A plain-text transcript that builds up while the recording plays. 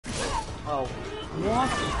Oh, what?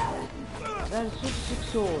 That is such a sick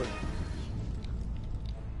sword.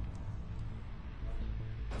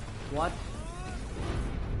 What?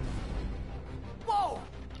 Whoa!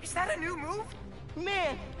 Is that a new move?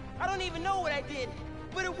 Man, I don't even know what I did,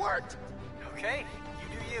 but it worked! Okay, you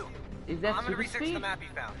do you. Is that I'm gonna super research speed? the map you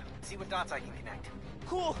found. See what dots I can connect.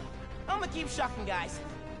 Cool. I'm gonna keep shocking guys.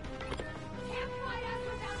 Can't fight us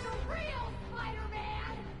without the real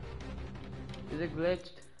Spider-Man! Is it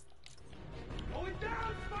glitched? Hold it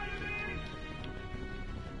down, Spider-Man!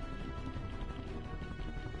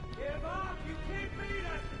 Give up! You can't beat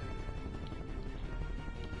us!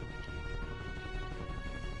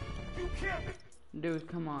 You can't be... Dude,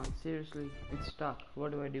 come on, seriously, it's stuck.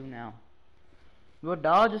 What do I do now? Do I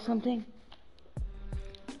dodge or something?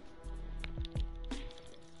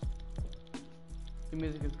 The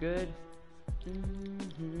music is good.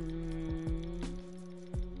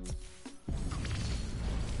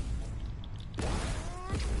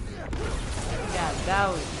 Yeah, that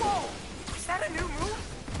was... Whoa! Is that a new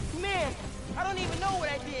move? Man, I don't even know what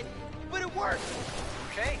I did, but it worked!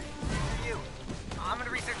 Okay, you do you. I'm gonna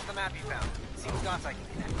research the map you found. See what dots I can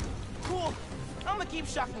connect. Cool. I'm gonna keep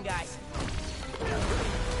shocking guys.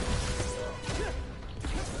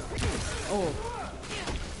 Oh.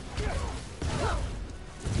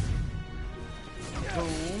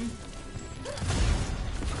 Boom.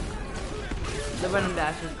 The venom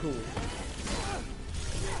dash is cool.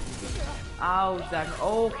 Ouch, that...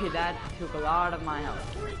 Okay, that took a lot of my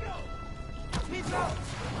health.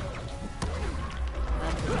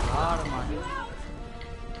 That took a lot of my health.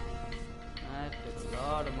 That took a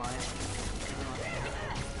lot of my health.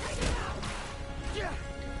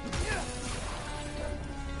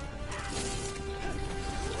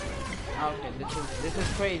 Okay, this is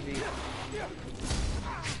crazy.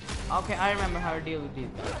 Okay, I remember how to deal with these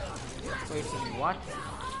guys. Wait a second, what?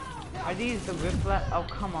 Are these the whiplash? Oh,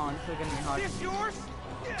 come on, it's still gonna be hard. This yours?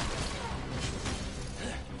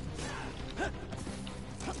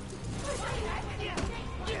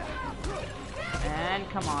 And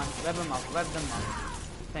come on, rev them up, rev them up.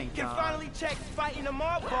 Thank Can God. finally check fighting the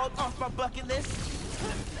mob vault off my bucket list.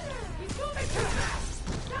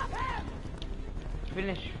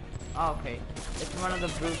 Finish. Oh, okay. It's one of the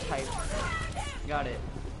brute types. Got it.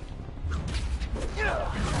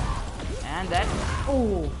 And that.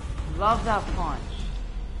 Oh, love that punch.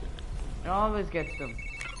 It always gets them.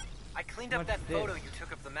 I cleaned up What's that this? photo you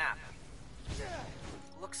took of the map.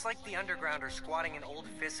 Looks like the underground are squatting in old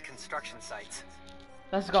Fisk construction sites.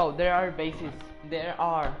 Let's go. There are bases. There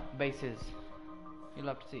are bases. You'll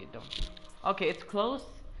have to see it, don't you? Okay, it's close.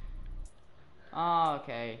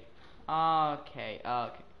 Okay. Okay.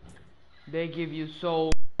 They give you so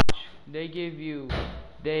much. They give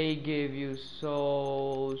you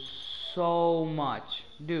so much.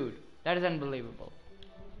 Dude, that is unbelievable.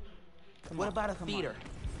 What about a theater?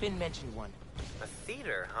 Finn mentioned one. A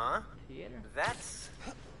theater, huh? Theater? That's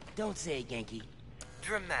Don't say it, Genki.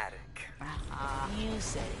 dramatic. You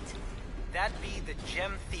said it. That'd be the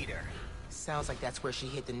Gem Theater. Sounds like that's where she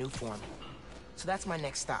hit the new form. So that's my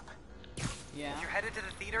next stop. Yeah. If you're headed to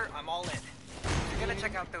the theater, I'm all in. You're gonna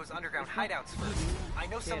check out those underground hideouts first. I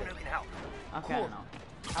know someone who can help. Okay, I Cool. don't know.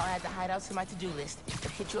 I'll add the hideouts to my to-do list and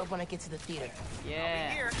hit you up when I get to the theater. I'll be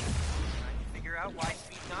Yeah. here. Trying to figure out why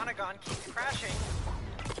Speed Nonagon keeps crashing.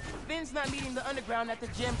 Finn's not meeting the underground at the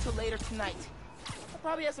gym till later tonight. I'll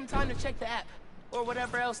probably have some time to check the app or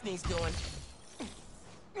whatever else needs doing.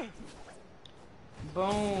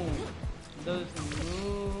 Boom. Those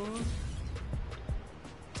moves.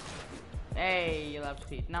 Hey, you love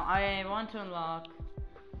speed. Now I want to unlock.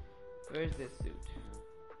 Where's this suit?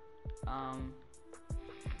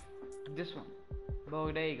 This one.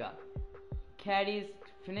 Bodega. Caddies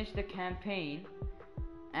finish the campaign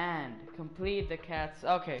and complete the cats.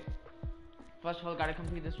 Okay. First of all, gotta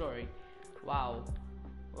complete the story. Wow.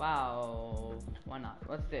 Wow. Why not?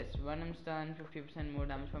 What's this? Venom stun, 50% more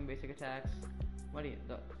damage from basic attacks. What is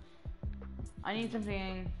the? I need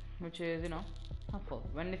something which is, helpful.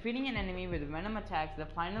 When defeating an enemy with venom attacks, the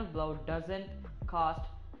final blow doesn't cost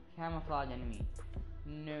camouflage enemy.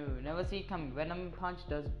 No, never see it coming. Venom punch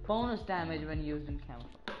does bonus damage when used in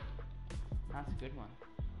camouflage. That's a good one.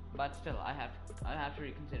 But still, I have to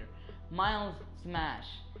reconsider. Miles smash.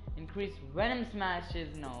 Increase venom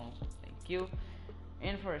smashes. No, thank you.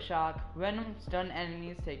 In for a shock. Venom stun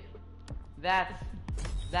enemies take. That's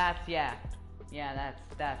yeah,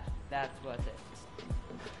 that's worth it.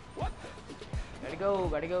 What? Gotta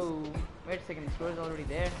go. Wait a second, the score is already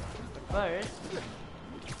there. But first,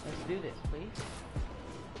 let's do this, please.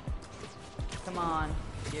 Come on,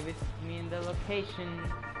 give it to me in the location.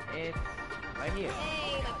 It's right here.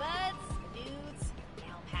 Hey, my buds.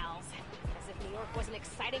 wasn't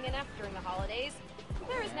exciting enough during the holidays,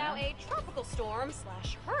 there is now a tropical storm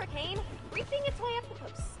 / hurricane creeping its way up the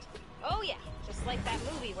coast. Oh yeah, just like that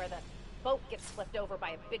movie where the boat gets flipped over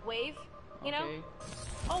by a big wave, you know?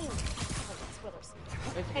 Oh, spoilers.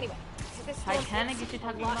 Anyway, so this storm Titanic, hits, is she a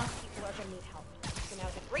talking lot about? of people are gonna need help. So now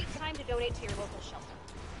is a great time to donate to your local shelter.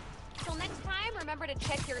 Till next time, remember to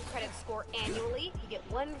check your credit score annually. You get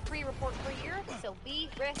 1 free report per year, so be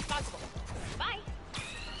responsible. Bye.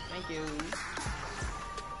 Thank you.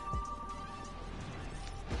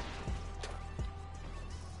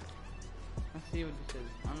 Let's see what this is.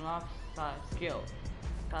 Unlock skill.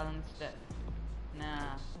 Silent step.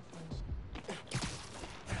 Nah.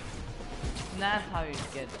 That's how you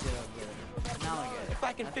get to it. Now I get it. If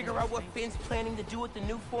I can figure out what Finn's planning to do with the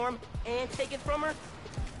new form and take it from her,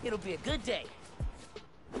 it'll be a good day.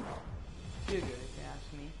 Too good, if you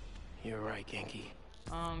ask me. You're right, Genki.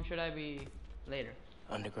 Should I be later?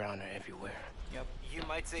 Underground are everywhere. Yep. You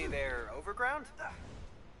might say they're overground?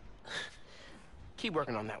 Keep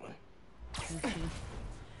working on that one.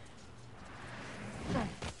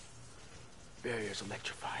 Barrier's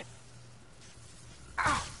electrified.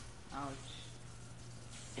 Ow! Ouch.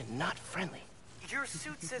 And not friendly. Your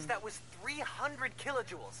suit says that was 300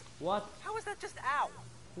 kilojoules. What? How is that just ow?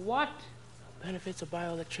 What? Benefits of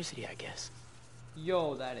bioelectricity, I guess.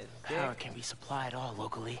 Yo, that is sick. Power can be supplied all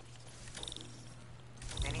locally.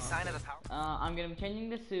 Any sign of the power? I'm gonna be changing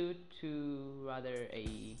the suit to rather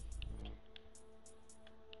a.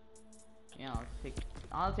 Yeah,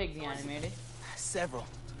 I'll take the animated. Several.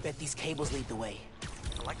 Bet these cables lead the way.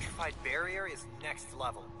 Electrified barrier is next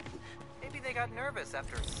level. Maybe they got nervous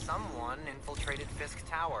after someone infiltrated Fisk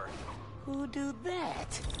Tower. Who do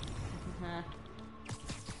that?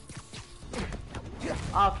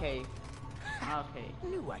 Okay.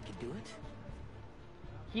 Knew I could do it.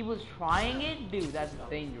 He was trying it? Dude, that's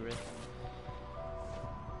dangerous.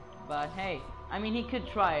 But hey, I mean, he could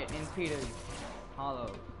try it in Peter's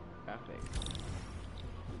holographic.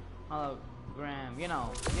 Hologram, you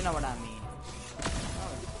know what I mean.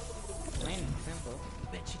 Oh, plain and simple.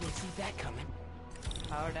 Bet you didn't see that coming.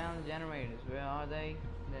 Power down the generators. Where are they?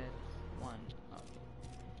 That's one. Okay.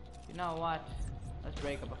 You know what? Let's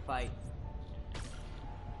break up a fight.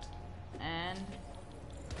 And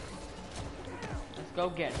let's go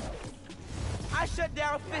get it. I shut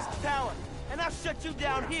down Fisk Tower, and I'll shut you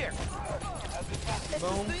down here.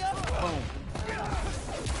 Boom. Boom.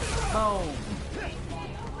 Boom.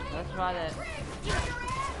 Let's try that.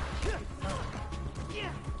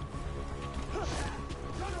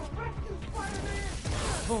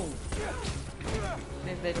 Boom.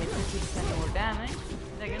 Since they take 50% more damage,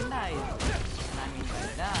 they're gonna die. And I mean, by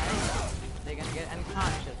die, they're gonna get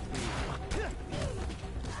unconscious.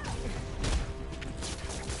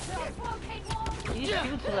 He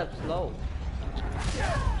shoots up slow.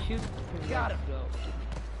 Shoot Got him. slow.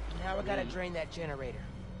 Now we gotta drain that generator.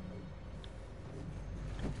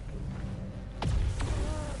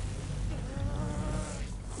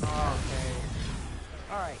 Okay.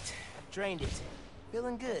 Alright, drained it.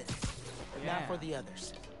 Feeling good. But not for the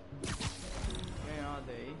others. Where are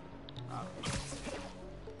they?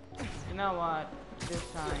 Okay. You know what? This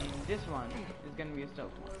time, this one is gonna be a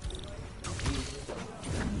stealth one.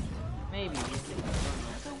 Maybe.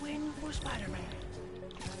 Another win for Spider-Man.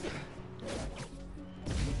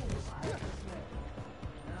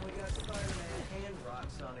 Now we got Spider-Man and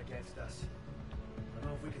Roxxon against us. I don't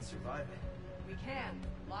know if we can survive it. We can,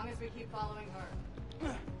 long as we keep following her.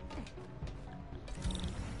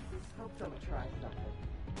 Hope someone tries something.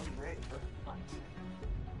 I'm ready for a fight.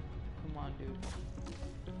 Come on, dude.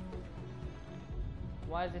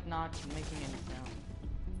 Why is it not making any sound?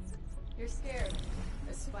 You're scared.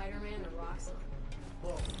 As Spider-Man or Roxxon.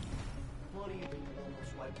 Whoa. Plenty of people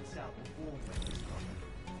almost wiped us out before we went this far.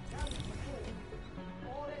 That was before.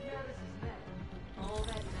 All that matters is now. All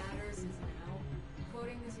that matters is now.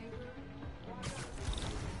 Quoting this Ingram?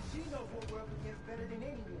 She knows what we're up against better than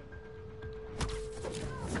anyone.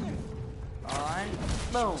 On.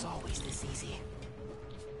 It Boom. was always this easy.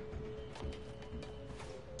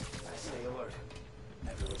 I stay alert.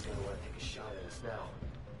 Everyone's gonna want to take a shot at us now.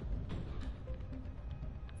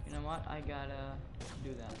 You know what? I gotta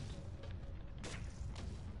do that.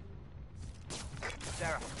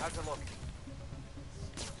 Sarah, how's it look?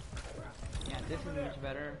 Yeah, this is much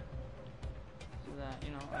better. So that,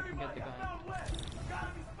 you know, I can get the guy.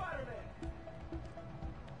 Gotta be Spider-Man.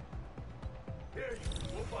 Here you.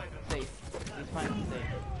 We'll find him. Safe. He's finally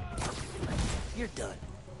safe. You're done.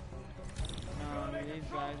 No, these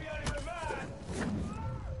guys.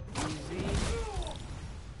 Easy.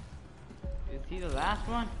 Is he the last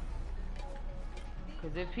one?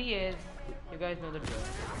 Because if he is, you guys know the drill.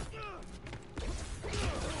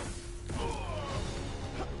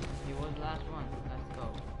 He was the last one. Let's go.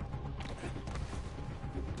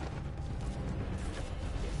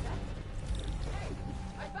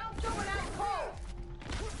 I found someone out cold.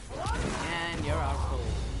 And you're out cold.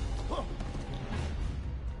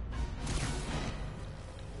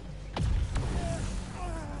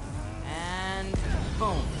 And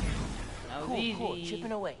boom. That was easy. Cool,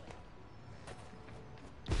 chipping away.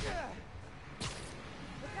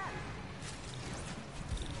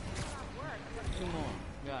 Two more.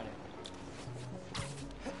 Got it.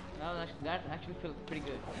 That actually feels pretty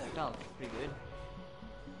good. Felt pretty good.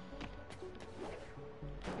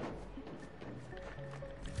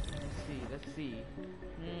 Let's see.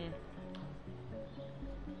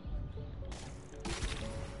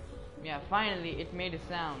 Yeah, finally it made a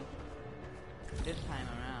sound. This time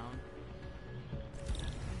around.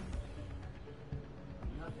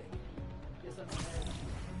 Nothing. Guess I'm ahead.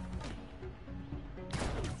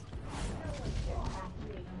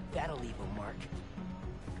 That'll leave a mark.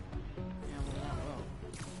 Yeah, well, not well.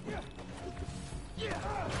 You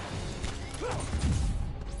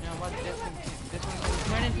know what? This one can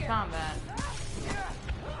turn into combat.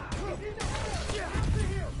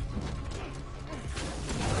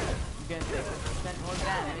 You get 6% more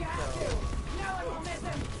damage, so.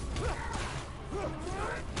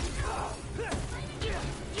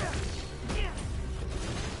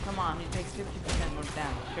 Come on, he takes 50% more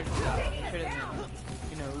damage. Should have been.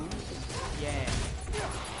 You know. Yeah.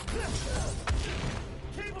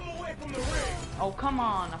 Keep him away from the ring! Oh, come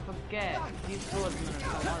on, I forget. These swordsmen are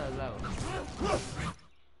some other level.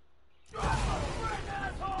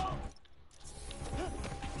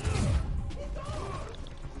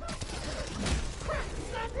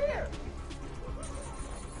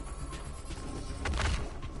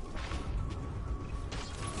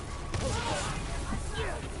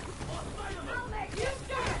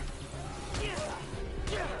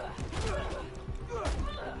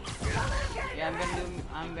 Yeah,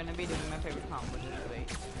 I'm gonna be doing my favorite combo this way.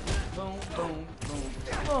 Boom, boom, boom,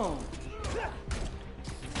 boom.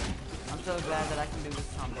 I'm so glad that I can do this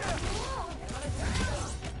combo.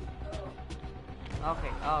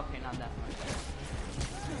 Okay, not that much.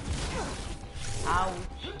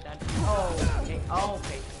 Ouch. That's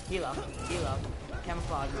okay. Heal up.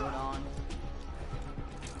 Camouflage mode on.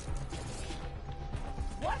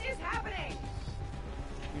 What is happening?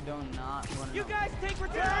 You do not want to You know. guys take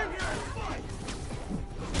return!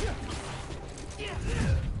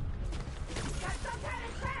 Got some kind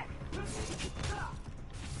of check.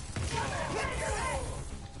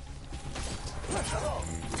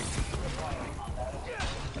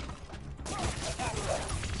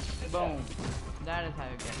 Boom. That is how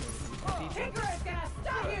you get it. Tinker is gonna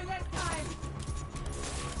stop you this time.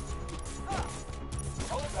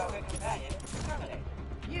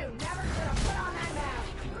 You never should have put on that mask.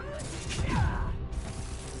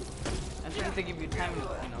 That's just to give you time to,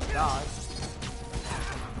 dodge.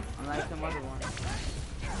 Unlike some other ones.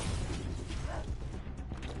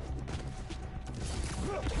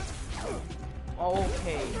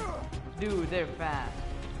 Okay. Dude, they're fast.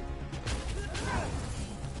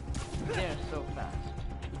 They're so fast.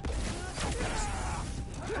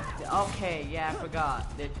 Okay, yeah, I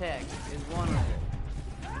forgot. Their tech is vulnerable.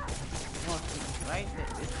 Right?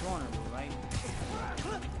 It's vulnerable, right?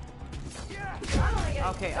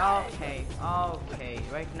 Okay.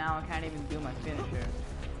 Right now I can't even do my finisher.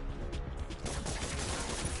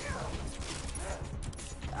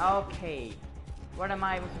 Okay. What am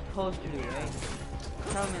I even supposed to do, right?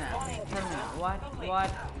 Tell me that.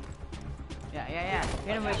 What? Yeah.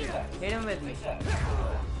 Hit him with me.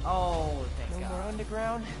 Oh, thank No God. more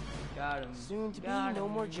underground. Got him. Soon to be Got no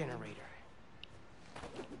him. more generator.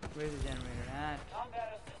 Where's the generator at?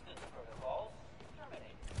 Combat assistance protocols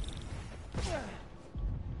terminated.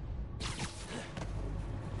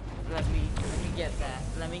 Let me get that.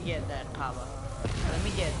 Let me get that power.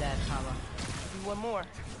 Do one more.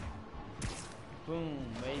 Boom,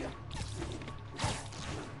 baby.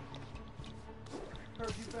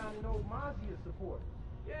 Heard you found an old Mazia supporter.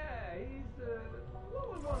 Yeah, he's what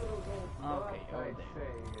was one of those old Okay, type hold there.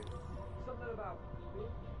 sayings? Something about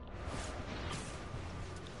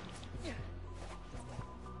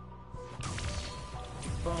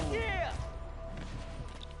Boom. Yeah!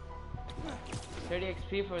 30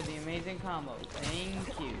 XP for the amazing combo.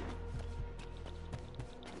 Thank you.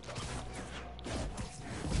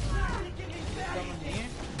 Someone here?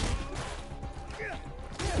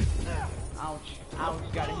 Ouch.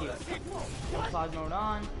 Gotta heal. Camouflage mode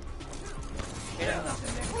on. Hit him.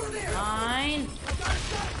 Fine.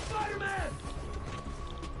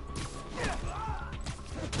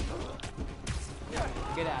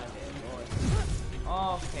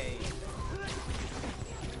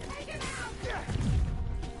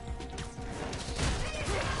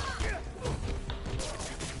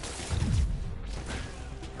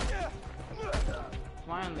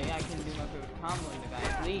 humbling the guy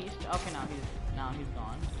at least. Okay, now he's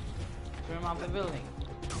gone. Threw him off the building.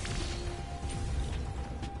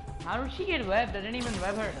 How did she get webbed? I didn't even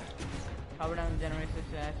web her. Cover down the generator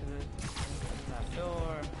to access the trap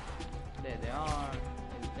door. There they are.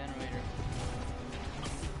 There's the generator.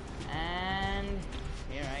 And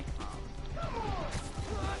here I come.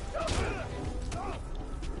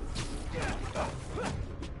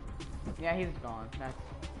 Yeah, he's gone. That's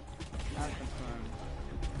confirmed.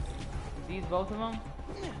 These both of them?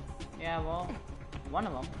 Yeah, well, one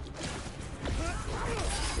of them.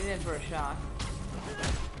 He's in for a shot.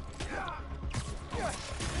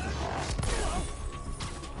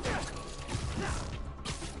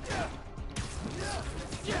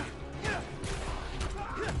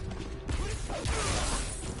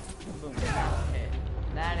 Boom, that's a hit.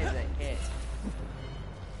 That is a hit.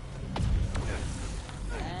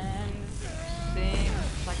 And same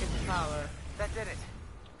second power. That did it.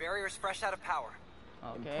 Barrier's fresh out of power.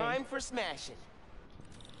 Okay. Time for smashing.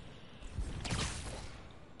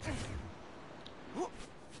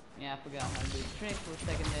 Yeah, I forgot how to do the trick for a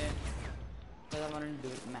second there. But I wanted to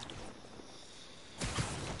do it max.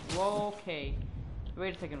 Whoa, okay.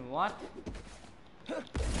 Wait a second, what?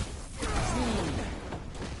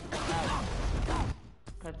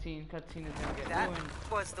 Cutscene is gonna get That ruined.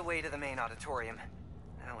 was the way to the main auditorium.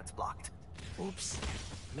 Now it's blocked. Oops.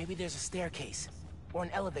 Maybe there's a staircase. Or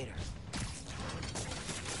an elevator.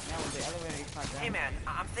 Now with the elevator you can't Hey man,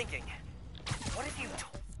 I'm thinking. What if you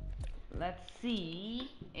told... Let's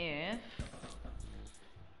see if...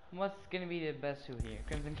 What's gonna be the best suit here?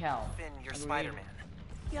 Crimson Cowl. Finn, you're Agreed. Spider-Man.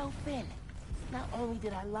 Yo, Finn. Not only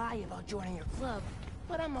did I lie about joining your club,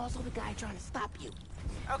 but I'm also the guy trying to stop you.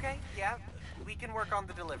 Okay, yeah. We can work on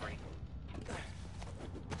the delivery.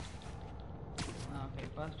 Okay,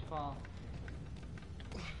 first of all...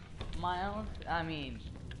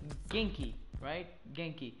 Genki, right?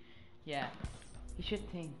 Genki. Yeah. You should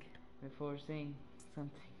think before saying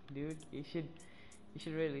something, dude. You should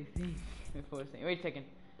really think before saying. Wait a second.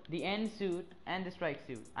 The end suit and the strike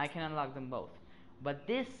suit, I can unlock them both. But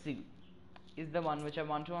this suit is the one which I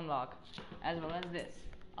want to unlock, as well as this.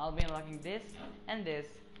 I'll be unlocking this and this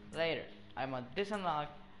later. I want this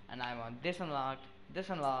unlocked, and I want this unlocked, this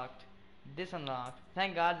unlocked, this unlocked.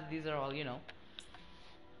 Thank God that these are all, you know,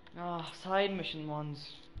 side mission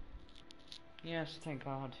ones. Yes, thank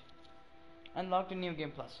God. Unlocked a new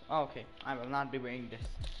game plus. Okay, I will not be wearing this.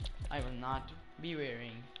 I will not be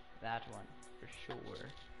wearing that one for sure.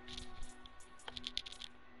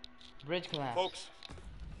 Bridge collapse. Folks,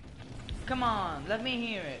 Come on, let me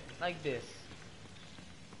hear it like this.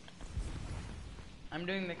 I'm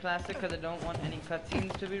doing the classic because I don't want any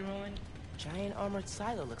cutscenes to be ruined. Giant armored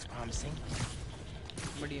silo looks promising.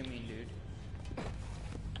 What do you mean, dude?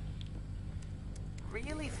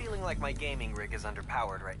 Really feeling like my gaming rig is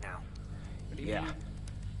underpowered right now. What do you Yeah. mean?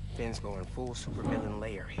 Finn's going full supervillain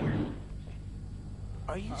layer here.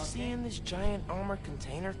 Are you seeing this giant armored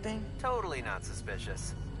container thing? Totally not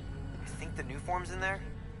suspicious. You think the new form's in there?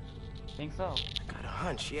 Think so. Got a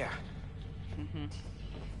hunch, yeah.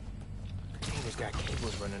 Container's got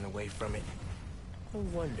cables running away from it. No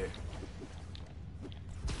wonder.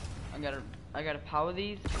 I gotta power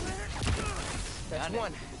these. That's Got it.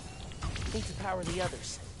 one. Need to power the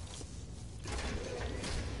others.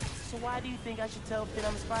 So why do you think I should tell Finn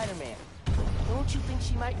I'm Spider-Man? Don't you think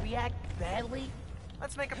she might react badly?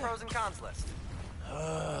 Let's make a pros and cons list.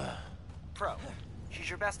 Pro. She's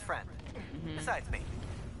your best friend. Besides me.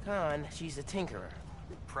 Con, she's a tinkerer.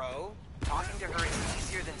 Pro. Talking to her is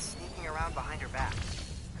easier than sneaking around behind her back.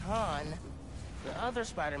 Con, the other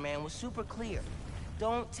Spider-Man was super clear.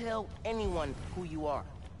 Don't tell anyone who you are.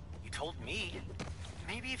 You told me.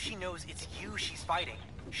 Maybe if she knows it's you she's fighting,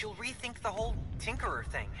 she'll rethink the whole Tinkerer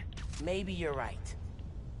thing. Maybe you're right.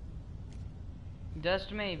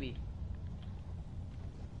 Just maybe.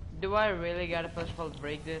 Do I really gotta first of all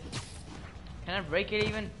break this? Can I break it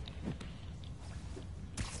even?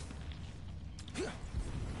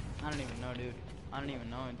 I don't even know, dude. I don't even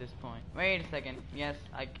know at this point. Wait a second. Yes,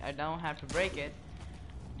 I don't have to break it.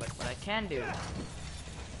 But what I can do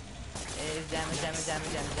is damage.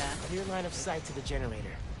 Clear line of sight to the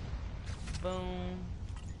generator. Boom.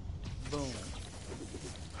 Boom.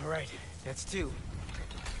 All right, that's two.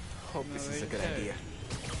 Hope this is a good Alright, idea.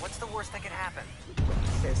 What's the worst that could happen?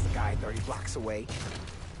 Says the guy 30 blocks away.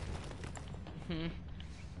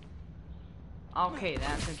 Okay,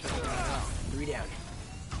 that's interesting as well. 3 down.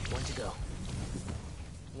 1 to go.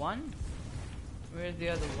 One? Where's the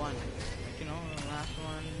other one? Like, you know, the last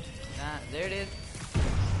one. That. There it is.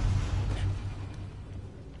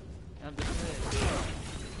 Now this is it.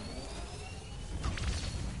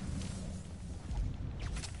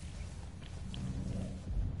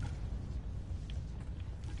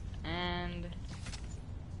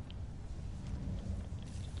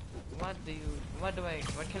 what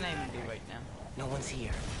can I even do right now? No one's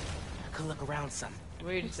here. I could look around some.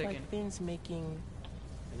 Wait a Looks second. like Finn's making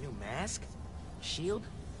a new mask? Shield?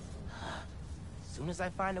 As soon as I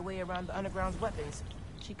find a way around the underground's weapons,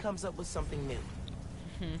 she comes up with something new.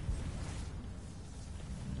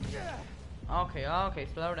 Okay,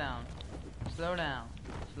 slow down. Slow down.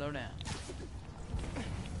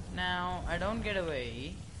 Now, I don't get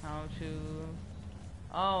away. How to...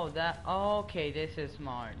 okay, this is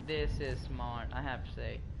smart. I have to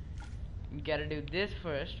say. You gotta do this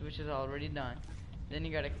first, which is already done. Then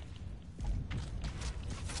you gotta...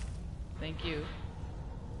 Thank you.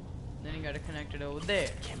 Then you gotta connect it over there.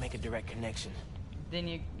 Can't make a direct connection. Then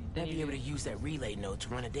you... Then be able to use that relay node to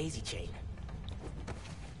run a daisy chain.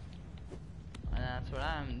 And that's what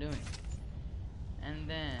I'm doing. And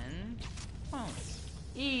then... Oh,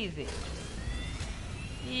 easy.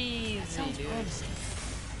 Easy, That sounds dude. promising.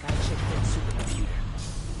 Gotta check Finn's supercomputer.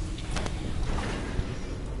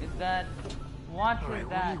 Is that... What Alright, is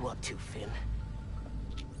what are that? you up to, Finn?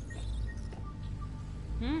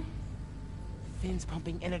 Finn's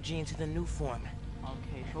pumping energy into the new form,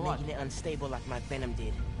 Okay, for what? making it unstable like my venom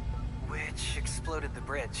did. Which exploded the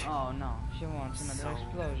bridge. Oh no, she wants another So-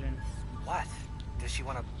 explosion. What? Does she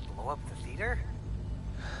want to blow up the theater?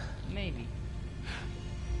 Maybe.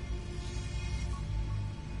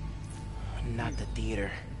 Not the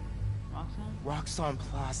theater. Roxanne? Roxxon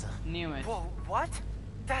Plaza. Knew it. Whoa, what?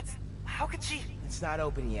 That's... How could she... It's not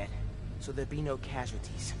open yet, so there'll be no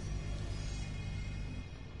casualties.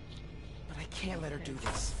 But I can't let her do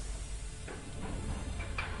this.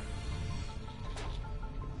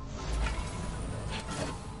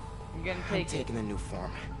 I'm gonna I'm take it. taking the new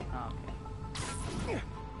form. Oh, okay.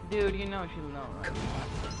 Dude, you know she'll know, right?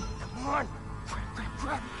 Come on!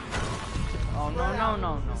 Oh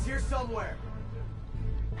no. He's here somewhere.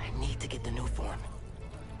 I need to get the new form.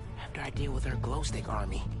 After I deal with her glow stick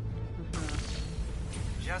army.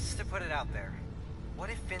 Just to put it out there. What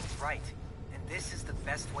if Finn's right? And this is the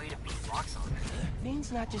best way to beat Roxxon?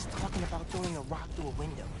 Finn's not just talking about throwing a rock through a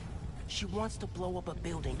window. She wants to blow up a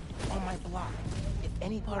building on my block. If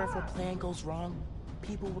any part of her plan goes wrong,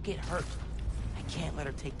 people will get hurt. I can't let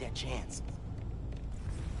her take that chance.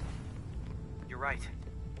 You're right.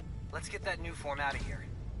 Let's get that new form out of here.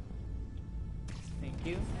 Thank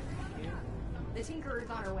you. The Tinkerer's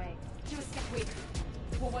on her way. She was wait.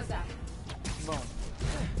 What was that? Boom.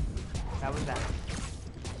 That was that.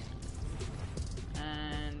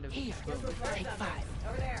 And... Here, boom. take 5.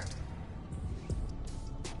 Over there.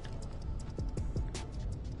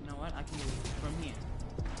 You know what? I can do it from here.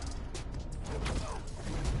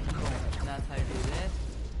 Boom. That's how you do this.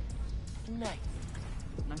 Nice.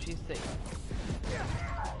 Now she's safe.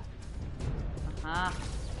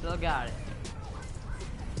 Still got it.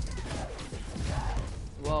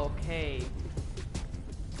 Whoa, okay.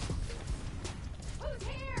 Who's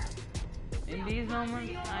here? In these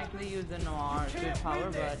moments, I actually use the noir to power,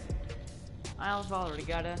 but I also already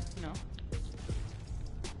gotta, you know.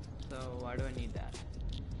 So why do I need that?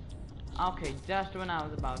 Okay, just when I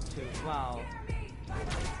was about to. Wow.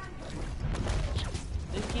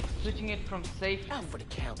 They keep switching it from safe Out for the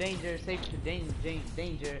count. danger, safe to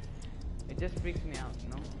danger. It just freaks me out, you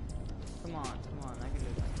know? Come on, I can do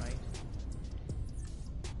that, right?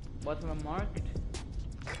 What's my market?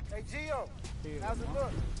 Hey, Gio. Gio, How's it huh?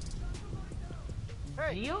 look?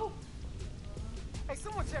 Hey, Gio? hey,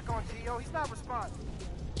 someone check on Gio. He's not responding.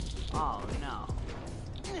 Oh no.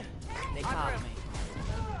 They caught me.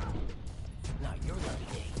 Not your lucky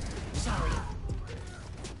day. Sorry.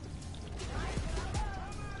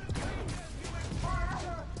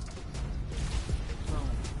 Boom.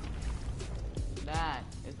 That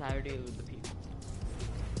is how I deal with the people.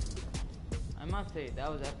 I must say,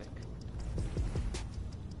 that was epic.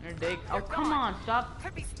 Oh, come on, stop.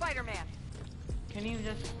 Could be Spider-Man. Can you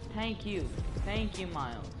just... Thank you,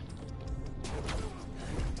 Miles.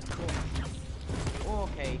 Cool.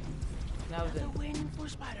 Okay. That was it. They're waiting for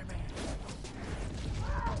Spider-Man.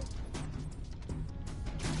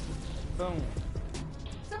 Boom.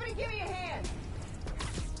 Somebody give me a hand.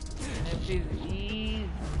 This is easy.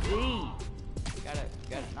 Got it.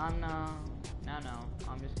 No.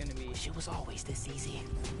 I'm just gonna be... Wish it was always this easy.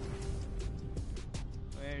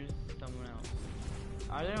 Where's someone else?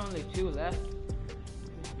 Are there only 2 left?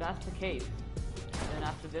 If that's the case, then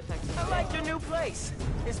after this I can... I like your new place.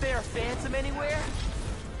 Is there a phantom anywhere?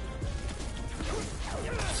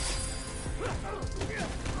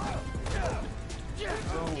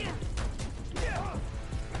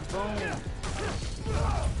 Boom.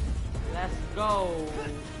 Let's go.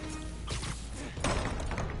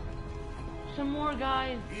 Some more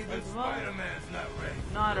guys. Even as well. Spider-Man's not ready.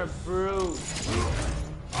 No, not a brute.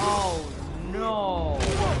 Oh no.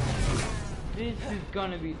 This is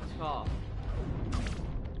gonna be tough.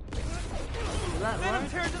 That Venom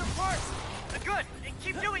work? tears it apart! Good!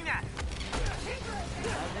 Keep doing that! That's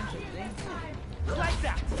interesting. Like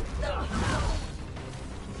that!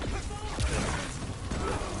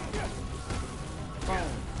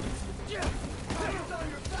 Boom.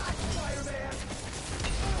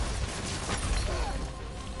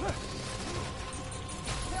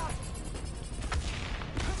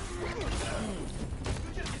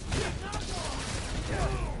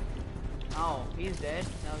 Oh, he's dead.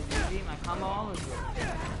 That was easy. My combo all is good.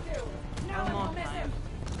 One more time.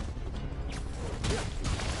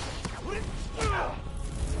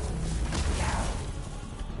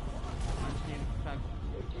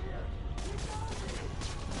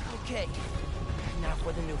 Okay, now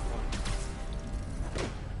for the new form.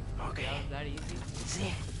 Okay, That was that easy.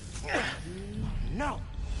 see? No!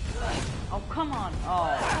 Oh, come on.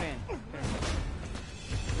 Oh, Finn.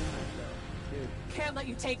 Dude. Can't let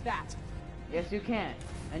you take that. Yes, you can.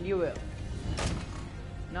 And you will.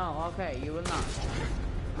 No, okay, you will not.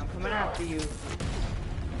 I'm coming after you.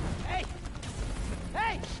 Hey!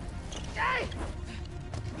 Hey! Hey!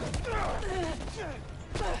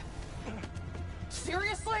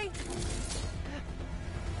 Seriously?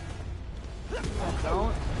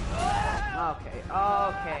 Don't. Okay,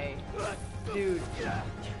 okay. Dude.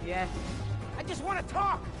 Yes. I just want to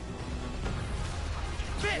talk!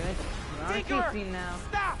 Finn! Yes. You're on Tinker! kissing now.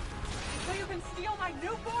 Stop! So you can steal my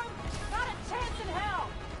new form? Not a chance in hell!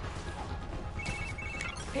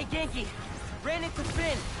 Hey, Genki! Ran into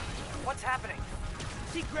Finn! What's happening?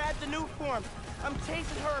 She grabbed the new form! I'm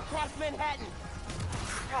chasing her across Manhattan!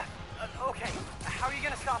 Okay, how are you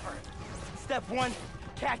gonna stop her? Step 1,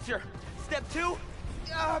 catch her. Step 2,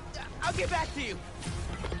 I'll get back to you.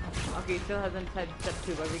 Okay, he still hasn't said step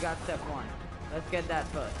 2, but we got step 1. Let's get that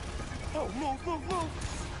first. Oh, move, move, move!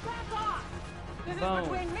 Back off! This Boom. is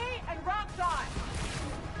between me and Rockdot!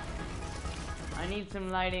 I need some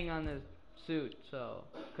lighting on this suit, so,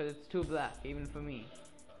 because it's too black, even for me.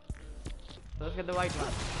 So let's get the white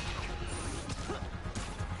one.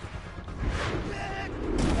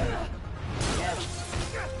 Yes.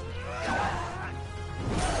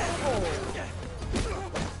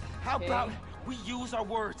 How about we use our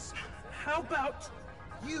words? How about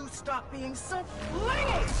you stop being so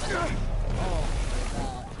flingy? Oh,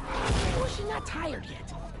 Was she not tired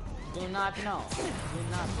yet? do not know. Do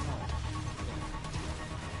not know.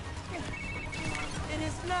 It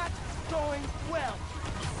is not going well.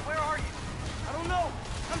 Where are you? I don't know.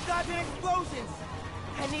 I'm dodging explosions.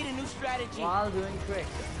 I need a new strategy. While doing tricks.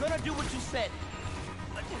 Gonna do what you said.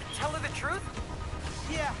 Tell her the truth?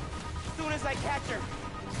 Yeah, as soon as I catch her.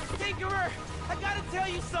 Tinkerer, I gotta tell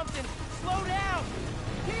you something. Slow down.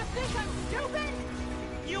 Do you think I'm stupid?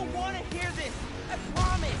 You wanna hear this. I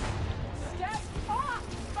promise. Step off,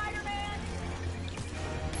 Spider-Man!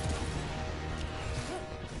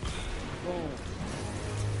 Boom.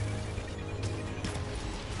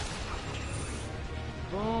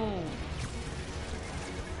 Boom.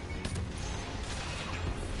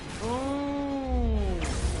 Boom.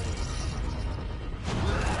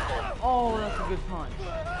 Oh, that's a good punch. Okay,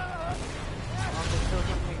 still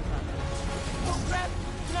something punch. Oh, crap.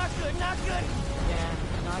 Not good, not good. Yeah,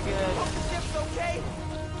 not good. Hope the ship's okay.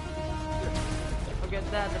 Forget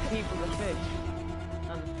that, the people, the fish.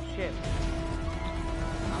 Not the ship.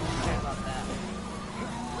 I don't care about that.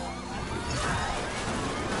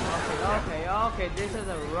 Okay, this is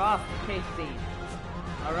a rough chase scene.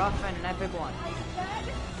 A rough and an epic one. I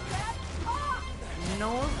said step off!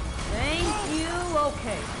 No, thank you.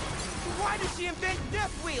 Okay, Why did she invent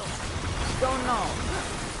death wheels? don't know.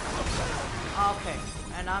 Okay,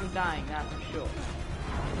 and I'm dying, that's for sure.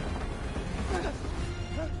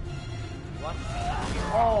 What?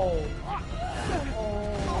 Oh.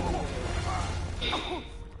 Oh.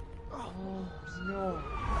 No.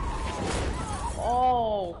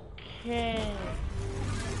 Okay.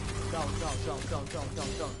 Don't.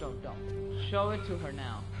 Show it to her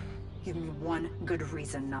now. Give me one good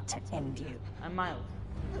reason not to end you. I'm Miles.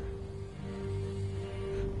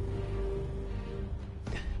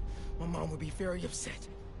 My mom would be very upset.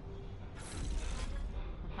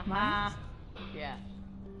 Haha. Yeah.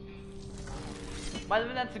 By the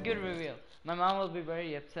way, that's a good reveal. My mom will be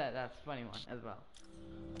very upset. That's a funny one as well.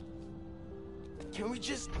 Can we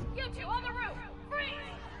just... You two on the roof! Freeze!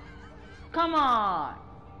 Come on!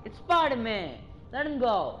 It's Spider-Man! Let him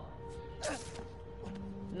go!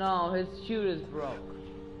 No, his shoe is broke.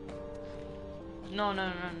 No.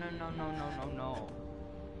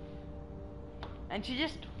 And she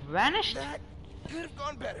just vanished? That Could have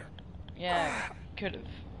gone better. Yeah, could have.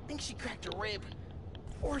 I think she cracked a rib.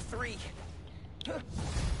 Or 3.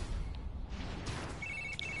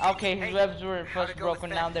 Okay, his Hey, webs were how'd first it go with broken,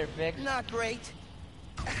 Ben? now they're fixed. Not great.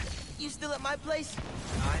 You still at my place?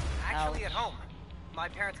 I'm actually Ouch. at home. My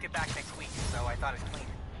parents get back next week, so I thought I'd clean.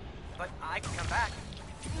 But I can come back.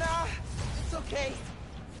 Nah, it's okay.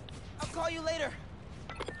 I'll call you later.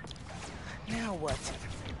 Now what?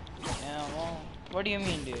 Yeah, well, what do you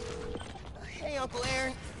mean, dude? Hey, Uncle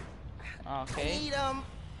Aaron. Okay.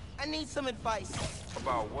 I need some advice.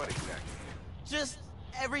 About what exactly? Just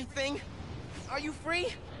everything. Are you free?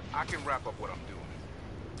 I can wrap up what I'm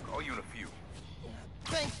doing. Call you in a few.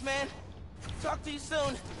 Thanks, man. Talk to you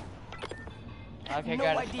soon. I have Okay, no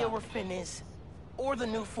got it. idea where Finn is. Or the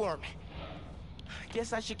new form.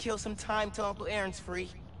 Guess I should kill some time till Uncle Aaron's free.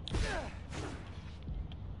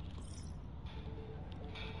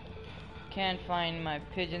 Can't find my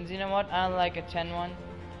pigeons. You know what? I like a 10 one.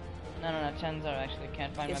 No, 10s are actually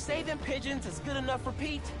can't find If my saving pigeons is good enough for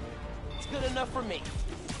Pete, it's good enough for me.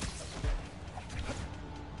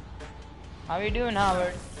 How you doing,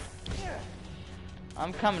 Howard?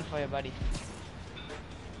 I'm coming for you, buddy.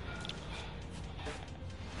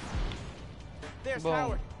 There's Boom.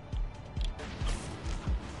 Howard.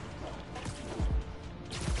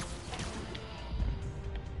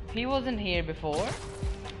 He wasn't here before.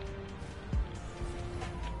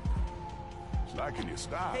 Liking your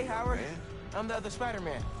style, Hey, young Howard. man. I'm the other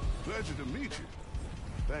Spider-Man. Pleasure to meet you.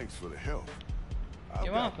 Thanks for the help. I've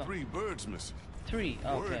You're got welcome. 3 birds missing. 3,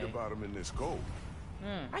 Worried okay. about them in this cold.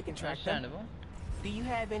 I can track them. Understandable. Do you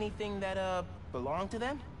have anything that, belong to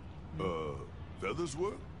them? Feathers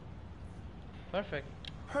work? Perfect.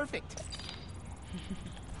 Perfect.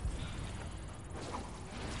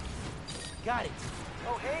 Got it.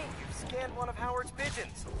 Oh, hey, you've scanned one of Howard's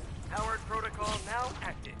pigeons. Howard Protocol now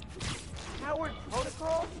active. Howard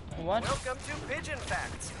Protocol? What? Welcome to Pigeon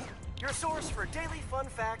Facts, your source for daily fun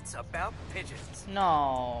facts about pigeons.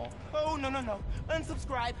 No. Oh, no.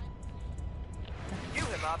 Unsubscribe. You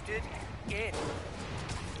have opted in. Hey,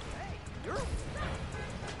 you're...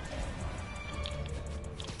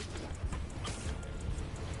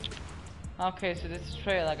 Okay, so this is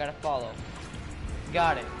trail I gotta follow.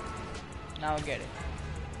 Got it. Now I get it.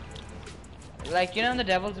 Like, you know, the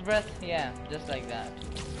devil's breath? Yeah, just like that.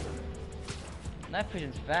 That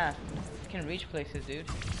pigeon's fast. It can reach places, dude.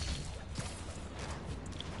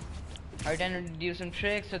 I tend to do some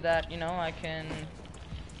tricks so that, you know, I can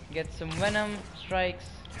get some venom strikes,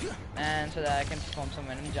 and so that I can perform some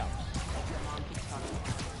venom jumps.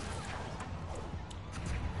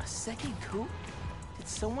 A second coup? Did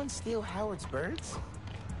someone steal Howard's birds?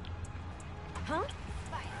 Huh?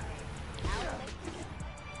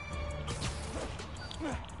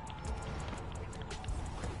 It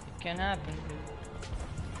can happen, dude.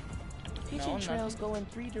 Pigeon No, trails nothing. go in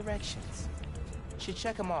 3 directions. Should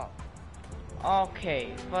check them all.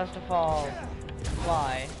 Okay, first of all,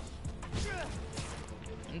 why?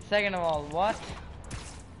 And second of all, what?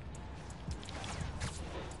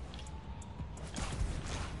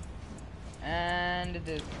 And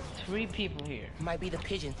there's 3 people here. Might be the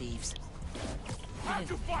pigeon thieves. How'd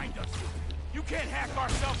you find us? You can't hack our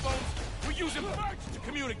cell phones. We're using birds to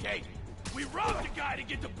communicate. We robbed a guy to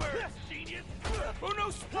get the birds, genius. Who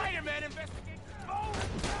knew Spider-Man investigated?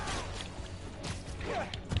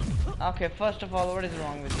 Okay, first of all, what is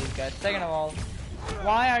wrong with these guys? Second of all,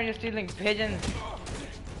 why are you stealing pigeons?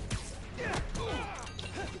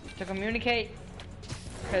 To communicate?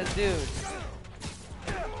 Cause dude,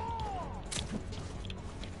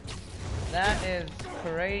 that is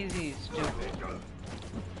crazy stupid.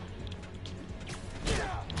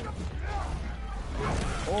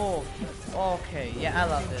 Oh, okay, yeah, I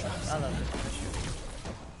love this. I love this.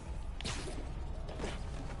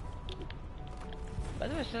 By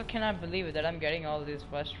the way, I still cannot believe it that I'm getting all these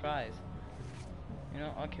first tries. You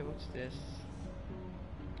know, okay, what's this?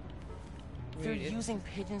 They're Wait, using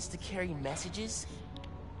pigeons to carry messages?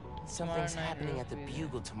 Something's night happening at the review.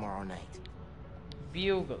 Bugle tomorrow night.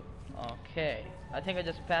 Bugle. Okay. I think I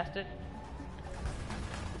just passed it.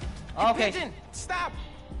 Hey, Okay. Pigeon, stop!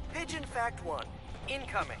 Pigeon Fact 1,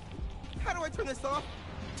 incoming. How do I turn this off?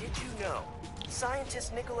 Did you know?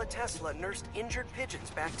 Scientist Nikola Tesla nursed injured pigeons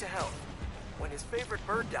back to health. When his favorite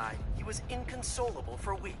bird died, he was inconsolable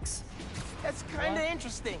for weeks. That's kinda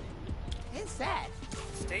interesting. And sad.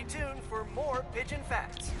 Stay tuned for more pigeon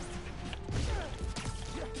facts.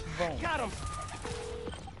 Boom. Got him!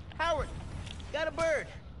 Howard, got a bird.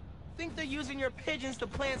 Think they're using your pigeons to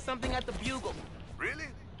plant something at the Bugle. Really?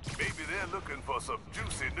 Maybe they're looking for some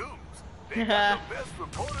juicy news. They got the best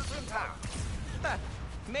reporters in town.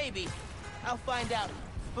 Maybe. I'll find out.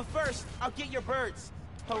 But first, I'll get your birds.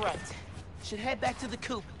 All right. Should head back to the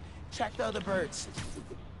coop. Track the other birds.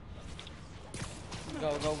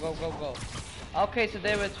 Go, go, go, go, go. Okay, so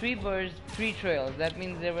there were 3 birds, 3 trails. That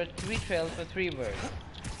means there were 3 trails for 3 birds.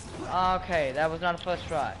 Okay, that was not a first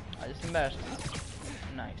try. I just embarrassed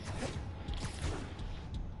myself. Nice.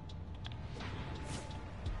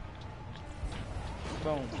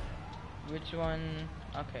 Boom. Which one?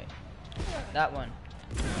 Okay. That one.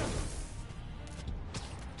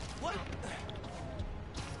 What?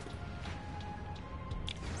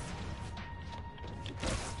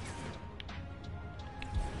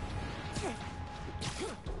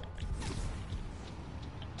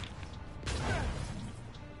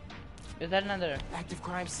 Is that another? Active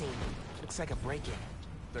crime scene. Looks like a break-in.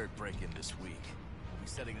 3rd break-in this week. We're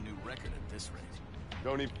setting a new record at this rate.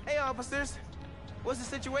 Don't even... Hey, officers. What's the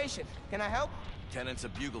situation? Can I help? Tenant's a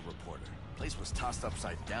bugle reporter. Place was tossed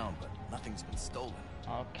upside down, but nothing's been stolen.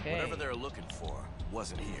 Okay. Whatever they're looking for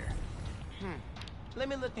wasn't here. Let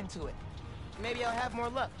me look into it. Maybe I'll have more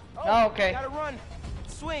luck. Oh, okay. Gotta run.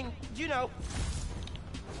 Swing. You know.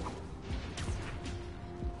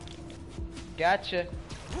 Gotcha.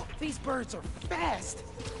 These birds are fast.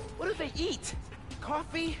 What do they eat?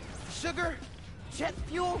 Coffee? Sugar? Jet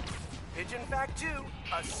fuel? Pigeon fact 2,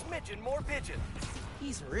 a smidgen more pigeon.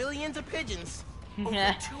 He's really into pigeons.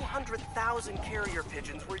 Over 200,000 carrier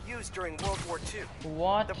pigeons were used during World War II.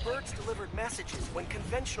 What? The birds delivered messages when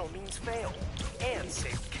conventional means failed, and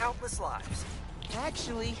saved countless lives.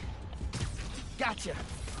 Actually, gotcha.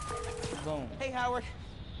 Boom. Hey, Howard.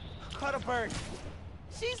 Caught a bird.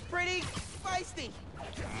 She's pretty feisty.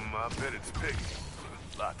 I bet it's Piggy.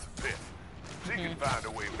 Lots of pit. She can find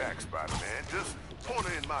her way back, Spider-Man. Just point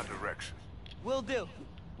her in my direction. Will do.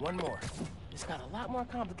 One more. This got a lot more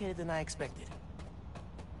complicated than I expected.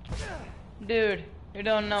 Dude, you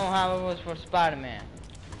don't know how it was for Spider-Man.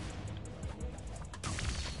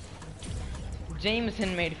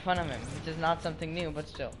 Jameson made fun of him, which is not something new, but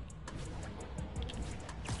still.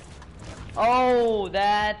 Oh,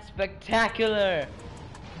 that's spectacular!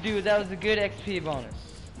 Dude, that was a good XP bonus.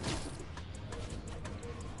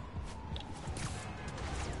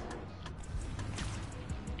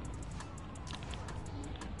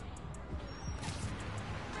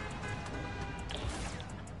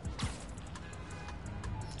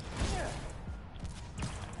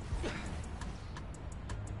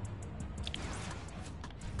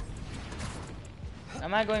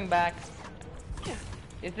 Am I going back?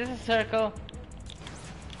 Is this a circle?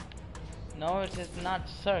 No, it is not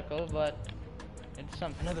circle, but it's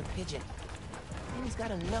something. Another pigeon. And he's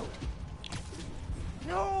got a note.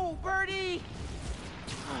 No, Birdie!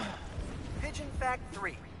 Pigeon fact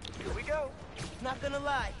 3. Here we go. Not gonna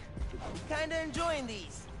lie. Kinda enjoying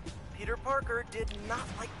these. Peter Parker did not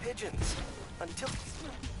like pigeons. Until...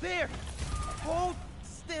 There! Hold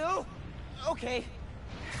still! Okay.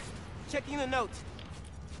 Checking the note.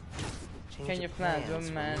 Change your plans.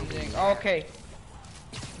 We're managing. Okay.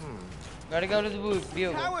 Gotta go to the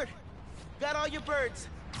bugle. Howard! Got all your birds.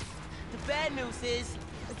 The bad news is,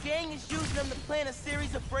 the gang is using them to plan a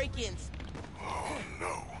series of break-ins. Oh,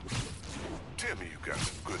 no. Tell me you got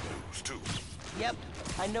some good news, too. Yep,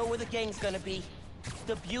 I know where the gang's gonna be.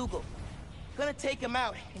 The Bugle. Gonna take them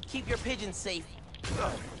out and keep your pigeons safe.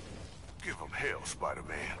 Give them hell,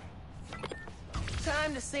 Spider-Man.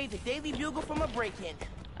 Time to save the Daily Bugle from a break-in.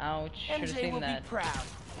 Ouch, should've MJ seen will that. be proud.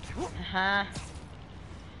 Huh?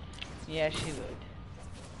 Yeah, she would.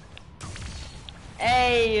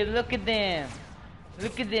 Hey, look at them.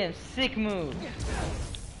 Look at them. Sick move.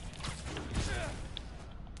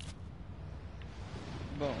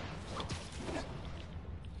 Boom.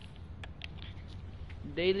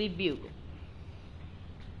 Daily Bugle.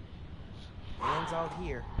 Hands out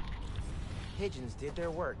here. Pigeons did their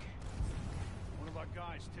work. One of our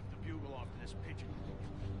guys tipped the bugle off to this pigeon.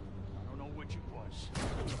 I don't know which it was.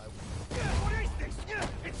 What is this?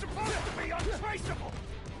 It's supposed to be untraceable!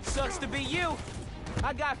 Sucks to be you.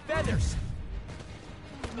 I got feathers.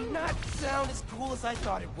 Not sound as cool as I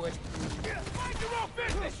thought it would. Mind your own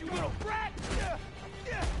business, you little brat!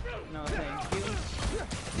 No, thank you.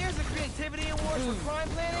 If there's a creativity award for crime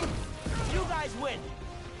planning, you guys win.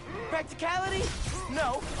 Practicality?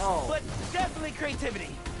 No. Oh. But definitely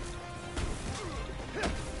creativity.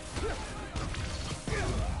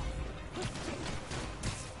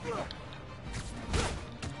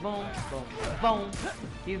 Boom, boom, boom.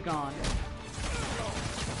 He's gone.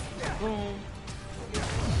 Boom.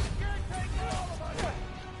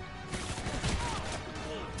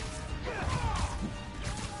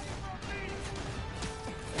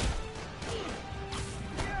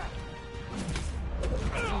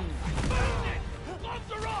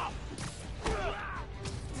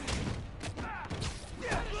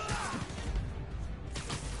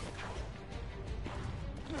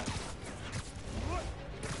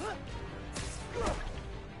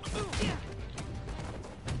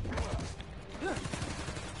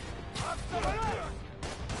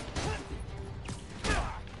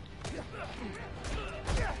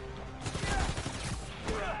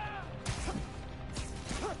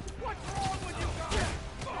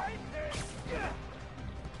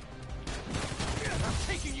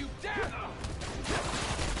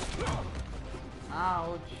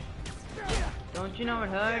 Ouch. Don't you know it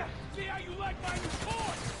hurts? See how you like my new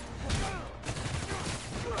toy?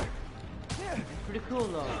 It's pretty cool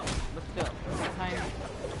though, but still, sometimes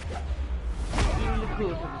even the cool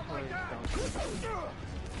to the toy stuff.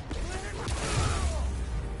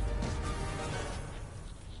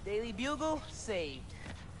 Daily Bugle saved.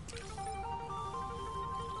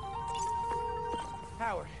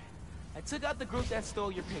 Howard, I took out the group that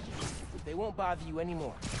stole your pigeons. They won't bother you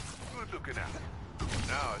anymore. Good looking out.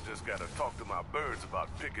 Now I just gotta talk to my birds about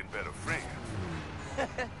picking better friends.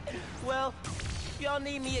 Well, if y'all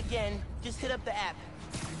need me again, just hit up the app.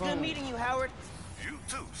 Good meeting you, Howard. You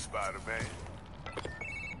too, Spider-Man.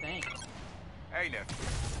 Thanks. Hey, nephew.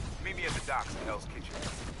 Meet me at the docks in Hell's Kitchen.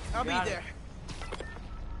 I'll be there.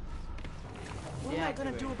 What am I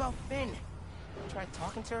gonna do about Finn? Try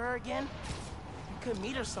talking to her again? We could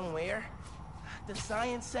meet her somewhere. The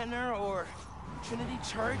Science Center or Trinity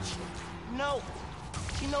Church? No.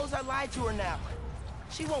 She knows I lied to her now.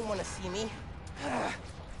 She won't want to see me.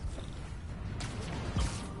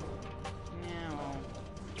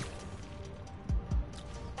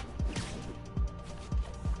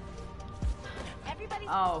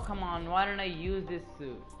 Oh, come on. Why don't I use this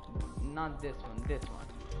suit? Not this one, this one.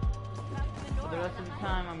 For the rest of the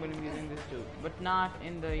time, I'm going to be using this suit. But not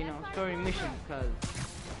in the, you know, story mission, because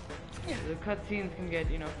the cutscenes can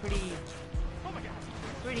get, you know, pretty,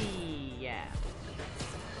 yeah.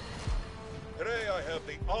 Today I have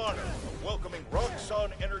the honor of welcoming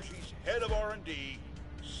Roxxon Energy's head of R&D,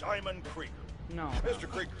 Simon Krieger. No. Mr.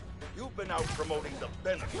 Krieger, you've been out promoting the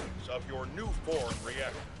benefits of your new foreign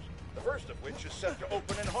reactors, the first of which is set to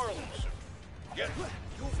open in Harlem soon. Yet,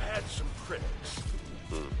 you've had some critics.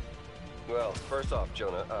 Well, first off,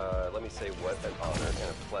 Jonah, let me say what an honor and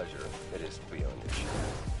a pleasure it is to be on your show.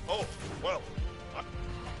 Oh, well,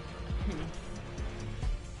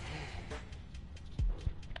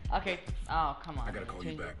 Okay. Oh, come on. I gotta call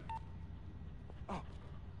you back.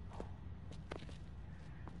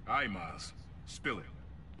 Alright, Miles. Spill it.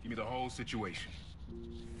 Give me the whole situation.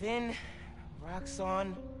 Finn,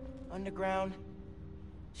 Roxxon, Underground.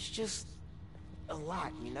 It's just a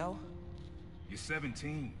lot, you know? You're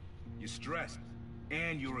 17. You're stressed.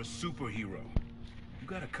 And you're a superhero. You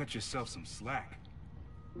gotta cut yourself some slack.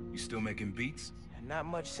 You still making beats? Not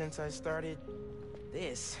much since I started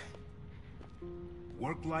this.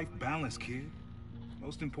 Work-life balance, kid.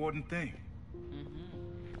 Most important thing.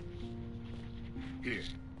 Here.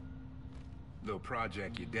 Little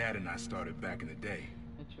project your dad and I started back in the day.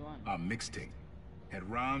 Which one? Our mixtape. Had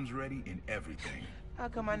rhymes ready and everything. How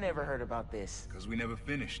come I never heard about this? Because we never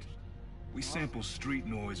finished. We sampled street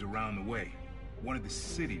noise around the way. Wanted the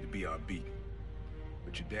city to be our beat.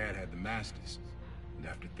 But your dad had the masters. And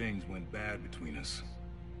after things went bad between us...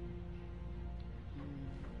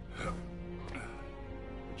 But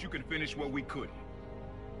you can finish what we couldn't.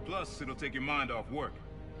 Plus, it'll take your mind off work.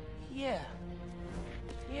 Yeah.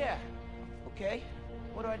 Yeah. Okay.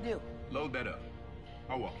 What do I do? Load that up.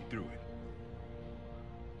 I'll walk you through it.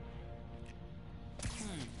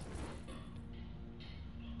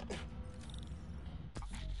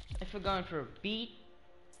 If we're going for a beat,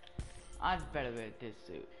 I'd better wear this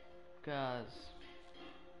suit. Cause,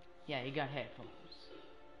 yeah, you got headphones.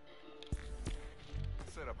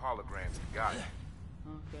 Set up holograms and got it.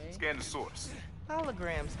 Okay. Scan the source.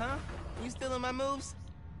 Holograms, huh? You stealing my moves?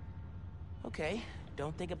 Okay,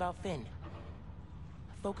 don't think about Finn.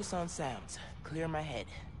 Focus on sounds. Clear my head.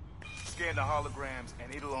 Scan the holograms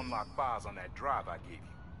and it'll unlock files on that drive I gave you.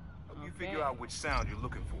 Help you figure out which sound you're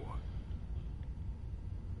looking for.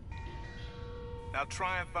 Now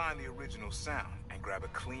try and find the original sound and grab a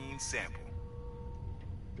clean sample.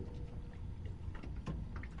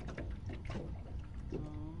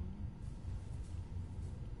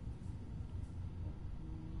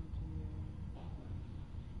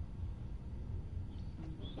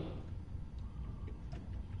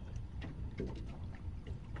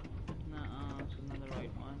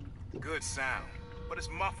 Good sound, but it's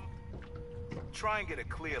muffled. Try and get a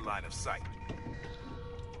clear line of sight.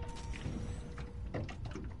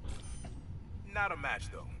 Not a match,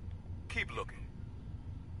 though. Keep looking.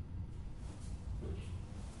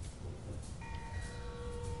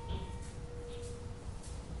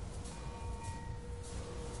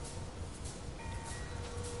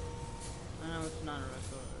 I know it's not a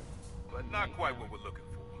record. But not quite what we're looking for.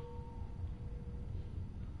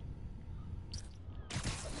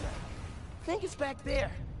 I think it's back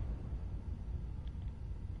there.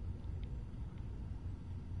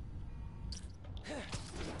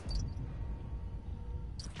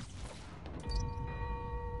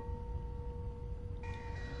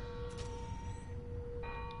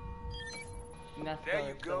 That's There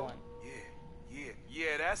you the go. one.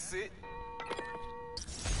 Yeah, that's it.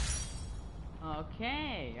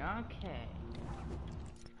 Okay.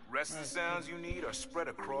 Rest of the sounds you need are spread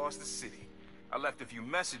across the city. I left a few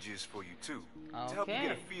messages for you too, to help you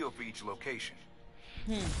get a feel for each location.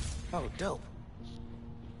 Oh, dope.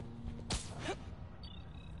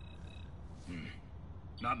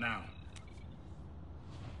 Not now.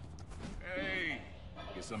 Hey,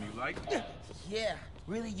 get something you like? Yeah,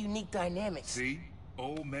 really unique dynamics. See?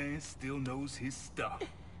 Old man still knows his stuff.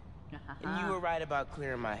 And you were right about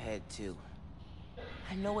clearing my head, too.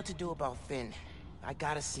 I know what to do about Finn. I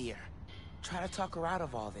gotta see her. Try to talk her out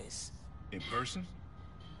of all this. In person?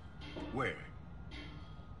 Where?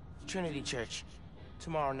 Trinity Church.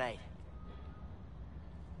 Tomorrow night.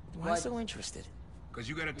 Why so interested? Because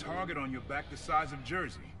you got a target on your back the size of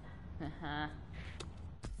Jersey.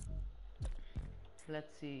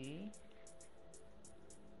 Let's see.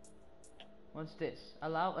 What's this?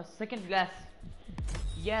 Allow a second glass.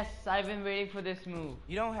 Yes, I've been waiting for this move.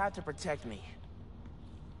 You don't have to protect me.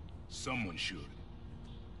 Someone should.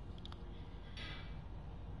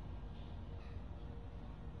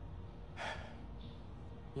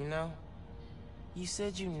 You know, you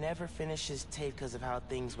said you never finished this tape because of how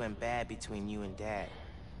things went bad between you and Dad.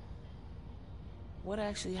 What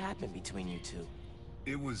actually happened between you two?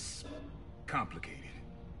 It was complicated.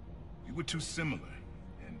 We were too similar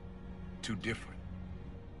and too different.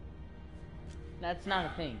 That's not a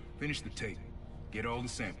thing. Finish the tape, get all the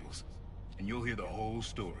samples, and you'll hear the whole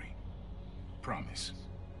story. Promise.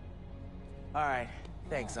 All right,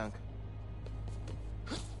 thanks, Unc.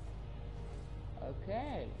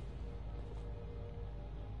 Okay.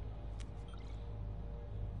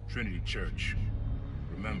 Trinity Church.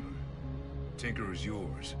 Remember, Tinker is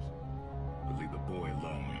yours, but leave the boy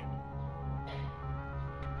alone.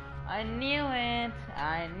 I knew it.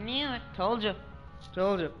 I knew it. Told you.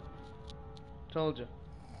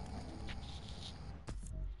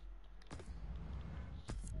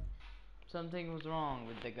 Something was wrong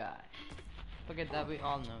with the guy. Forget that, we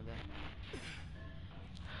all know that.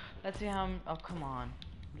 Let's see how oh, come on.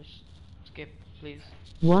 Just skip, please.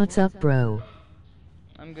 What's up, bro?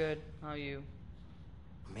 I'm good. How are you?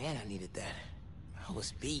 Man, I needed that. I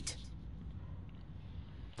was beat.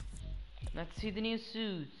 Let's see the new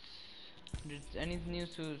suits. There's any new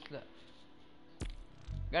suits left?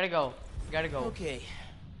 Gotta go. Okay.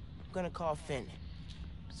 I'm gonna call Finn.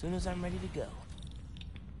 As soon as I'm ready to go.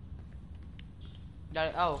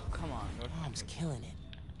 Oh, come on. Mom's killing it.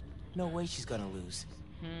 No way she's gonna lose.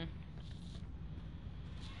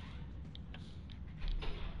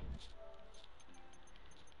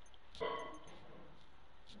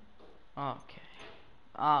 Okay.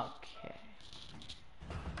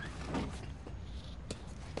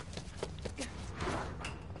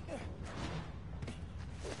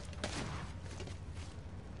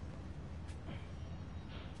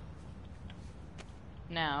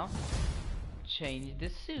 Now, change the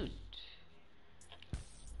suit.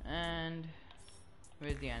 And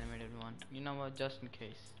where's the animated one? You know what? Just in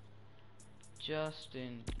case. Just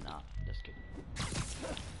kidding.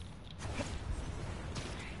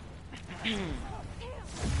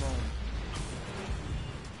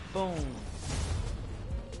 Boom.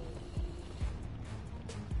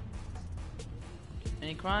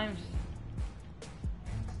 Any crimes?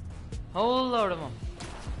 Whole load of them.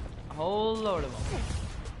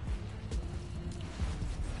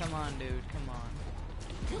 Come on, dude. Come on.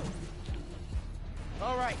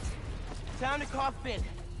 All right. Time to call Finn.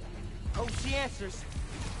 Hope she answers.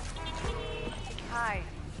 Hi,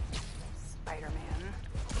 Spider-Man.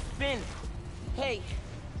 Finn, hey,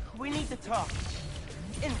 we need to talk.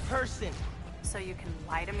 In person. So you can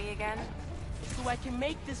lie to me again? So I can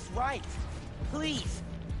make this right. Please.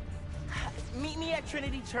 Meet me at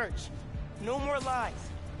Trinity Church. No more lies.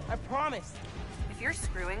 I promise. If you're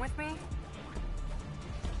screwing with me...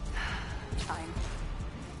 Fine.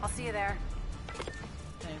 I'll see you there.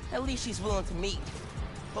 At least she's willing to meet.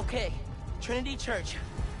 Okay, Trinity Church.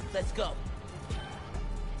 Let's go.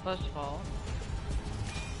 First of all...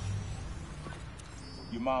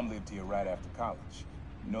 Your mom lived here right after college.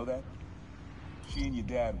 You know that? She and your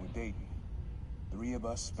dad were dating. 3 of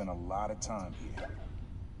us spent a lot of time here.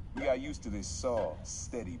 We got used to this soft,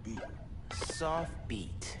 steady beat. Soft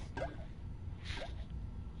beat.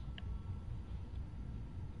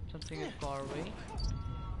 Something is far away.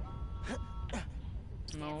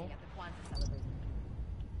 No.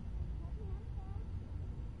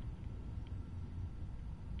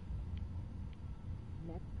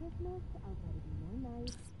 Next Christmas, I'll try to be more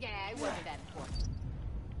nice. Yeah, it wasn't that important.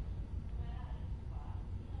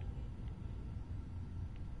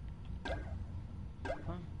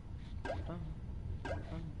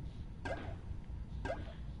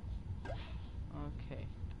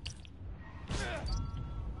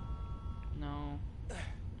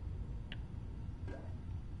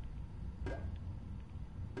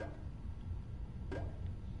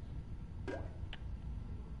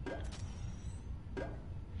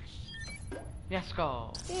 Let's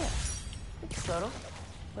go. Yeah, it's subtle,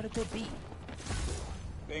 but a good beat.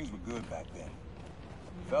 Things were good back then.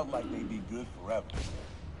 Felt like they'd be good forever.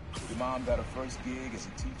 Your mom got her first gig as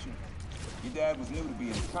a teacher. Your dad was new to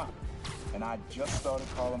being a cop, and I just started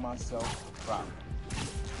calling myself proud.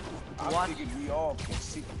 I figured we all kept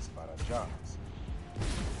secrets about our jobs.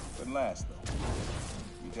 Couldn't last, though.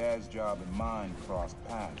 Your dad's job and mine crossed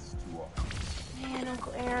paths too often. Man,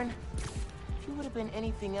 Uncle Aaron, if you would have been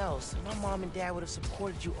anything else, my mom and dad would have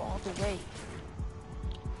supported you all the way.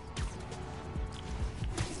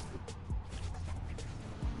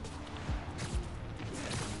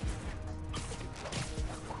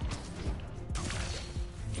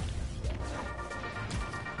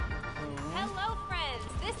 Hello, friends.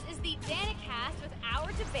 This is the Danicast with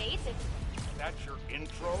our debate. That's your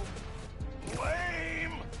intro?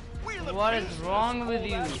 Lame! We in the What is business wrong with call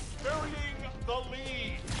you? that burying the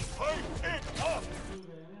lead. Pipe it up!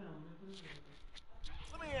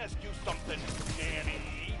 Let me ask you something,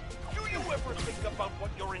 Danny. Do you ever think about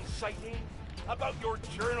what you're inciting? About your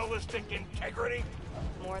journalistic integrity?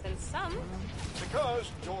 More than some.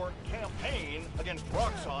 Because your campaign against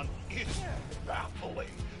Roxxon is baffling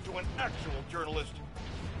to an actual journalist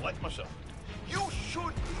like myself. You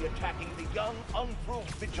should be attacking the young,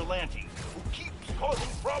 unproved vigilante who keeps causing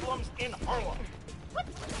problems in Harlem. What?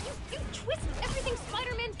 You twist everything,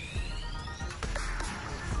 Spider-Man.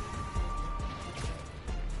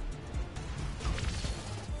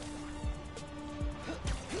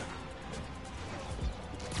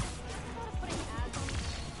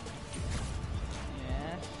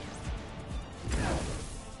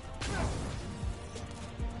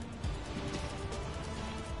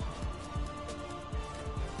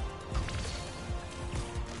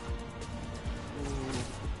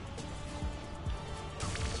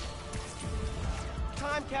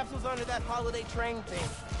 Time capsule's under that holiday train thing.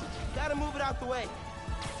 Gotta move it out the way.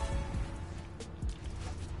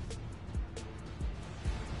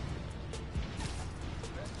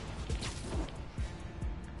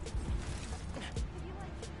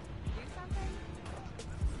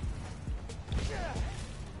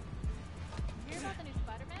 Hear about the new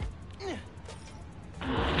Spider-Man?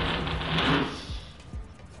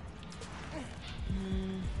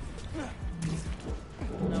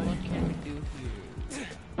 Now what can we do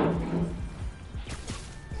here?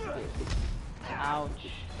 Ouch.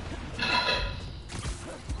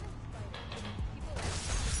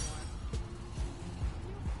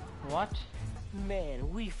 What? Man,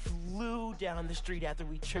 we flew down the street after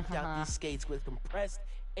we tripped out these skates with compressed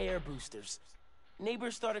air boosters.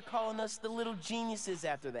 Neighbors started calling us the little geniuses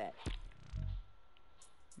after that.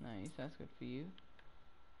 Nice, that's good for you.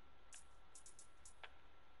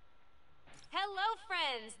 Hello,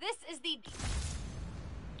 friends. This is the...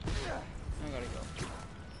 I gotta go.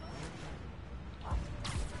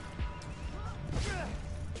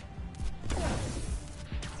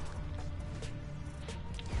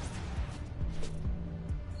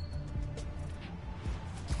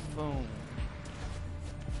 Boom.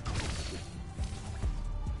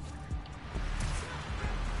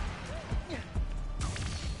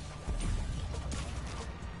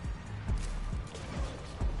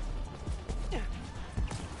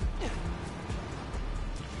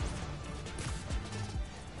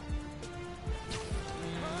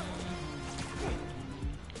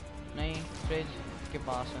 नहीं fridge के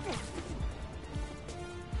पास है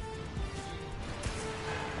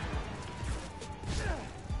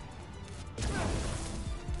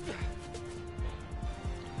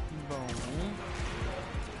Boom.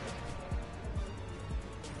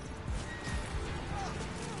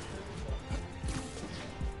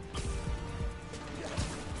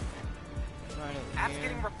 Right over App's here.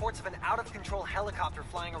 getting reports of an out-of-control helicopter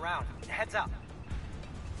flying around. Heads up.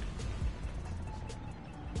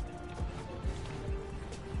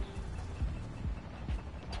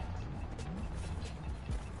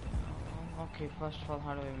 Okay, first of all,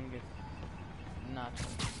 how do I even get nuts?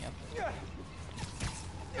 Yep.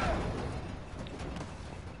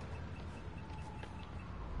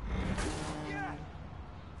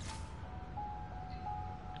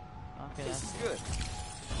 Okay, This that's is good.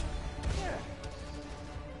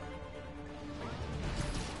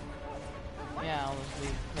 yeah,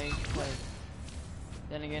 obviously, play.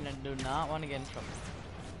 Then again, I do not want to get in trouble.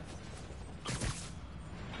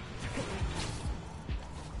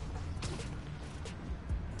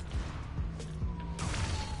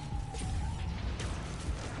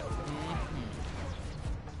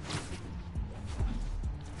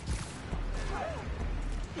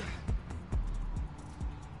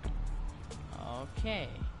 Okay.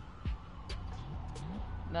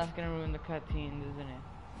 That's gonna ruin the cutscenes, isn't it?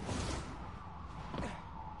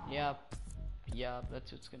 Yep. Yep,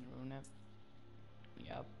 that's what's gonna ruin it.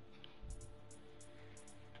 Yep.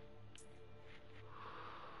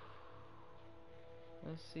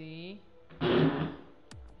 Let's see.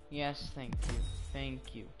 Yes, thank you.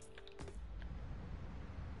 Thank you.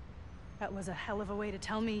 That was a hell of a way to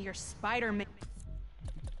tell me you're Spider-Man.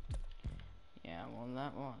 Yeah, well,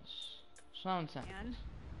 that was nonsense.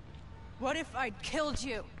 What if I'd killed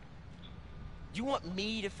you? You want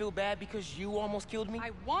me to feel bad because you almost killed me?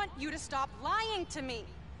 I want you to stop lying to me.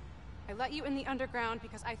 I let you in the underground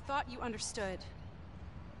because I thought you understood.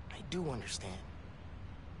 I do understand.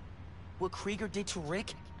 What Krieger did to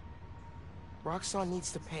Rick? Roxxon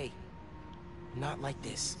needs to pay. Not like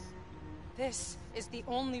this. This is the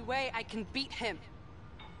only way I can beat him.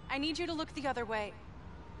 I need you to look the other way.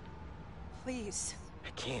 Please.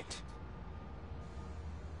 I can't.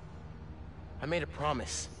 I made a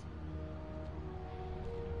promise.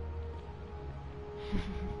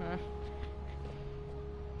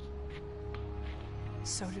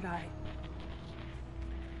 So did I.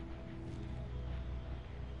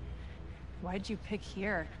 Why'd you pick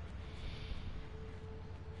here?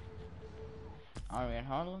 Are we in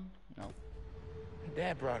Harlem? No.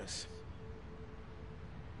 Dad brought us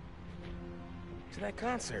to that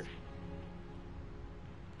concert.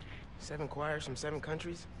 7 choirs from 7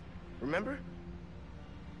 countries. Remember?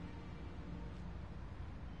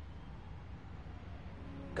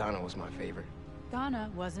 Ghana was my favorite. Ghana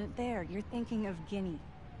wasn't there. You're thinking of Guinea.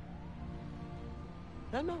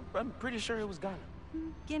 No, I'm pretty sure it was Ghana.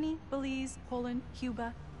 Guinea, Belize, Poland,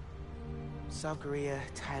 Cuba. South Korea,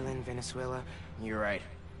 Thailand, Venezuela. You're right.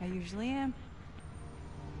 I usually am.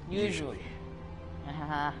 Usually.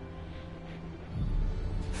 Haha.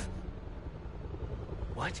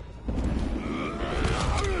 What?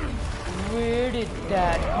 Where did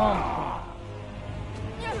that come from?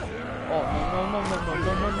 Oh, no.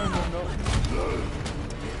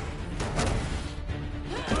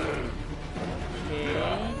 Okay.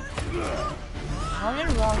 How did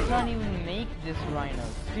Roxxon even make this rhino?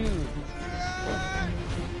 Dude.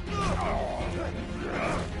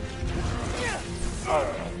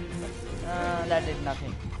 That did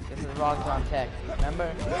nothing. This is Roxxon tech. Remember?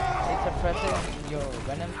 It suppresses your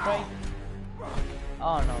venom strike.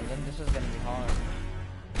 Oh no, then this is gonna be hard.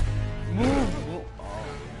 Move! Oh.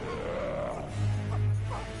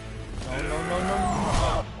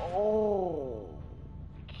 No. Oh.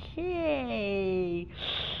 Okay.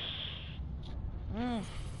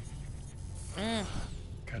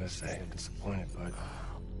 Gotta say, I'm disappointed, bud.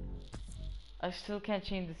 I still can't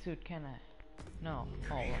change the suit, can I? No.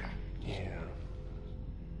 Oh. Yeah.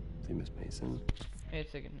 See, Miss Mason? Wait a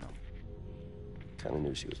second, no. Kinda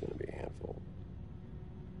knew she was gonna be a handful.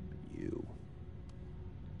 But you.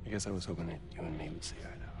 I guess I was hoping that you and me would see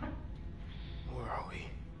eye to eye. Where are we?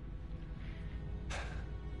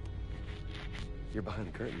 You're behind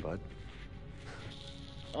the curtain, bud.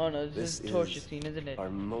 Oh no, this is torture scene, isn't it? Our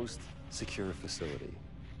most secure facility.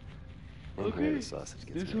 And here the sausage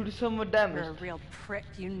gets This made. suit is somewhat damaged. You're a real prick,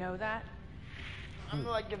 you know that? I'm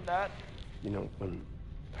liking that. You know, when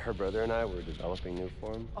her brother and I were developing new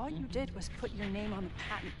form, All you did was put your name on the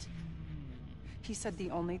patent. He said the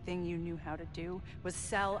only thing you knew how to do was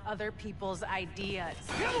sell other people's ideas.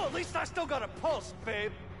 Yeah, well, at least I still got a pulse,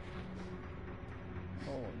 babe.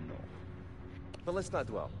 Oh no. but let's not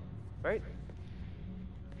dwell, right?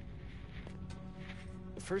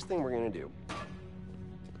 The first thing we're gonna do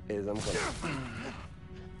is I'm gonna...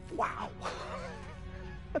 Wow!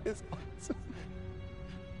 That is awesome.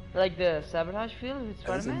 Like the sabotage field with As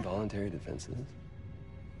Spider-Man? involuntary defenses?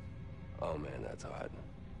 Oh man, that's hot.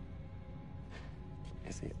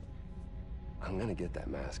 You see, I'm gonna get that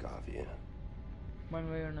mask off you.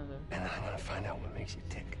 One way or another. And I'm gonna find out what makes you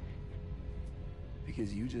tick.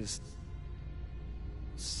 Because you just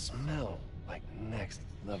smell like next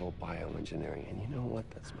level bioengineering. And you know what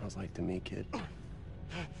that smells like to me, kid?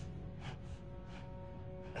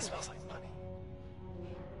 That smells like money.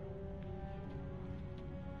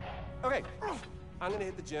 Okay, I'm gonna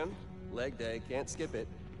hit the gym. Leg day, can't skip it.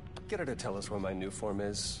 Get her to tell us where my new form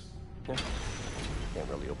is. Yeah. Can't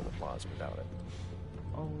really open the plaza without it.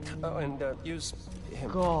 Oh, and use him.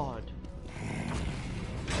 God.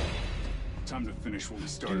 Time to finish what we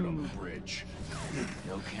started on the bridge.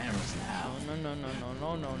 No cameras now.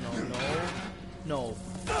 No.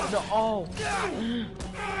 Oh.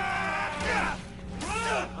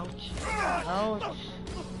 Ouch.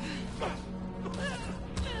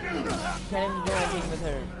 Can't even do anything with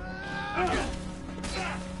her.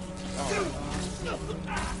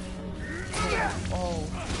 Oh.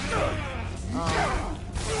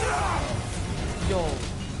 Yo.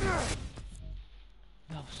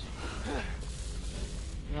 That was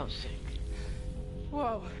so sick.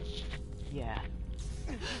 Whoa. Yeah.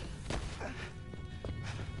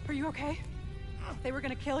 Are you okay? They were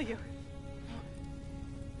gonna kill you.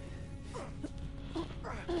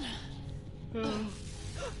 That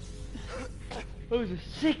was a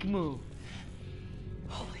sick move.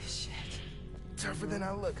 Holy shit. Tougher than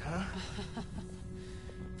I look, huh?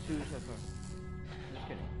 Too tougher. Just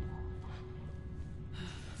kidding.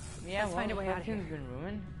 Yeah, Let's find a way out of everything's been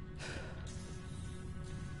ruined.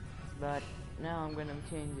 But now I'm gonna be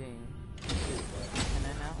changing. Can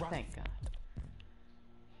I now? Thank God.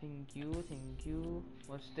 Thank you, thank you.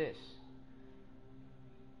 What's this?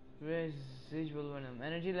 Residual venom.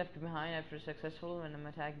 Energy left behind after a successful venom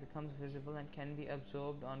attack becomes visible and can be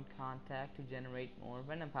absorbed on contact to generate more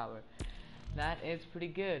venom power. That is pretty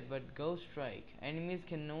good, but Ghost Strike. Enemies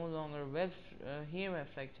can no longer hear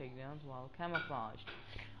reflect takedowns while camouflaged.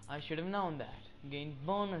 I should have known that. Gain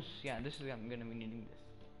bonus. Yeah, I'm gonna be needing this.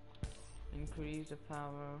 Increase the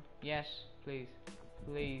power. Yes, please.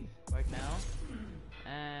 Please. Right now.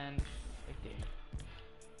 And right there.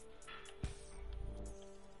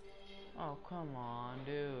 Oh, come on,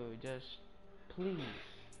 dude. Just please.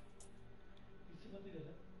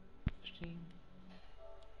 Stream.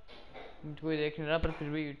 कोई देख नहीं रहा पर फिर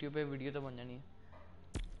भी YouTube पे video तो बन जानी है.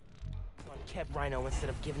 Kept Rhino instead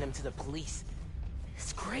of giving him to the police.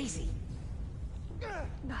 It's crazy.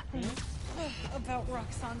 Nothing about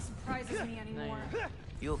Roxanne surprises me anymore.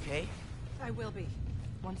 You okay? I will be,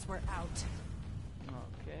 once we're out.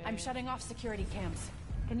 Okay. I'm shutting off security cams.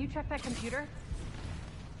 Can you check that computer?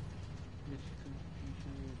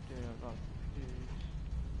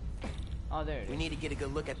 Oh, there it is. We need to get a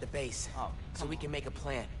good look at the base, so we can make a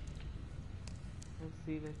plan. Let's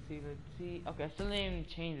see. Okay, I still didn't even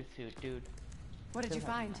change the suit, dude. What did you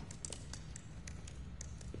find?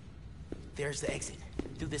 There's the exit,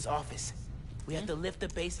 through this office. We have to lift the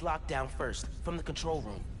base lockdown first, from the control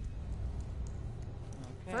room.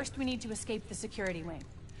 Okay. First, we need to escape the security wing.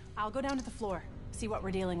 I'll go down to the floor, see what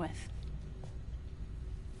we're dealing with.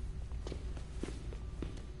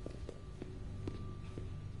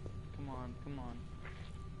 Come on.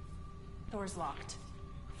 Door's locked.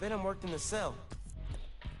 Venom worked in the cell.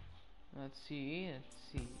 Let's see.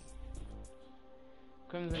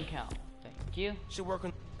 Crimson Cow. Thank you. Should work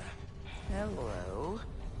on... Hello.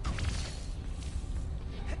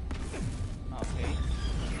 Okay.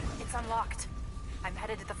 It's unlocked. I'm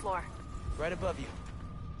headed to the floor. Right above you.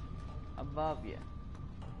 Above you.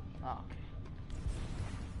 Okay.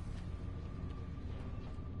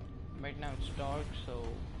 Right now it's dark, so...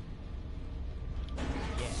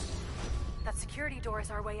 Yeah. That security door is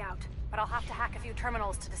our way out, but I'll have to hack a few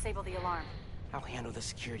terminals to disable the alarm. I'll handle the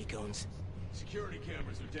security goons. Security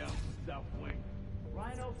cameras are down. South wing.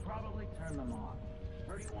 Rhino probably turned them off.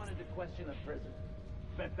 Heard he wanted to question the prisoner.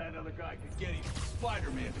 Bet that other guy could get even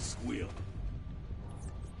Spider-Man to squeal.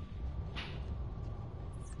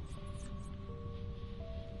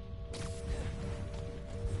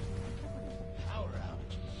 Power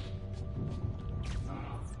outage.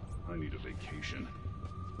 I need a vacation.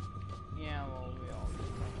 Yeah, well, we all do.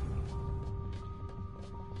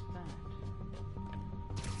 What's that?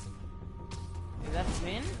 Is that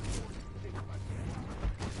Finn?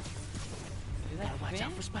 Is that Watch Finn?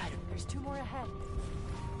 out for Spider. There's 2 more ahead.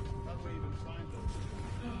 How do we even find those?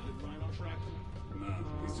 Did Rhino track them? Nah,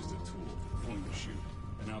 he's just a tool. Pulling the chute.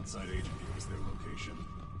 An outside agent gave us their location.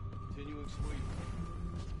 Continuing sweep.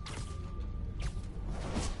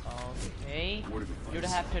 Okay. You'd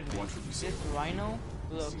have to admit, this Rhino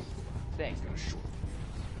looks sick.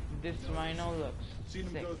 This Rhino looks Seen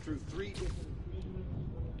him sick. go through 3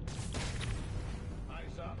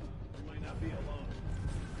 Eyes up. We might not be alone.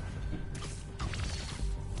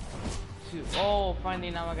 Oh,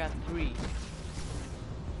 finally now I got 3.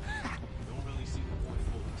 Don't really see the point of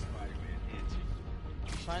holding Spider-Man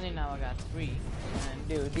and Finally now I got 3. And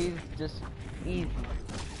dude, these just easy.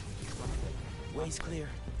 Way's clear.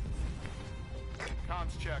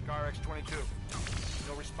 Comms check, RX-22.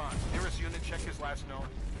 No response. Nearest unit, check his last known.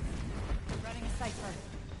 Running a cipher.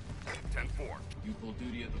 10-4. You pulled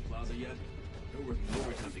duty at the plaza yet? They're working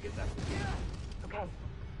overtime to get that. Okay.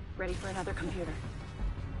 Ready for another computer.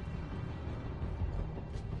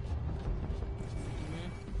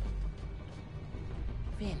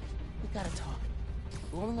 Finn, we gotta talk.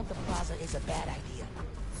 Blowing up the plaza is a bad idea.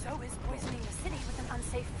 So is poisoning the city with an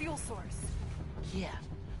unsafe fuel source. Yeah,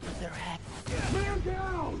 but they're hacked. Man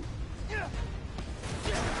down!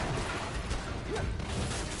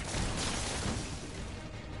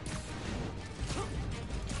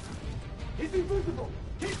 He's invisible!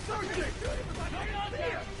 Keep searching! Hang on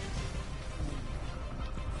here!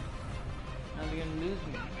 Now we can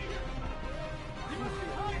Excuse me.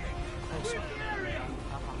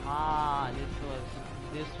 Haha, this was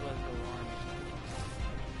the one.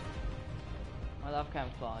 I love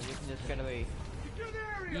camouflage. You can just get away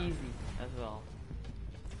easy as well.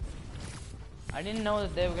 I didn't know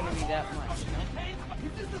that they were gonna be that much.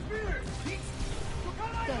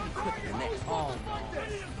 Oh no.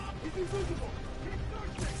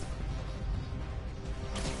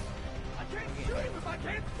 I can't shoot him if I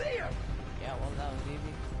can't see him. Yeah, well that was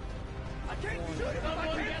easy. I can't shoot him if I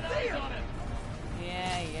can't see him.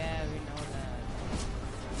 Yeah, we know that.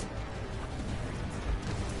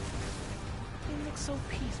 He looks so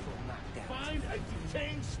peaceful knocked out. Find and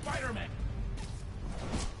detain Spider-Man.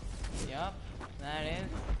 Yup, that is.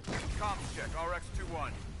 Comms check,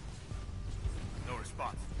 RX-21. No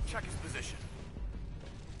response. Check his position.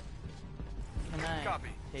 Can I Copy.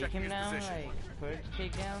 take Checking him his down? position. Like, first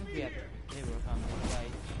takedown? Yep, they work on this guy.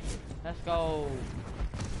 Let's go.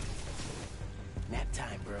 Nap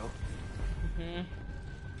time, bro.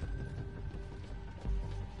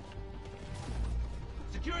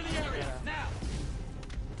 Secure the area, now!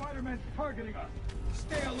 Spider-Man's targeting us.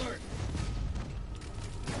 Stay alert.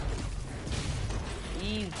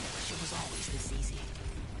 Easy. She was always this easy.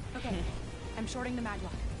 Okay, I'm shorting the mag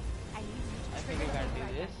lock. I need you to I think we gotta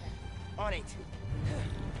do this. On it.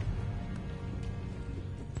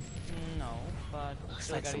 No, but Looks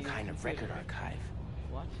still like gotta some use kind the of record computer. archive.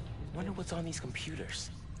 What? Wonder what's on these computers.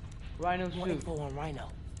 Rhino More suit. info on Rhino.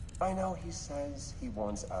 I know he says he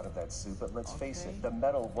wants out of that suit, but let's face it, the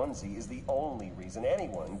metal onesie is the only reason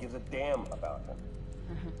anyone gives a damn about him.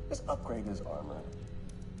 Just upgrade his armor.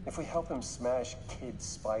 If we help him smash Kid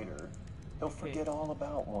Spider, he'll forget all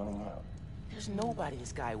about wanting out. There's nobody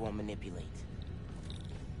this guy won't manipulate.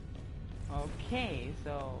 Okay,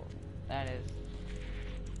 so that is.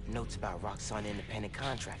 Notes about Roxxon independent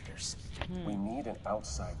contractors. We need an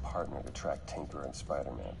outside partner to track Tinker and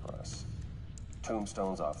Spider-Man for us.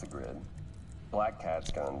 Tombstone's off the grid. Black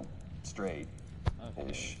Cat's gone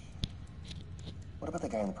straight-ish. What about the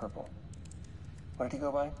guy in the purple? What did he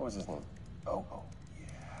go by? What was his name? Oh,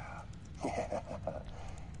 yeah.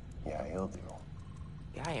 Yeah, he'll do.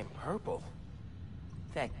 Guy in purple?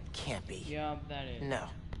 That can't be. Yeah, that is.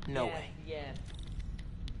 No way. Yes.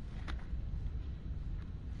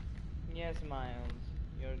 Yes, Miles.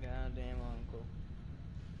 Your goddamn uncle.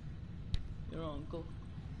 Your uncle.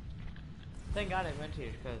 Thank God I went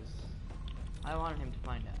here, because I wanted him to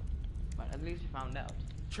find out. But at least he found out.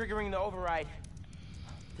 Triggering the override.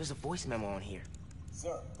 There's a voice memo on here.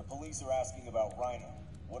 Sir, the police are asking about Rhino.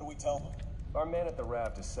 What do we tell them? Our man at the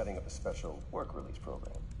raft is setting up a special work release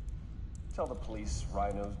program. Tell the police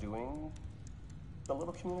Rhino's doing a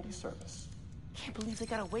little community service. Can't believe they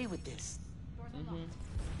got away with this. Doors unlocked,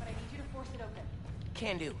 but I need you to force it open.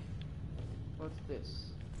 Can do. What's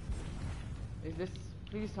this? Is this...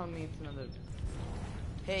 Please tell me it's another...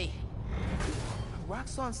 Hey.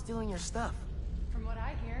 Roxxon's stealing your stuff. From what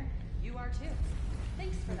I hear, you are too.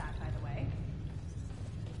 Thanks for that, by the way.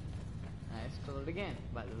 I stole it again,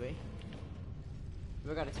 by the way.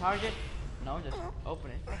 We got a target? No, just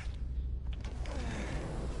open it.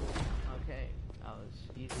 Okay, that was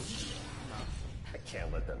easy enough. I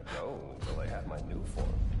can't let them go until they have my new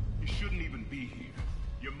form. You shouldn't even be here.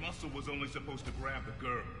 Your muscle was only supposed to grab the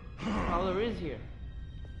girl. Prowler is here.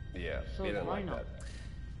 Yeah, So he is didn't like Rhino. that.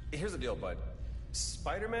 Here's the deal, bud.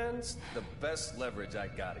 Spider-Man's the best leverage I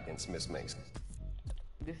got against Miss Mason.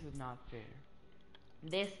 This is not fair.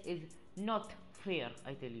 This is not fair,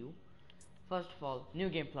 I tell you. First of all, New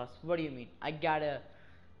Game Plus. What do you mean? I got a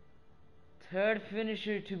third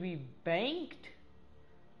finisher to be banked?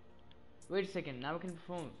 Wait a second, now we can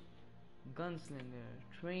perform Gunslinger,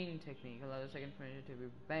 Training Technique, allow the second finisher to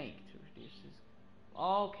be banked.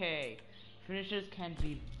 Okay, finishers can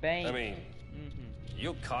be banked. I mean,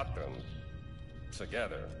 you caught them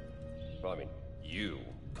together. Well, I mean, you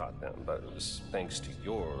caught them, but it was thanks to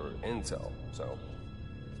your intel, so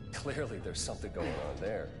clearly there's something going on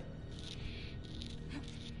there.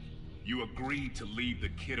 You agreed to leave the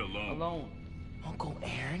kid alone. Uncle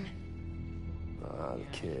Aaron? Ah, the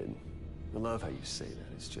kid. I love how you say that.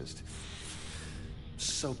 It's just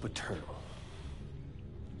so paternal.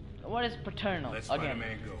 What is paternal? Let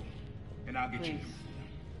Spider-Man go, and I'll get you.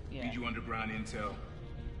 Yeah. Feed you underground intel,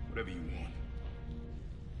 whatever you want.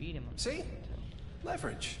 Feed him. See?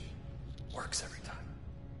 Leverage. Works every time.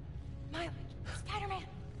 Miles, Spider-Man.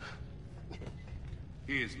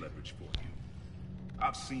 Here's leverage for you.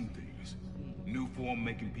 I've seen things. New form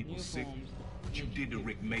making people sick. What you did to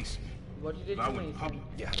Rick Mason. What you did If I to went Mason. public.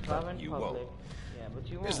 Yeah, If I but went you public. won't. Yeah, but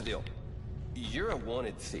you won't. Here's the deal. You're a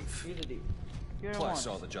wanted thief. Here's the deal. You're Plus,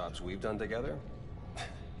 a all the jobs we've done together,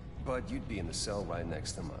 but you'd be in the cell right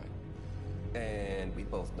next to mine. And we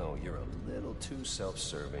both know you're a little too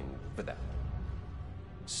self-serving for that.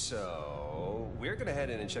 So, we're gonna head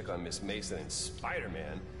in and check on Miss Mason and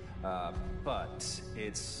Spider-Man, but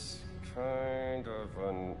it's kind of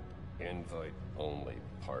an invite-only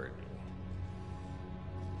party.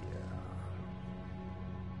 Yeah.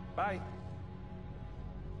 Bye.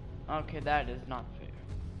 Okay, that is not fair.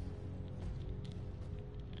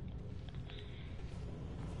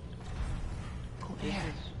 This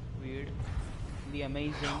is weird. The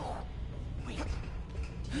amazing. No. Wait.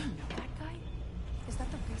 Do you know that guy? Is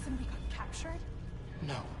that the reason we got captured?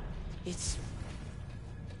 No. It's...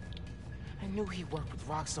 I knew he worked with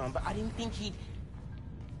Roxxon, but I didn't think he'd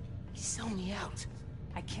sell me out.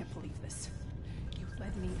 I can't believe this. You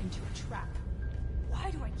led me into a trap.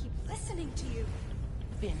 Why do I keep listening to you?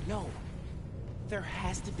 Then no. There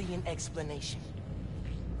has to be an explanation.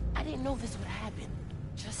 I didn't know this would happen.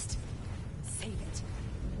 Just save it.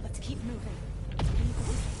 Let's keep moving.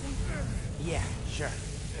 Yeah, sure.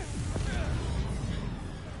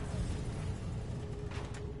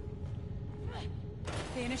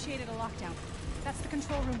 They initiated a lockdown. That's the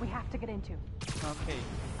control room we have to get into. Okay.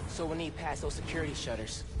 So we need past those security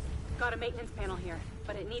shutters. Got a maintenance panel here,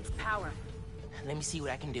 but it needs power. Let me see what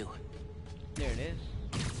I can do. There it is.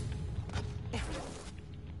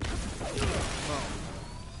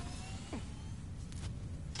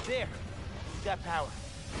 There! Got power.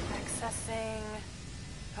 Accessing...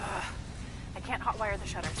 I can't hotwire the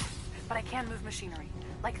shutters, but I can move machinery,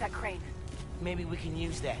 like that crane. Maybe we can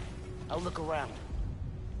use that. I'll look around.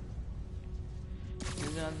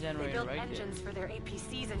 There's another They generator built right engines for their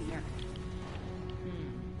APCs in here.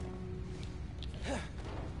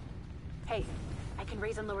 Hey, I can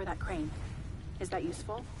raise and lower that crane. Is that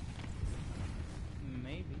useful?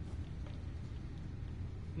 Maybe.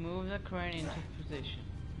 Move the crane into position.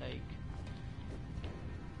 Like.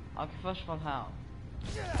 Okay, first of all, how?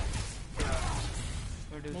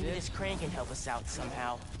 Or do Maybe this crane can help us out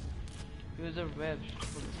somehow. Use a web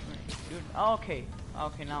for the crane. Oh, okay.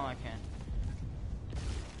 Okay, now I can.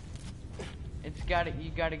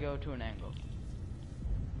 You gotta go to an angle.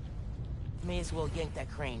 May as well yank that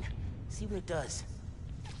crane. See what it does.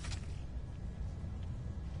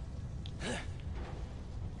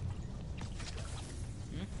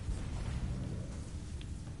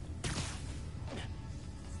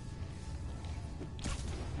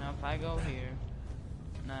 Now if I go here,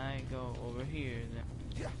 and I go over here, then,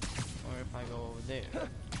 or if I go over there.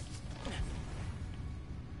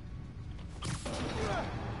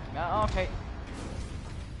 Okay.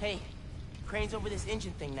 Hey, crane's over this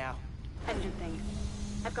engine thing now. Engine thing.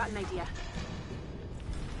 I've got an idea.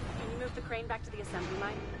 Can you move the crane back to the assembly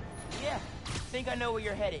line? Yeah, think I know where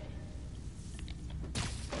you're headed.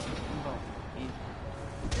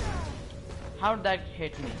 How did that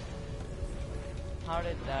hit me? How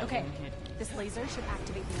did that Okay, hit me? this laser should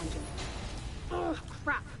activate the engine. Oh,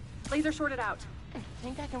 crap. Laser shorted out.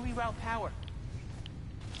 Think I can reroute power.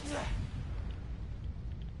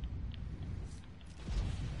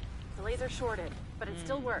 The laser shorted, but it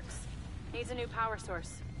still works. Needs a new power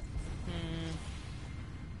source.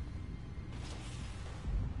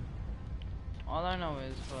 All I know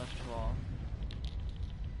is, first of all,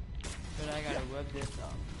 that I gotta web this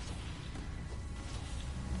up.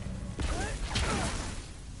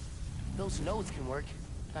 Those nodes can work,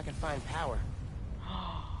 if I can find power.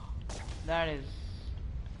 That is...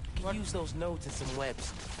 I can use those nodes and some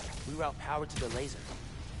webs. Reroute power to the laser.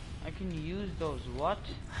 I can use those what?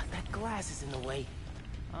 That glass is in the way.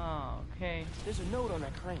 Oh, okay. There's a node on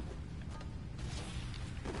that crane.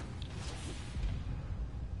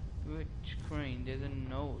 Which crane? There's a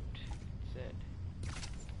note, it said.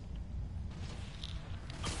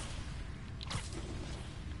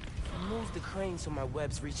 Move the crane so my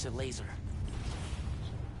webs reach the laser.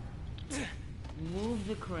 Move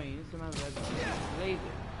the crane so my webs reach the laser.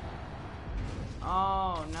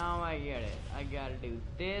 Oh, now I get it. I gotta do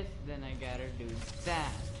this, then I gotta do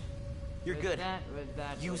that. You're with good. That, with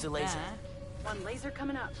that, Use with the laser. That. One laser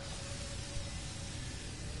coming up.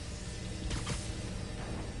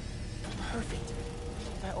 Perfect.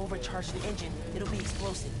 If I overcharge the engine, it'll be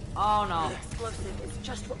explosive. Oh no. The explosive is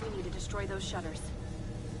just what we need to destroy those shutters.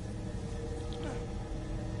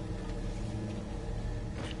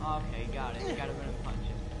 Okay, got it. You gotta run and punch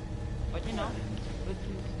it. But you know, with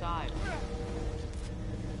his style.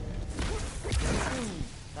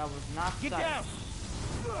 That was not Get style.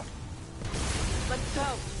 down! Let's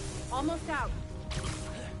go. Almost out.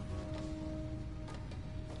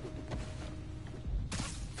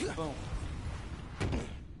 Boom.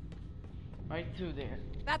 Right through there.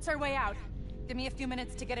 That's our way out. Give me a few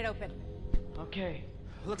minutes to get it open. Okay.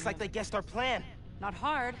 Looks like they guessed our plan. Not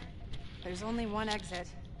hard. There's only one exit.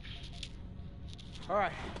 All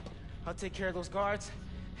right, I'll take care of those guards.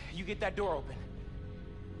 You get that door open.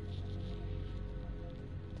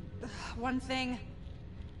 One thing.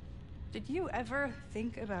 Did you ever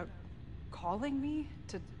think about calling me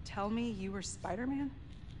to tell me you were Spider-Man?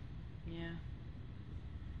 Yeah.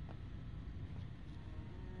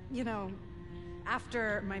 You know,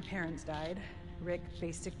 after my parents died, Rick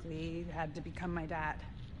basically had to become my dad.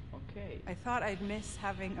 Okay. I thought I'd miss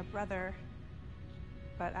having a brother,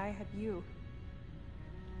 but I had you.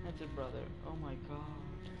 That's a brother. Oh my god.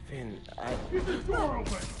 Finn, Get this door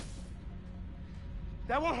open!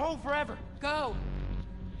 That won't hold forever. Go!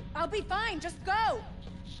 I'll be fine, just go!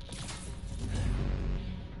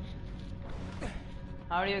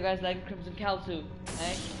 How do you guys like Crimson Cowl suit?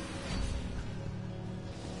 Eh?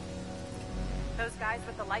 Those guys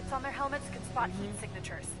with the lights on their helmets can spot heat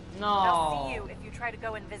signatures. No. They'll see you if you try to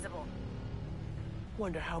go invisible.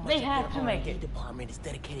 Wonder how much They of had their to make R&D it. department is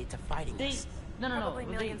dedicated to fighting us. Probably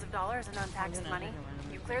millions of dollars in untaxed money.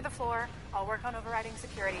 You clear the floor, I'll work on overriding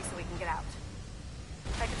security so we can get out.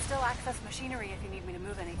 I can still access machinery if you need me to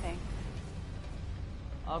move anything.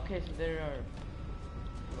 Okay, so there are...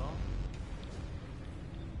 Well...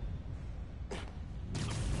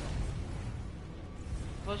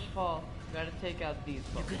 First of all, gotta take out these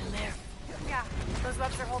folks. You good in there? Yeah, those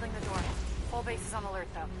webs are holding the door. Whole base is on alert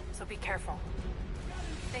though, so be careful.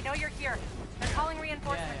 They know you're here. They're calling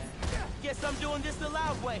reinforcements. Guess I'm doing this the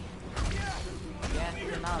loud way. Yes,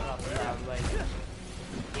 you're not up the loud way.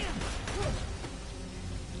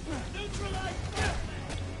 Neutralize!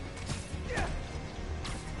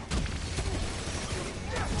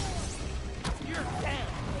 You're down.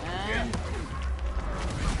 And...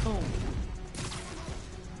 boom.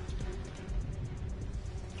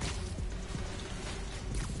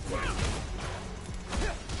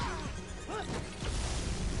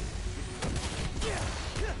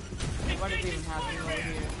 What is even happening over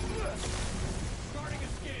here? Starting a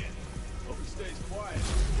scan. Hope he stays quiet.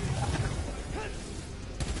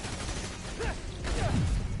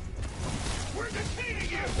 We're detaining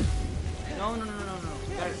you! No.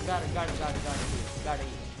 Got it.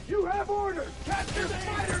 You have orders! Capture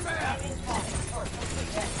Spider-Man!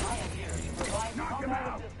 Knock him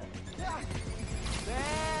out!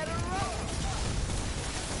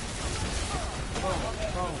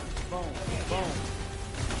 Boom.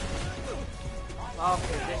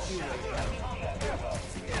 Okay, just you wait.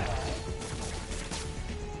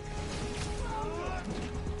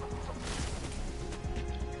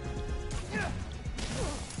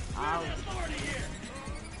 Ow.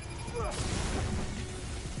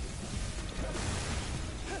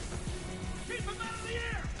 Keep him out of the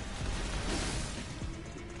air!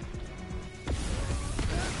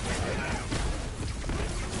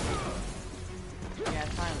 Yeah,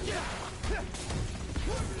 finally.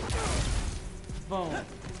 Boom.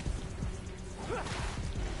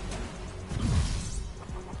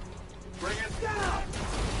 Bring it down!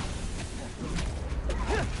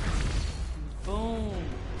 Boom.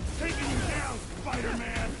 Taking you down,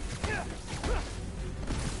 Spider-Man!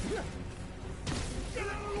 Get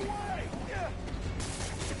out of the way!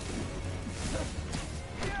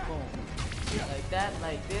 Boom. Like that,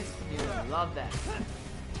 like this, you love that.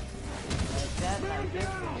 Like that, like this,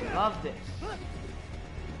 you love this.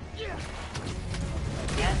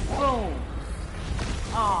 And boom!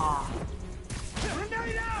 Ah!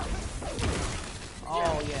 Grenade out!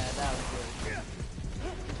 Oh yeah, that was good.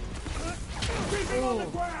 Keep him on the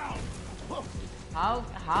ground! How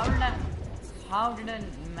did I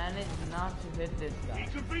manage not to hit this guy? He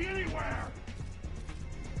could be anywhere!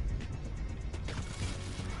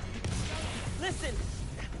 Listen,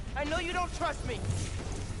 I know you don't trust me.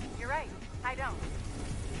 You're right, I don't.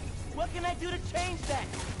 What can I do to change that?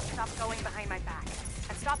 Stop going behind my back.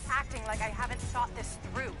 And stop acting like I haven't thought this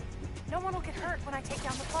through. No one will get hurt when I take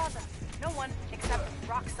down the plaza. No one except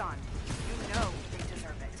Roxxon. You know they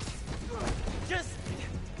deserve it. Just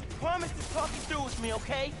promise to talk it through with me,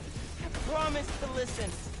 okay? Promise to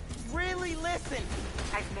listen. Really listen.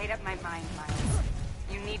 I've made up my mind, Miles.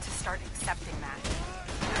 You need to start accepting that.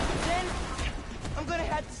 Then, I'm gonna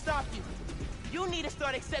have to stop you. You need to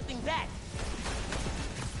start accepting that.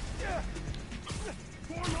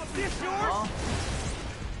 This yours? Oh.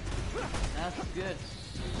 That's good.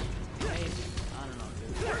 Maybe. I don't know,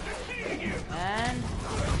 dude. And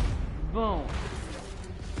boom.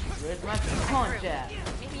 Where's my punch at?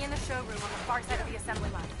 Meet me in the showroom on the far side of the assembly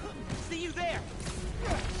line. See you there.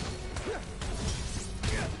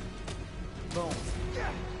 Boom.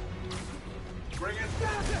 Bring it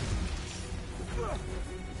down! That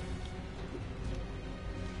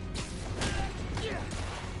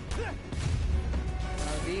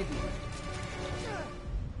was easy.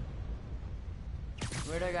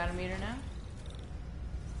 Where do I gotta meet her now?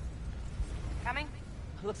 Coming?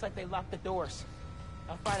 Looks like they locked the doors.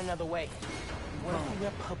 I'll find another way. What if we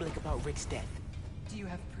went public about Rick's death? Do you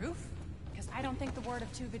have proof? Because I don't think the word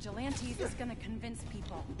of two vigilantes is gonna convince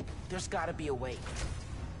people. There's gotta be a way.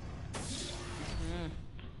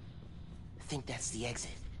 I think that's the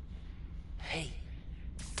exit. Hey.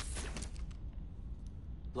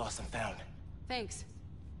 Lost and found. Thanks.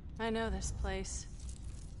 I know this place.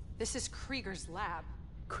 This is Krieger's lab.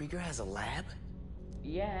 Krieger has a lab?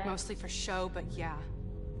 Yeah. Mostly for show, but yeah.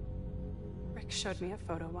 Rick showed me a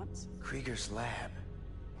photo once. Krieger's lab.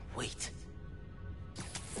 Wait.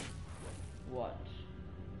 What?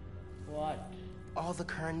 What? All the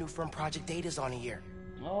current new firm project data's on here.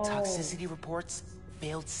 Oh. Toxicity reports,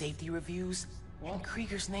 failed safety reviews, and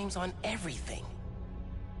Krieger's name's on everything.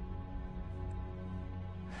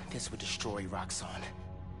 This would destroy Roxxon.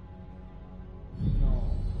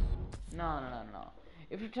 No.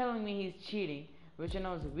 If you're telling me he's cheating, which I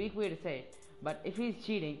know is a weak way to say it, but if he's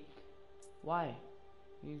cheating, why?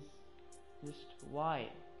 Why?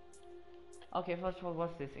 Okay, first of all,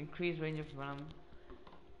 what's this? Increased range of venom.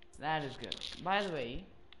 That is good. By the way,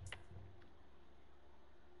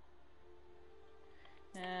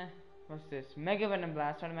 what's this? Mega Venom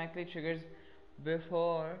Blast automatically triggers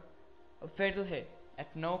before a fatal hit.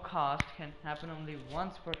 At no cost, can happen only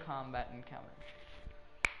once per combat encounter.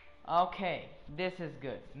 Okay, this is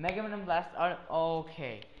good. Mega Venom Blast are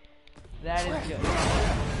okay. That is good.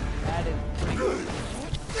 That is good.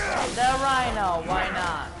 The Rhino, why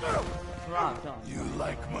not? Rock on. You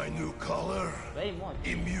like my new color? Very much.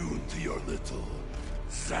 Immune to your little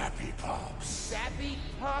zappy pops. Zappy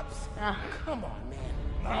Pops? Come on, man.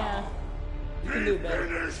 Yeah. You can do better.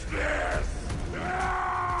 Finish this!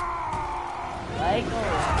 Like,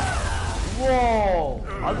 whoa!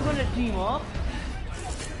 Are we gonna team up?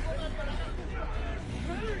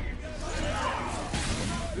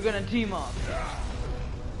 We're gonna team up.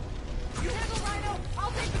 You handle Rhino,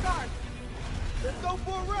 I'll take the guard. Let's go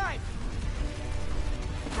for a ride.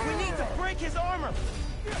 We need to break his armor.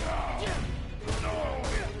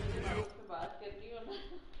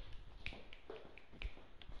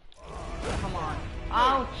 Come on.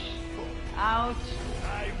 Ouch! Ouch!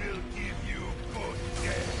 I will give you good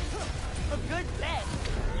death. A good death.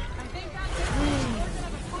 I think that's more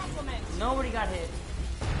than a compliment. Nobody got hit.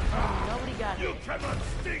 Nobody got hit. You cannot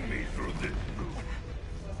sting me through this roof.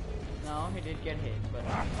 No, he did get hit, but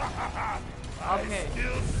okay. I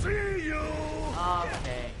still see you.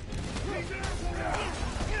 Okay.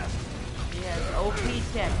 He has OP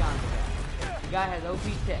tech on him. The guy has OP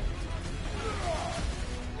tech.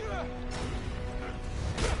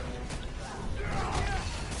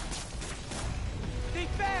 Think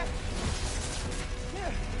fast.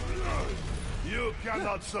 You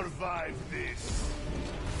cannot survive this.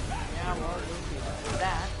 Yeah, well, we'll see about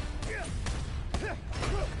that.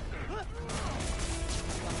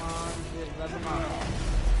 Come on, just let him out.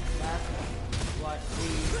 That's what we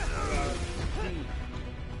see.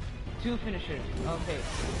 2 finishers. Okay,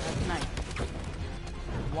 that's nice.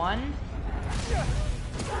 1,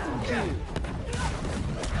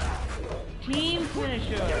 2. Team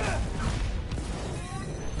finisher.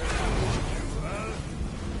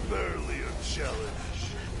 Barely a challenge.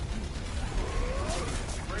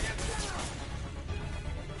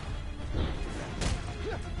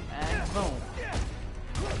 And boom.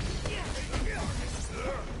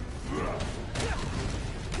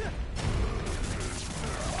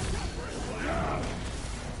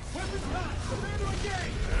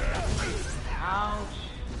 Ouch.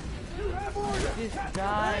 This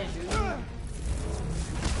guy, dude.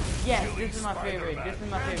 Yes, this is my favorite. This is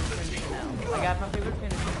my favorite finisher now. I got my favorite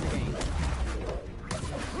finisher in the game.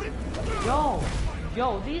 Yo,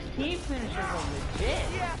 these team finishers are legit.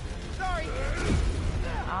 Yeah, sorry.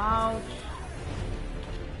 Ouch.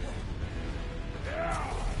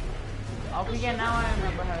 Okay, yeah, now I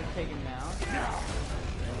remember how to take him down.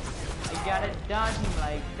 I gotta dodge him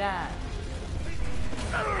like that.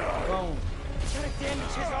 Boom. Gonna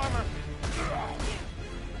damage his armor.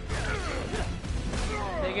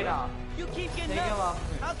 Take it off. You keep getting Take it up. off.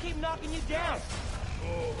 I'll keep knocking you down.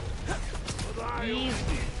 But I only need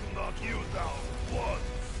to knock you down once.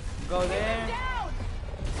 Go there.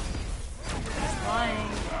 Flying.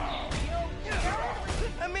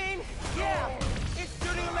 I mean, yeah, it's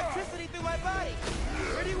shooting electricity through my body.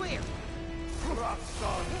 Pretty weird.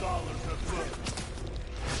 Roxxon dollars a foot.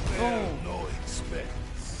 Boom. No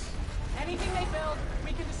expense. Anything they build,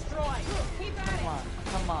 we can destroy. Keep at it.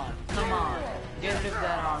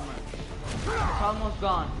 almost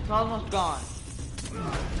gone. It's almost gone.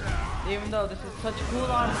 Even though this is such cool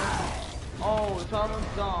armor. Oh, it's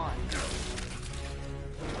almost gone.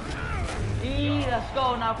 Let's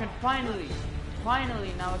go. Now I can finally,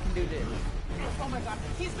 now I can do this. Oh my god,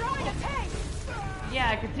 he's throwing a tank! Yeah,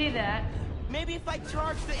 I can see that. Maybe if I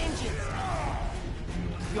charge the engines.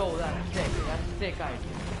 Yo, that's sick. That's sick idea.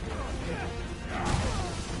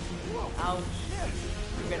 Ouch.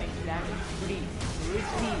 You're getting damage pretty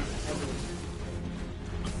risky.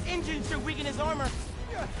 Engines should weaken his armor.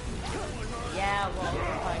 Yeah, well,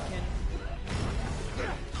 if I can.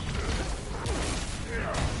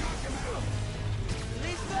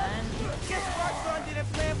 Lisa, guess Roxxon didn't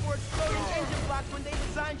plan for exploding engine blocks when they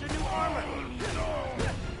designed your new armor.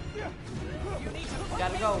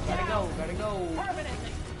 Gotta go.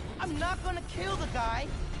 Permanently. I'm not gonna kill the guy.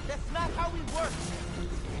 That's not how we work.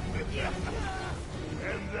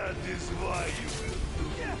 And that is why you will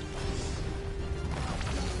do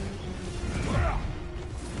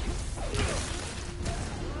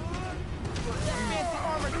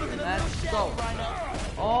Let's go.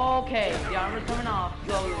 Okay, the armor's coming off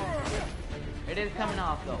slowly. It is coming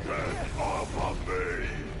off though.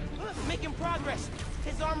 Making progress.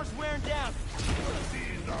 His armor's wearing down.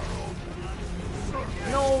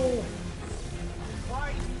 No.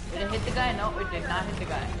 Did it hit the guy? No, it did not hit the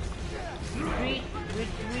guy. Retreat.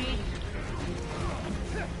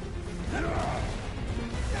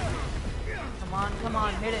 Come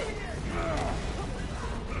on, hit it.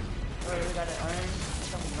 Oh, we gotta earn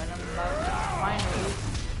some venom buff. Finally.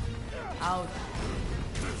 Out.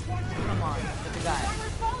 Come on, hit the guy.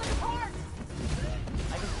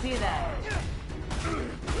 I can see that.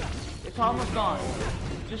 It's almost gone.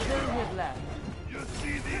 Just a little bit left. You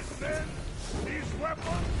see these men? These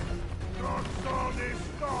weapons? Roxxon is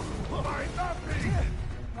stopped by nothing!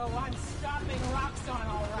 Oh, I'm stopping Roxxon,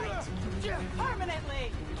 all right. Permanently!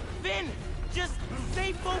 Finn, just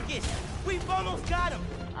stay focused. We've almost got him.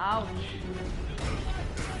 Ouch.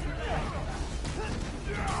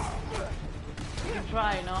 You can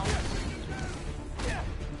try, no?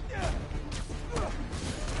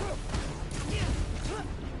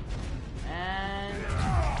 And...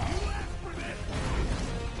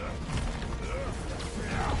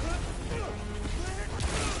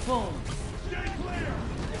 boom.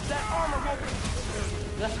 That armor won't...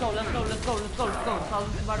 Let's go. It's all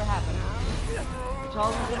that's about to happen.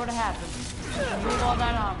 Remove all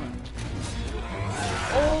that armor.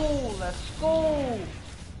 Oh, let's go.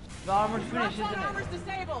 The armor's finished, isn't it? Armor's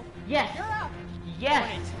disabled. Yes. You're up.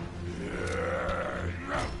 Yes.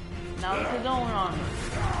 Now it's his own armor.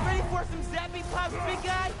 Ready for some zappy pops, big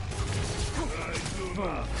guy?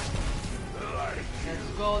 Boom. Let's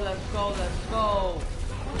go.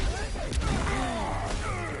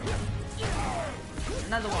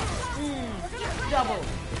 Another one. Double.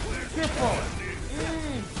 Triple.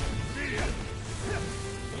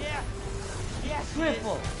 Yeah. Yes.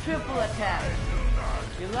 Triple attack.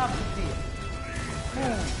 You love to see it.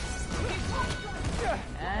 Boom.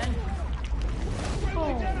 And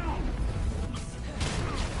boom.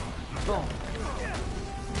 Boom.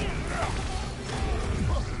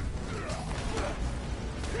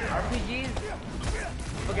 RPGs.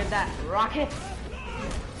 Look at that. Rocket.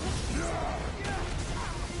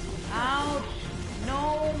 Ouch.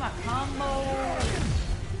 No, my combo.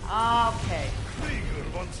 Okay. Krieger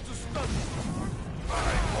wants to stun you. I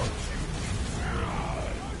want you.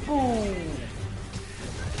 Boom.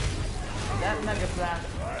 That Mega Blast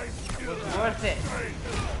was worth it.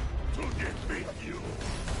 To defeat you.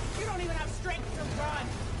 You don't even have strength to run.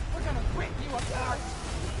 We're gonna rip you apart.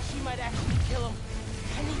 She might actually kill him.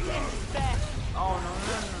 I need to end this fast. Oh, no.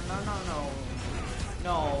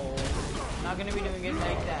 Not gonna be doing it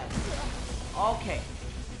like that. Okay.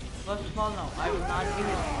 First of all, no. I will not do it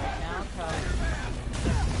right now, cause...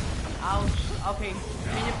 ouch. Okay.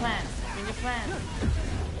 Change your plans.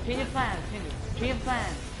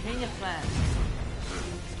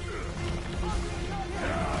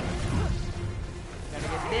 Gotta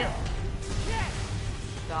get this.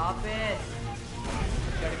 Stop it.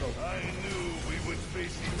 Gotta go. I knew we would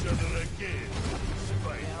face each other again.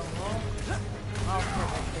 Oh,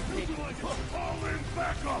 perfect. Falling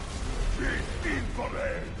back up. Big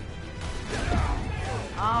infrared.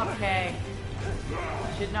 Okay.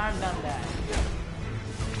 Should not have done that.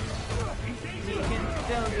 You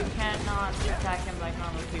cannot attack him like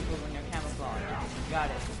normal people when you're camouflaged. Got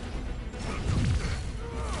it.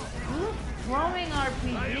 Who's throwing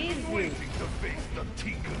RPGs, dude?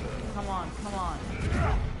 Come on.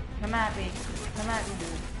 Come at me,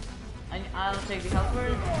 dude. I'll take the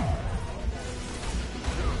helpers.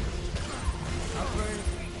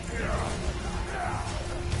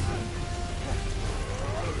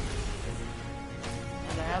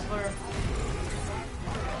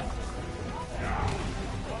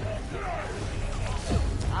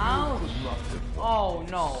 Oh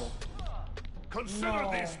no. Consider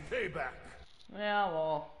No. this payback. Yeah,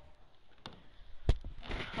 well.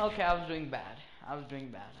 Okay, I was doing bad. I have to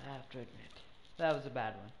admit. That was a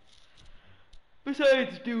bad one.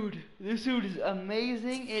 Besides, dude, this suit is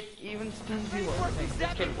amazing. It even stuns people. Okay,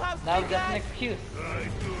 just kidding. That was just an excuse. I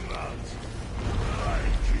do not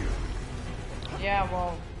like you. Yeah,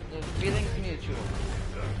 well, the feeling's mutual.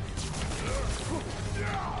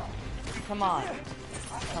 Come on.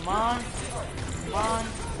 Come on. Come on.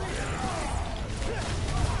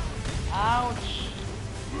 Ouch.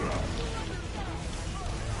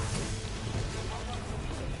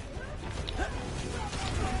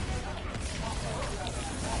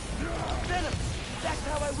 Venom! That's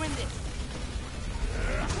how I win this!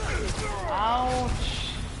 Ouch.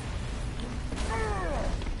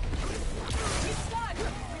 He's stunned.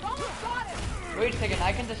 We've almost got him. Wait a second,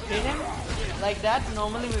 I can just hit him like that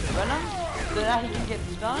normally with Venom so that he can get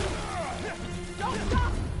stunned? Don't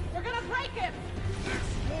stop. We're gonna break him.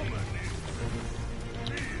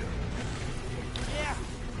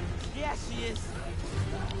 Yeah, she is.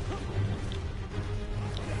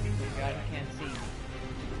 God, he can't see me.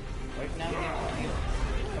 Right now, he can feel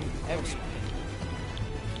from everywhere.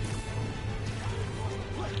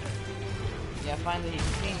 Yeah, finally he can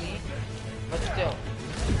see me, but still.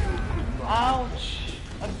 Ouch!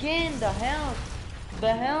 Again, the health!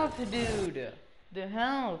 The health, dude! The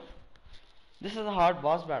health! This is a hard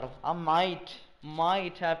boss battle. I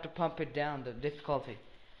might have to pump it down, the difficulty.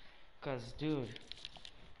 Cause, dude,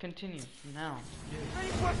 continue now.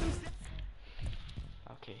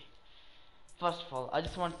 Okay. First of all, I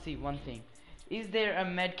just want to see one thing. Is there a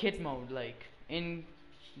medkit mode, like, in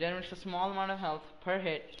generates a small amount of health per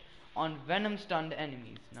hit on Venom stunned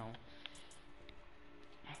enemies? No.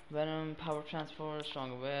 Venom, power transfer,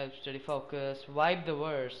 stronger web, steady focus, wipe the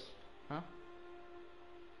worst. Huh?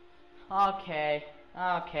 Okay.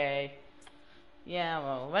 Yeah,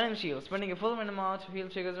 well, Venom Shield. Spending a full Venom out to heal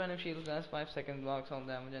triggers Venom Shield, lasts 5 seconds, blocks all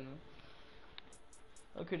damage and...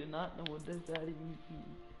 Okay, did not know what does that even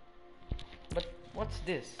mean. But what's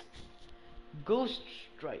this? Ghost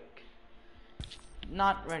Strike.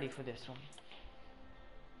 Not ready for this one.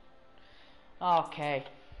 Okay.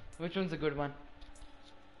 Which one's a good one?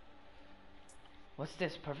 What's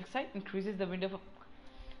this? Perfect Sight increases the window of...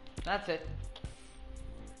 That's it.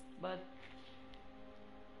 But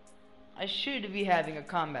I should be having a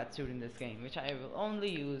combat suit in this game, which I will only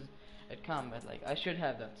use at combat. Like, I should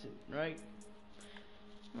have that suit, right?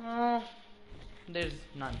 No, there's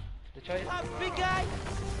none. The choice. Big guy.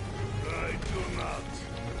 I do not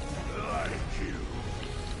like you.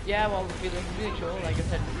 Yeah, well, the feeling's mutual, like I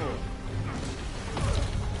said before.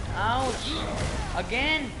 Ouch!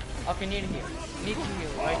 Again? Okay, need to heal. Need to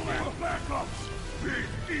heal right now.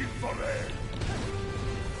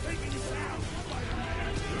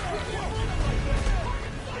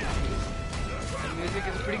 The music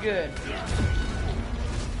is pretty good.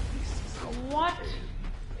 What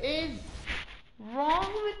is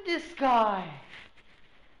wrong with this guy?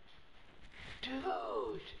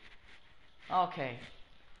 Dude. Okay.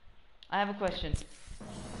 I have a question.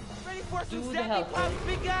 Ready for Do some the health, pop,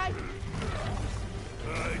 big guy?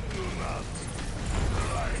 I do not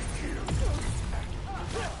like you.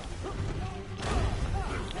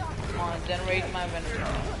 Come on, generate my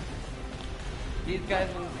Venom. These guys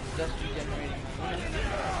will just be generating my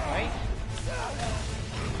Venom, right?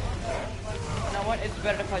 You know what? It's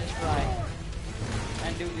better if I just fly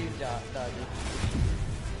and do these dodges.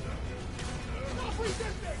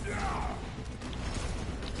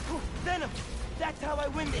 Venom! That's how I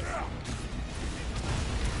win this!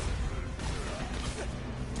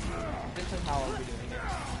 This is how I'll be doing it.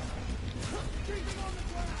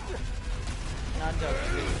 Not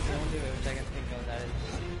joking, this is the only way which I can think of that is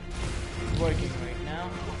working right now.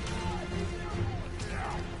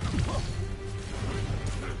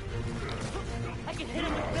 I can hit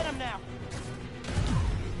him with Venom now!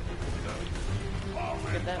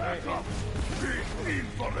 Get that right now. He's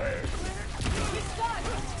stunned.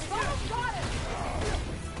 We've almost got him.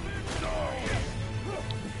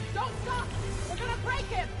 Don't stop. We're gonna break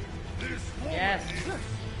him. Yes.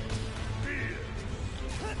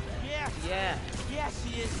 Yeah. Yeah,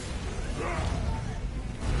 she is.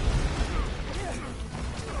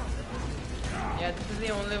 Yeah, this is the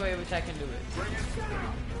only way which I can do it.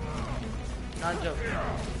 Not joking.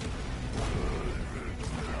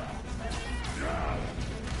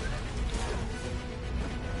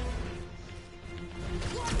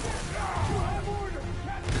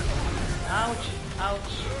 Ouch!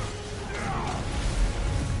 Ouch!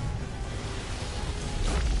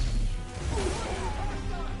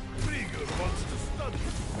 Krieger wants to study.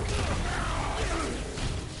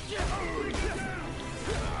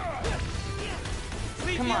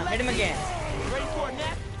 Come on, hit him again. Ready for a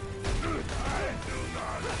nap?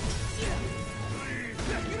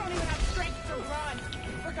 You don't even have strength to run.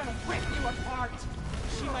 We're gonna rip you apart.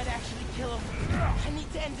 She might actually kill him. I need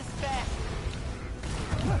to end this fast.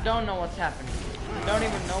 Don't know what's happening. I don't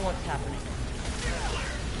even know what's happening.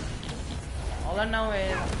 All I know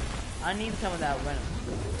is I need some of that venom.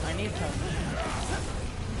 I need some.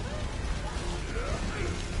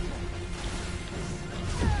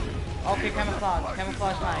 Okay, camouflage.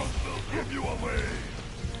 Camouflage night. Give you away.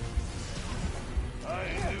 I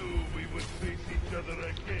knew we would face each other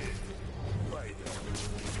again. Right.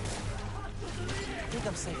 I think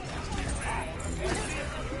I'm safe now.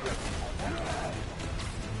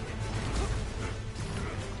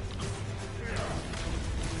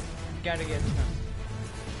 Gotta get some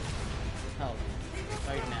help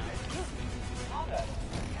right now.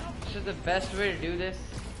 This is the best way to do this.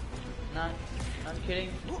 Not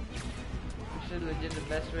kidding. This is legit the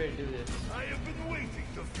best way to do this. I have been waiting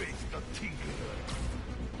to face the Tinkerer.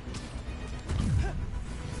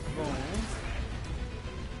 Boom.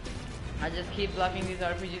 I just keep blocking these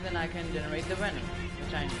RPGs and I can generate the venom,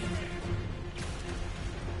 which I need.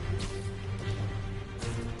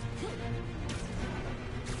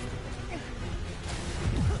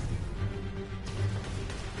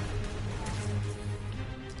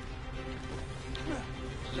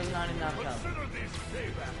 Still not enough help.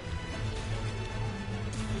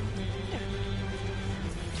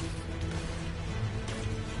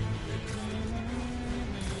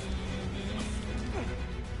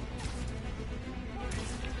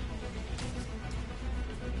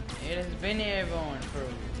 It has been airborne for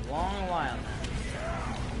a long while now.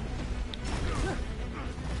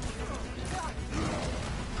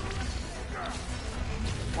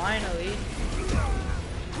 Finally.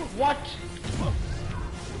 What?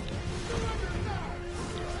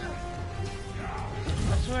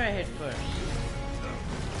 That's where I hit first.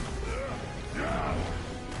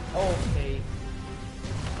 Okay.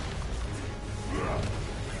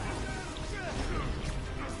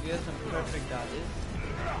 Here's some perfect dodges.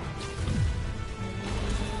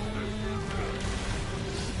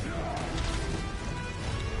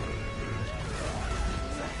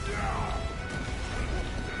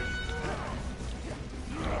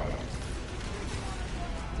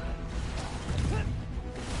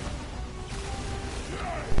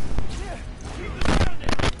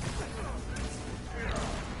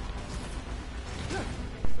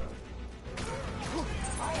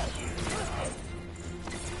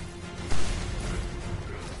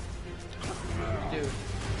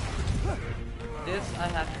 I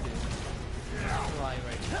have to do. Right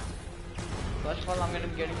now. First of all, I'm gonna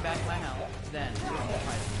be getting back my health. Then,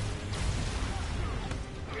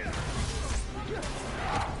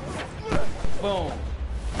 boom.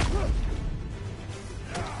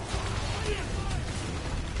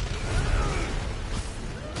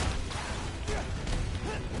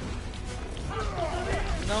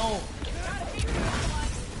 No.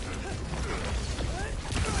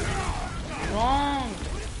 Wrong.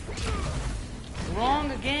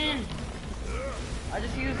 Wrong again. I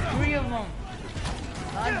just used 3 of them.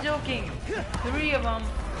 Not joking. 3 of them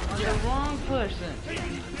on the wrong person.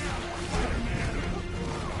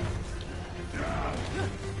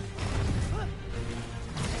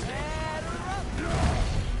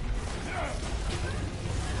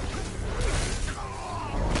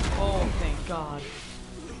 Oh, thank God.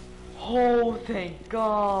 Oh, thank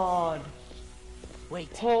God.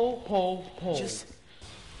 Wait. Ho. Just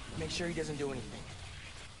make sure he doesn't do anything.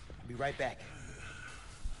 I'll be right back.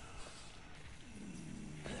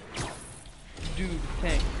 Dude,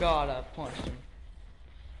 thank God I punched him.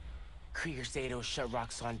 Krieger said it'll shut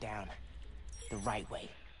Roxxon down. The right way.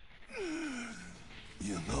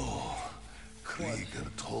 You know, Krieger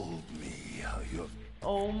told me how your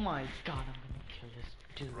Oh my God, I'm gonna kill this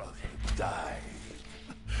dude. brother died.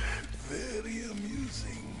 Very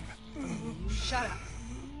amusing. Shut up.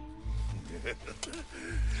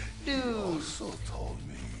 Dude. You also told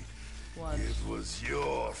me it was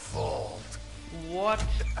your fault. What?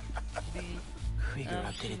 Krieger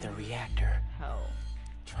updated the reactor. Hell.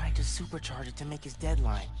 Tried to supercharge it to make his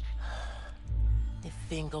deadline. If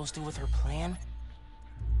Finn goes through with her plan...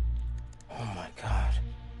 Oh my God.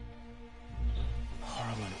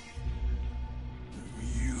 Harlan.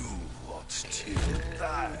 You watched him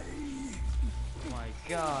die. Oh my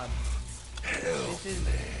God. This is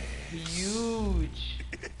huge.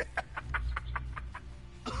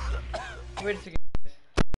 Wait a second.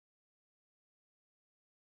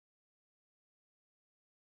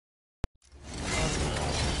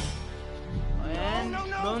 And no.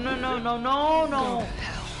 No.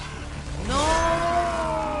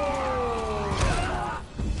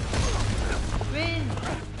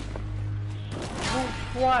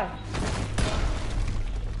 Why?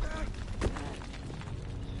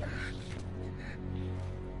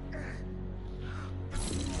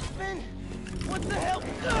 Finn, what the hell?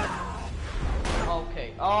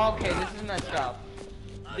 Okay, okay, this is messed up.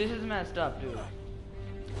 This is messed up, dude.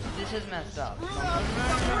 This is messed up. No.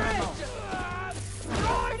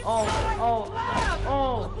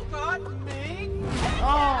 Oh. Not me.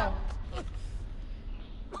 Oh.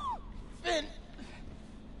 Finn.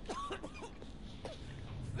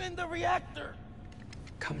 Finn, the reactor.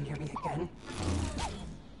 Come near me again.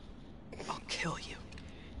 I'll kill you.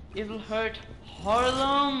 It'll hurt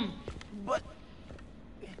Harlem. But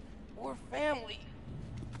we're family.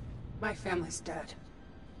 My family's dead.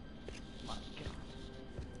 My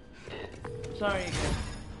God. Sorry again.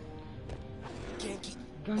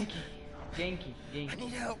 Genki. I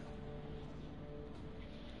need help.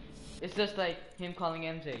 It's just like him calling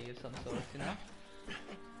MJ or some sort, you know?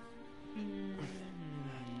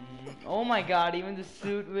 Oh my God, even the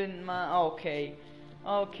suit with my... Okay.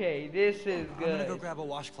 Okay, this is good. I'm gonna go grab a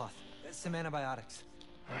washcloth. Some antibiotics.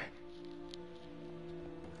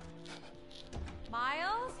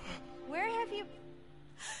 Miles? Where have you...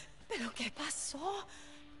 ¿Pero qué pasó?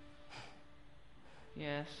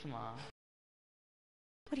 Yes, ma.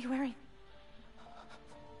 What are you wearing?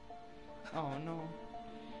 Oh no.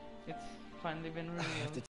 It's finally been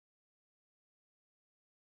revealed.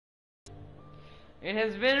 It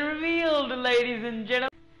has been revealed, ladies and gentlemen.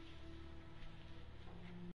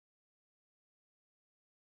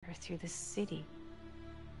 Through the city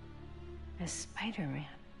as Spider-Man.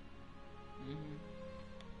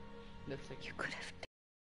 That's like you could have.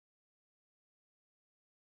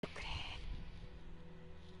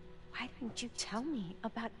 Why didn't you tell me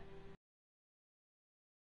about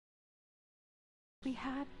we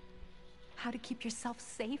had? How to keep yourself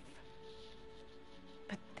safe?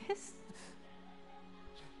 But this.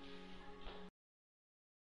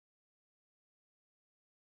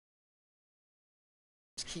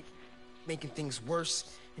 Keep making things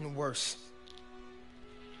worse and worse.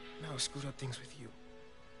 Now I screwed up things with you.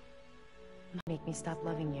 Make me stop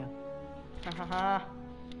loving you.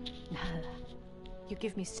 You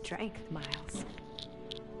give me strength, Miles.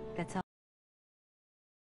 That's how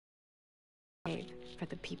I for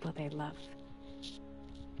the people they love.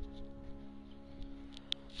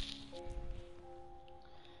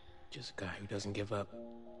 Just a guy who doesn't give up.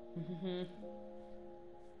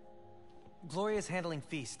 Gloria's handling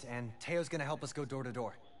Feast, and Teo's gonna help us go door to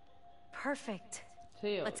door. Perfect.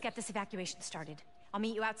 Teo. Let's get this evacuation started. I'll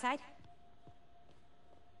meet you outside.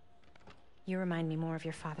 You remind me more of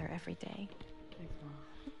your father every day. Thanks, Mom.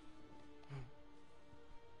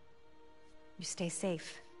 You stay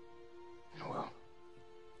safe. I will.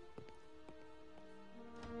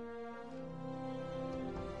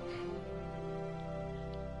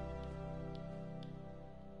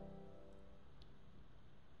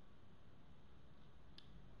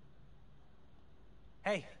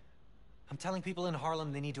 Hey, I'm telling people in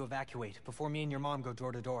Harlem they need to evacuate before me and your mom go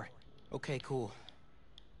door to door. Okay, cool.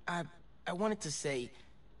 I wanted to say,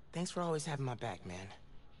 thanks for always having my back, man.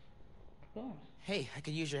 Yeah. Hey, I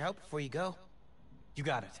could use your help before you go. You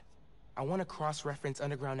got it. I want to cross-reference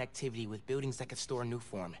underground activity with buildings that could store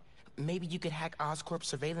Nuform. Maybe you could hack Oscorp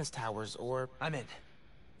surveillance towers, or... I'm in.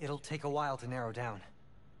 It'll take a while to narrow down.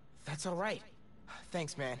 That's all right.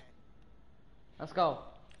 Thanks, man. Let's go.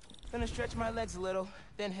 Gonna stretch my legs a little,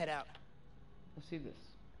 then head out. Let's see this.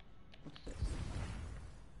 What's this?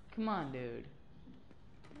 Come on, dude.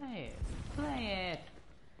 Play it. Play it.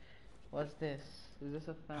 What's this? Is this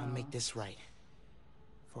a thing? I'll make this right.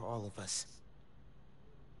 For all of us.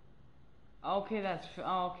 Okay, that's...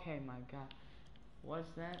 Okay, my God. What's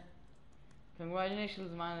that?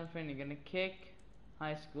 Congratulations, my friend. You're gonna kick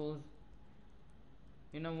high schools.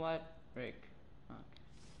 You know what? Rick. Okay.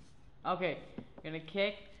 Okay. You're gonna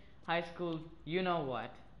kick high school. You know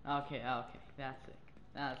what? Okay. That's it.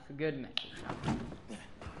 That's a good message.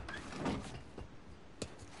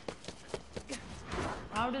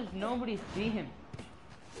 How does nobody see him?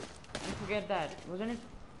 I forget that. Wasn't it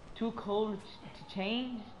too cold to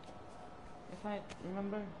change? If I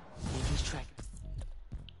remember. He's track.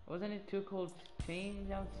 Wasn't it too cold to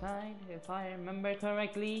change outside? If I remember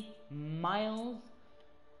correctly. Miles.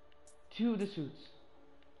 Two of the suits.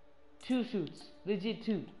 Two suits. Legit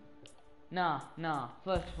two. Nah.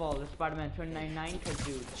 First of all, the Spider-Man 2099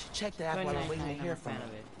 dude. Check the app while I'm waiting to hear from him.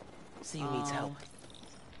 See who needs help.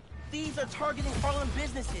 These are targeting Harlem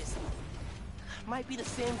businesses. Might be the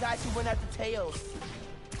same guys who went after Teo's.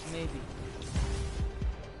 Maybe.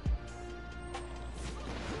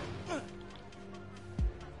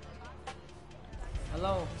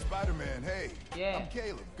 Hello. Spider-Man, hey. Yeah. I'm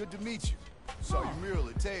Caleb. Good to meet you. Saw your mural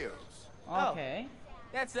at Teo's. Okay. Oh,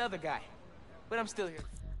 that's the other guy. But I'm still here.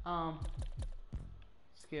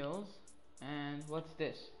 Skills. And what's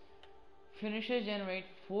this? Finishers generate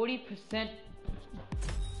 40%.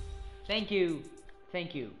 Thank you.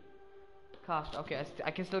 Thank you. Cost. Okay,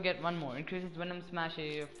 I can still get one more. Increases Venom Smash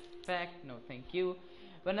area effect. No, thank you.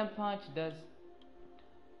 Venom Punch does.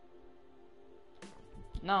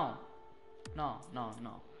 No.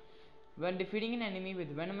 When defeating an enemy with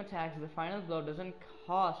Venom attacks, the final blow doesn't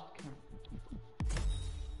cost.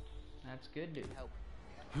 That's good, dude.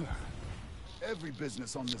 Every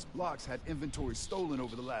business on this block's had inventory stolen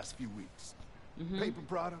over the last few weeks. Paper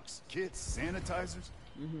products, kits, sanitizers.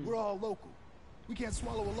 We're all local. We can't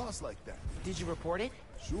swallow a loss like that. Did you report it?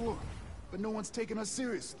 Sure, but no one's taking us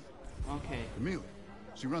seriously. Okay. Camila,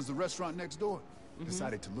 she runs the restaurant next door.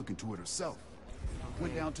 Decided to look into it herself.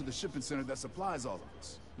 Went down to the shipping center that supplies all of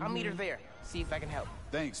us. I'll meet her there. See if I can help.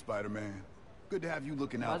 Thanks, Spider-Man. Good to have you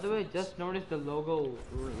looking out. By the way, just notice the logo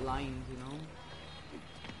lines, you know?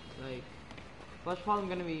 Like, first of all, I'm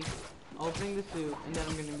gonna be opening the suit, and then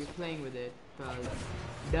I'm gonna be playing with it. Cause,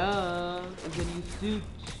 duh, it's a new suit.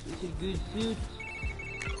 It's a good suit.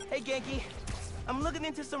 Hey, Genki. I'm looking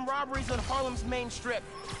into some robberies on Harlem's main strip.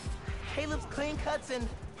 Caleb's Clean Cuts and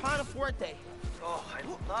Pana Fuerte. Oh, I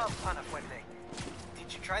love Pana Fuerte.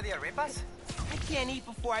 Did you try the arepas? I can't eat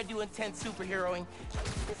before I do intense superheroing.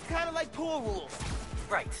 It's kind of like pool rules.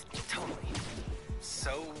 Right, totally.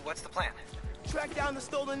 So, what's the plan? Track down the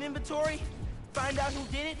stolen inventory, find out who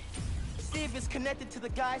did it, see if it's connected to the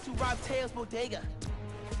guys who robbed Teo's bodega.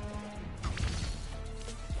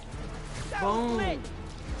 That was lit!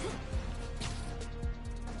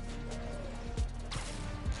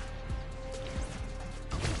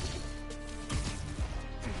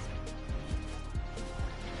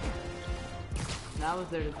 That was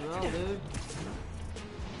there as well, dude.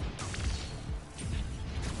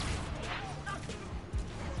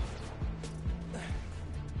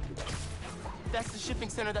 That's the shipping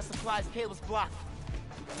center that supplies Caleb's block.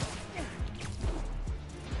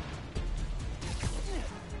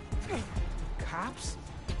 Cops?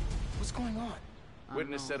 What's going on?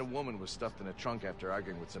 Witness said a woman was stuffed in a trunk after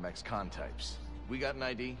arguing with some ex-con types. We got an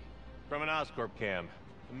ID? From an Oscorp cam.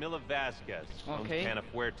 Camila Vasquez. Owns Pana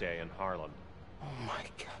Fuerte in Harlem. Oh my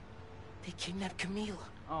god. They kidnapped Camila.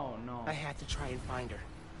 Oh no. I had to try and find her.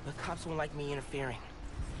 But cops won't like me interfering.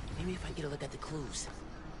 Maybe if I get a look at the clues.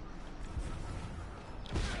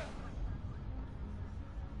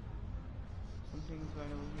 Something's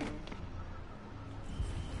right over here.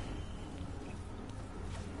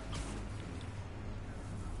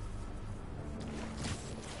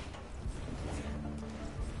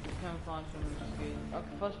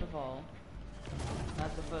 Okay, first of all,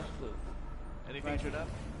 that's the first clue. Any featured up?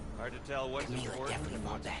 Hard to tell what's Camila important definitely and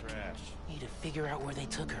bought what's that. trash. Need to figure out where they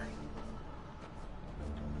took her.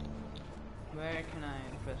 Where can I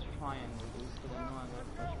press triangle? Because I know I gotta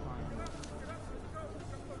press triangle.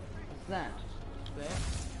 What's that? Where?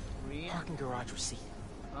 Read. Parking garage receipt.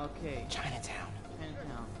 Okay. Chinatown.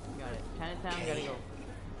 Chinatown. Got it. Chinatown, gotta go.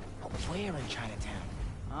 But where in Chinatown?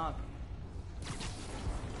 Okay.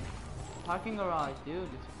 Parking garage, dude.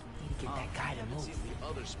 Need to get that guy to move. Seen the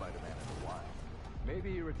other Spider-Man in a while.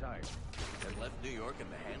 Maybe he retired. And left New York in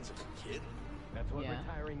the hands of a kid? That's what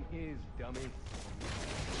retiring is, dummy.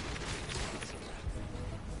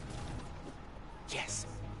 Yes.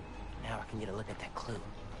 Now I can get a look at that clue.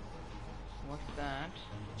 What's that?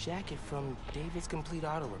 Jacket from David's Complete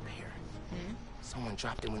Auto Repair. Someone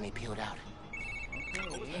dropped it when they peeled out.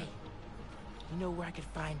 Okay. Hey, you know where I could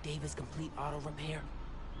find David's Complete Auto Repair?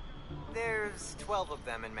 There's 12 of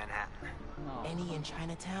them in Manhattan. No. Any in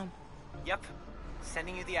Chinatown? Yep.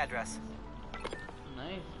 Sending you the address.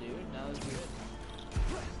 Nice, dude. That was good.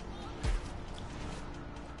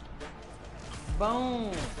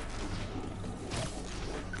 Boom!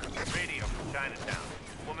 Radio from Chinatown.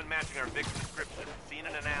 Woman matching our victim's description. Seen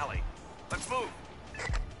in an alley. Let's move!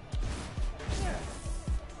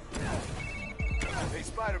 Hey,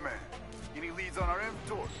 Spider-Man. Any leads on our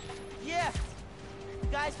inventory? Yeah. The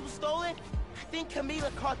guys who stole it, I think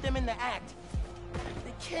Camila caught them in the act.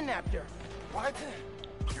 They kidnapped her. What?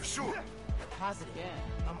 You're sure? Positive.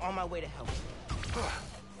 Yeah. I'm on my way to help.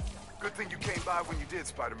 Good thing you came by when you did,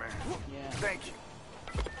 Spider-Man. Yeah. Thank you.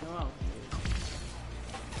 No else, dude.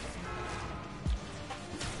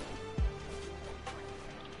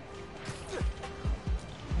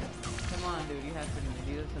 Come on, dude. You have to do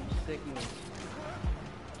these are some sick moves.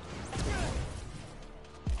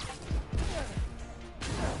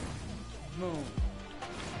 Boom.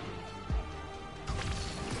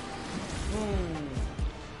 Boom.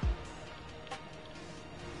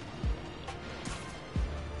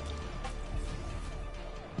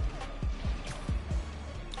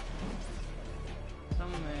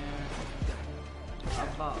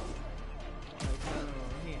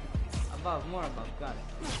 above, more above, got it.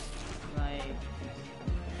 Like,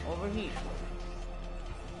 overheat.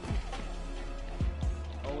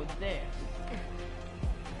 Oh, it's there.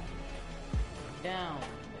 Down there.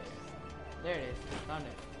 There it is. Found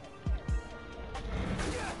it.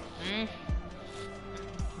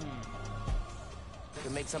 We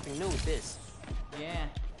can make something new with this. Yeah.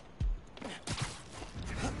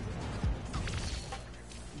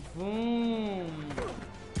 Boom.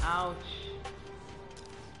 Ouch.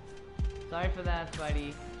 Sorry for that,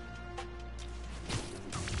 Spidey.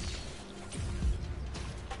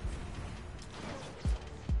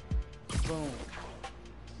 Boom.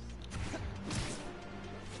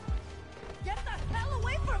 Get the hell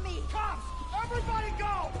away from me! Cops! Everybody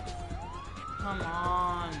go! Come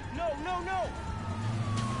on. No, no, no!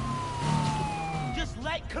 Just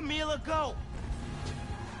let Camila go!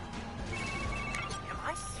 Am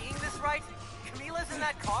I seeing this right? Camila's in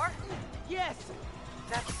that car? Yes!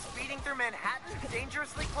 That's speeding through Manhattan,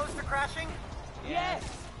 dangerously close to crashing? Yes!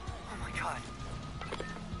 Oh my god.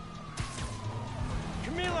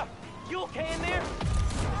 Camila, you okay in there?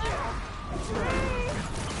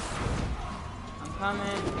 I'm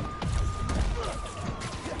coming.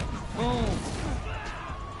 Boom.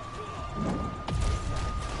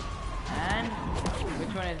 And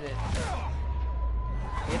which one is it?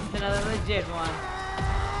 It's another legit one.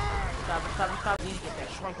 Stop it, stop it, stop it. Need to get that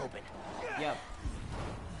trunk open. Yep.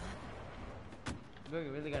 We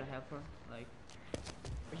really gotta help her. Like,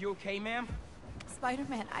 are you okay, ma'am?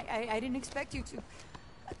 Spider-Man, I didn't expect you to.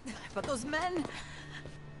 But those men...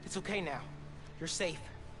 It's okay now. You're safe.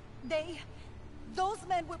 Those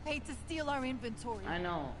men were paid to steal our inventory. I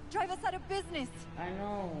know. Drive us out of business. I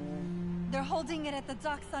know. They're holding it at the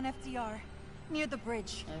docks on FDR, near the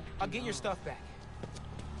bridge. I'll get your stuff back.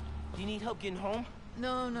 Do you need help getting home?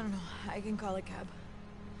 No. I can call a cab.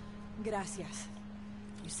 Gracias.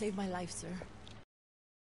 You saved my life, sir.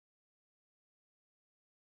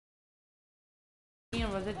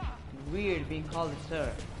 Was it weird being called a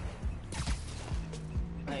sir?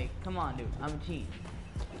 Like, come on, dude. I'm a teen.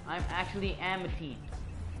 I'm actually am a teen.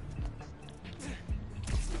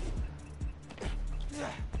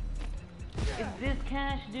 Is this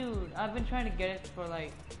cash, dude? I've been trying to get it for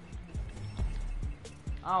like...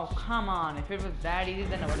 Oh, come on. If it was that easy,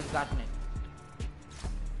 then I would have gotten it.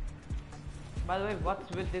 By the way, what's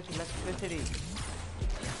with this electricity?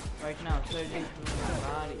 Right now, surging through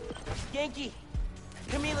my body. Yankee!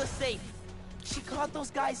 Camila's safe. She caught those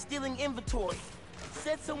guys stealing inventory.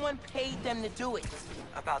 Said someone paid them to do it.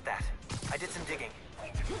 About that, I did some digging.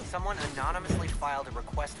 Someone anonymously filed a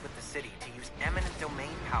request with the city to use eminent domain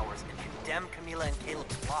powers and condemn Camila and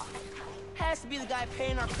Caleb's block. Has to be the guy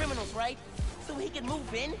paying our criminals, right? So he can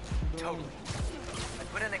move in? Totally. I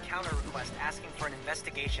put in a counter request asking for an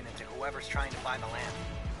investigation into whoever's trying to buy the land.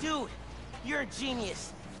 Dude, you're a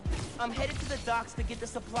genius. I'm headed to the docks to get the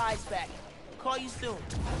supplies back. Call you soon.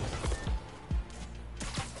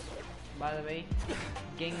 By the way,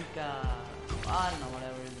 Genka, I don't know,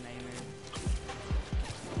 whatever his name is.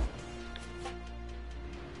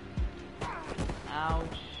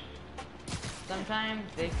 Ouch. Sometimes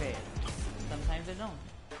they fail. Sometimes they don't.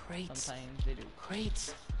 Crates. Sometimes they do.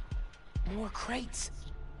 Crates. More crates.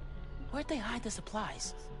 Where'd they hide the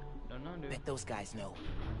supplies? Don't know, dude. Bet those guys know.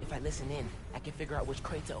 If I listen in, I can figure out which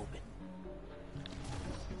crate to open.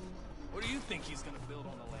 What do you think he's gonna build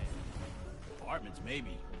on the land? Apartments,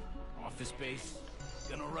 maybe. Office space.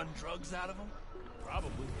 Gonna run drugs out of them?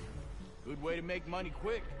 Probably. Good way to make money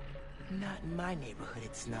quick. Not in my neighborhood,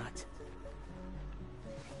 it's not.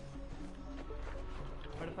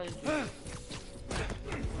 What if I just do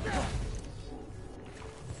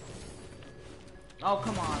Oh,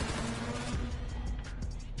 come on.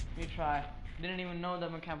 Retry. Didn't even know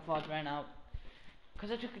that my camouflage ran out.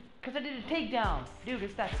 Cause I did a takedown. Dude,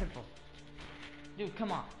 it's that simple. Dude,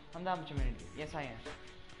 come on. I'm that much of an idiot. Yes, I am.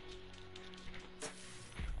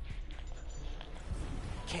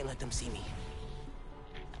 Can't let them see me.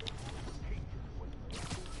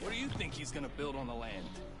 What do you think he's gonna build on the land?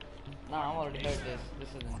 No, I'm already heard this. This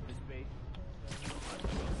isn't. Office space.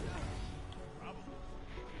 Probably.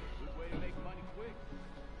 Good way to make money quick.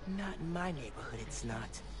 Not in my neighborhood, it's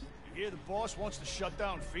not. You hear the boss wants to shut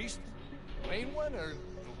down Feast? Main one or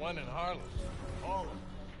the one in Harlem? Harlem.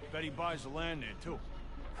 Bet he buys the land there, too.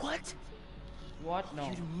 What? What? No.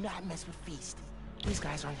 You do not mess with Feast. These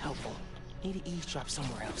guys aren't helpful. Need to eavesdrop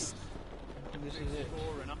somewhere else. This is it.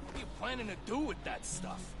 What are you planning to do with that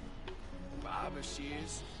stuff? Barber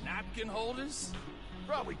shears? Napkin holders?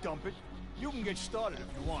 Probably dump it. You can get started if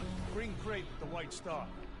you want. Green crate with the white star.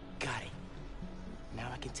 Got it. Now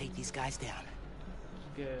I can take these guys down.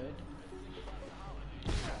 Good.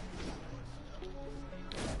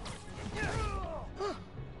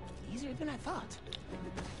 easier than I thought.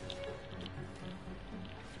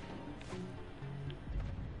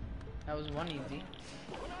 That was one easy.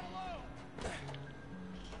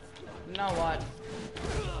 You know what?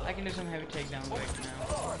 I can do some heavy takedowns right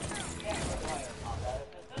now.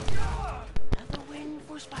 Another win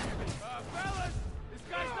for Spider-Man. Fellas, this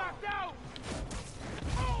guy's knocked out.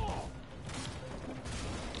 Oh!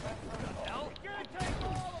 You're gonna take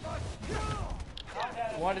all of us.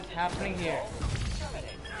 What is happening here?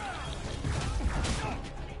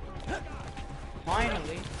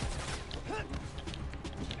 Finally.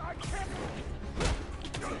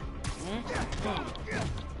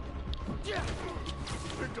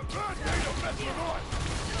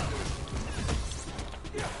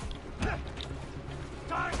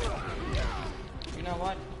 You know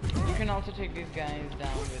what? You can also take these guys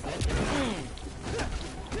down with it.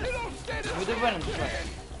 With the venom strike.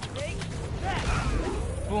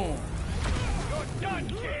 Boom. You're done,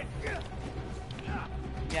 kid.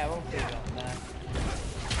 Yeah, we'll figure out that.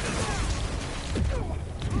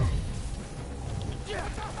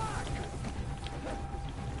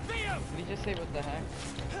 Did he just say what the heck?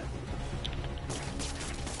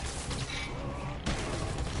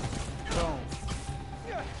 Boom.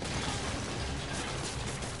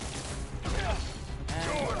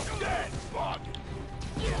 You're dead, bug.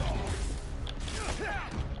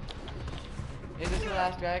 Is this the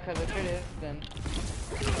last guy? Because if it is, then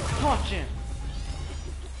punch him!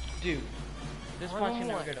 Dude, this punch can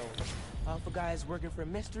never get over. Alpha guys working for a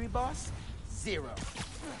mystery boss? 0.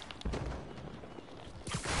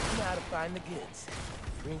 Now to find the goods.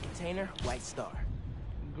 Green container, white star.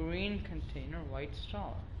 Green container, white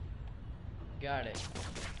star. Got it.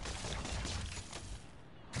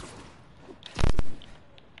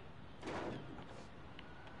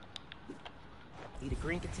 Need a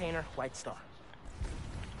green container, white star.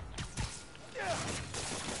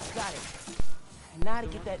 Got it. And now to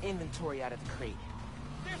get that inventory out of the crate.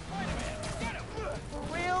 For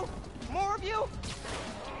real? More of you?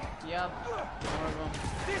 Yep, more of them.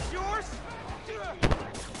 This yours?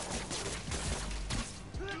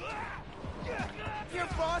 Your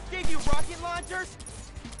boss gave you rocket launchers?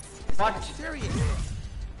 What? I'm serious.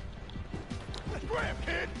 Grab,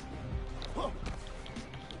 kid.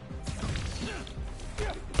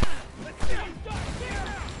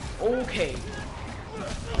 Okay.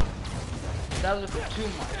 That was a bit too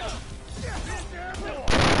much.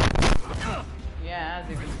 Yeah, as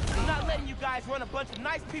you can see. I'm not letting you guys run a bunch of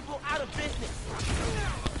nice people out of business.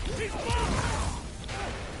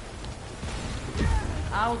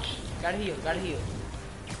 Ouch. Gotta heal, gotta heal.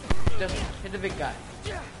 Just hit the big guy.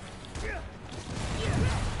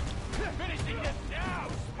 Finishing this now,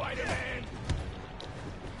 Spider-Man.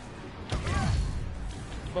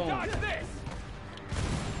 Boom. Dodge this.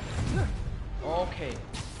 Okay.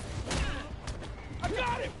 I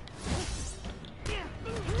got him.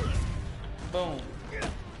 Boom.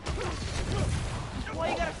 Why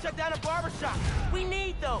you gotta shut down a barbershop? We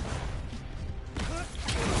need those.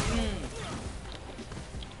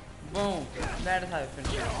 Boom. That is how you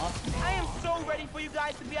finish it off. I am so ready for you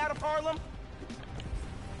guys to be out of Harlem.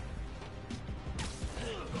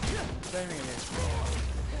 Let me here.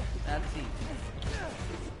 That's easy.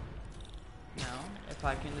 Now, if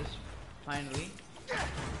I can just finally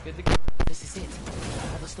get the. This is it.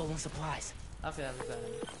 All the stolen supplies. Okay, that was better.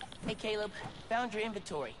 Hey, Caleb. Found your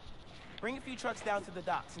inventory. Bring a few trucks down to the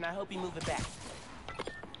docks, and I hope you move it back.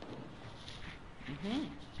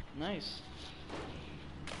 Nice.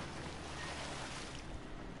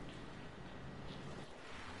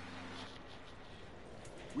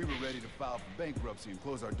 We were ready to file for bankruptcy and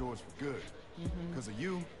close our doors for good. Because of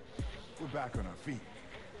you, we're back on our feet.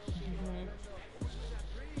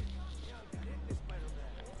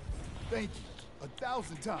 Thank you.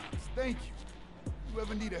 1,000 times. Thank you. You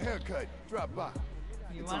ever need a haircut, drop by.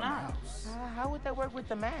 You It's on the wanna? house. How would that work with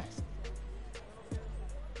the mask?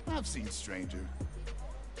 I've seen stranger.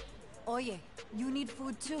 Oye, you need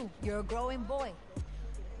food too. You're a growing boy.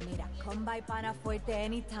 Mira, come by Pana Fuerte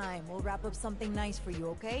anytime. We'll wrap up something nice for you,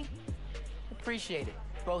 okay? Appreciate it,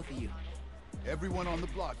 both of you. Everyone on the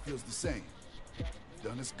block feels the same. You've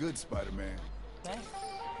done us good, Spider-Man. Thanks.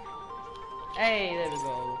 Hey, there we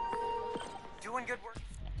go. Doing good work.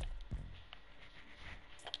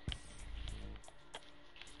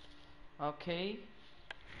 Okay.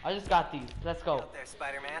 I just got these. Let's go. Out there,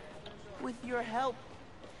 Spider-Man. With your help,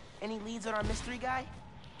 any leads on our mystery guy?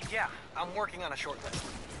 Yeah, I'm working on a short list.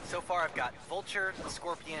 So far, I've got Vulture,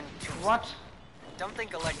 Scorpion, Tombstone. What? Don't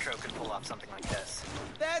think Electro could pull off something like this.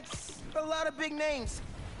 That's a lot of big names.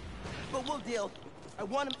 But we'll deal. I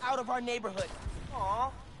want him out of our neighborhood.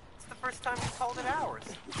 Aw, it's the first time you called it ours.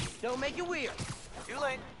 Don't make it weird. Too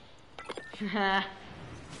late.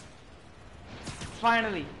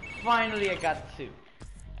 Finally I got the suit.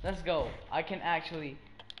 Let's go. I can actually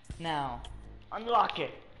now unlock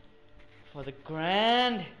it for the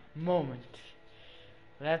grand moment.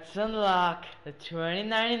 Let's unlock the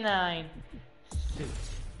 2099 suit.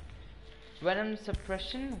 Venom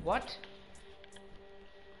suppression, what?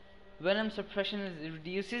 Venom suppression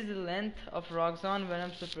reduces the length of Roxxon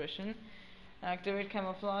venom suppression. Activate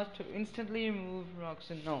camouflage to instantly remove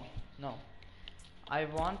Roxxon. No. I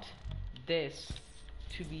want this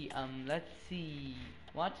to be let's see.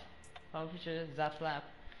 What? Power feature Zaplap.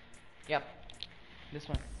 Yep. This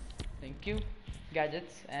one. Thank you.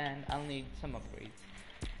 Gadgets, and I'll need some upgrades.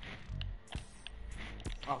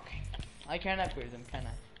 Okay. I can upgrade them, can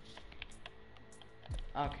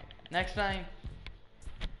I? Okay. Next time.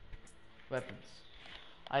 Weapons.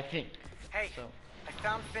 I think. Hey, so. I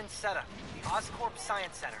found Finn's setup, the Oscorp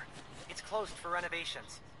Science Center. It's closed for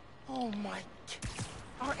renovations. Oh my...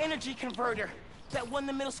 Our energy converter that won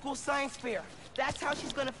the middle school science fair. That's how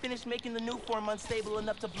she's gonna finish making the new form unstable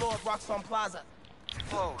enough to blow up Roxxon Plaza.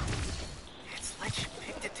 Whoa. It's like she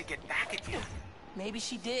picked it to get back at you. Maybe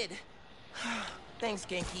she did. Thanks,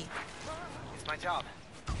 Genki. It's my job.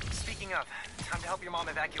 Speaking of, time to help your mom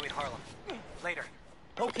evacuate Harlem. Later.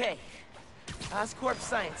 Okay. Oscorp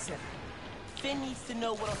Science Center. Finn needs to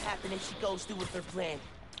know what'll happen if she goes through with her plan.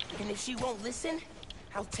 And if she won't listen,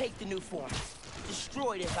 I'll take the new form.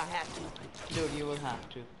 Destroy it if I have to. Dude, you will have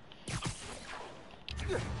to.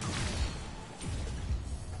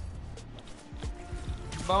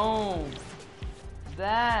 Boom.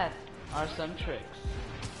 That are some tricks.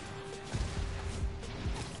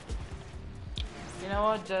 You know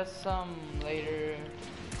what, just some later.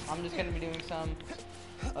 I'm just gonna be doing some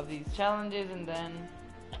of these challenges and then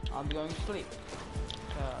I'll be going to sleep.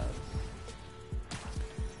 Cause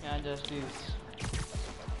yeah, just do.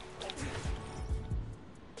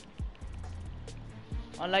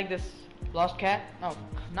 Unlike this lost cat. No,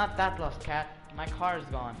 not that lost cat. My car is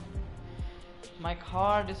gone. My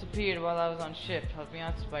car disappeared while I was on shift. Help me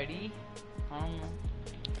out, Spidey. I don't know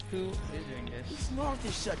who is doing this. East North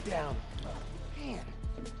is shut down. Man,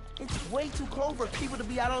 it's way too cold for people to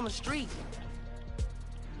be out on the street.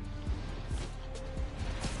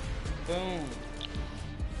 Boom.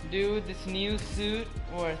 Dude, this new suit,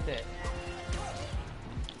 worth it.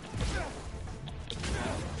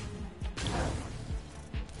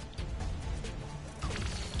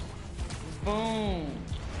 Boom.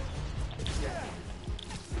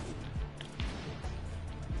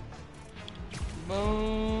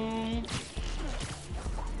 Boom.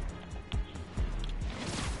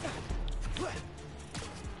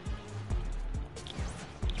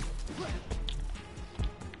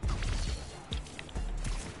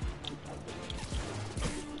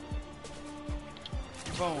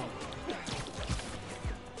 Boom.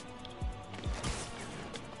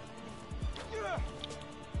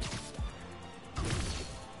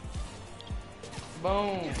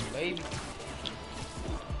 Boom, baby.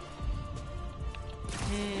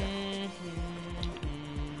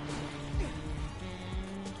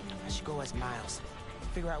 I should go as Miles.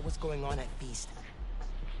 Figure out what's going on at Feast.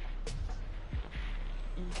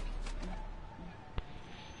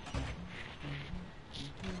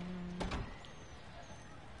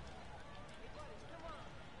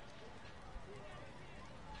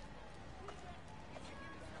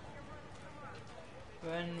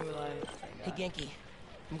 When will I? Hey Genki,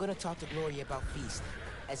 I'm gonna talk to Gloria about Feast.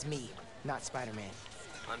 As me, not Spider-Man.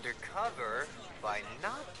 Undercover by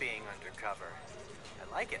not being undercover.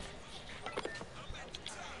 I like it.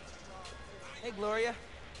 Hey Gloria,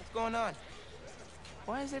 what's going on?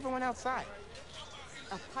 Why is everyone outside?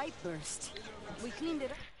 A pipe burst. We cleaned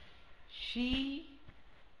it up. She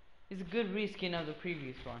is a good reskin of the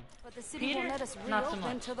previous one. But the city Peter, won't let us not so reopen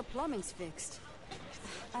much. until the plumbing's fixed.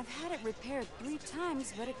 I've had it repaired 3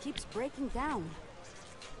 times, but it keeps breaking down.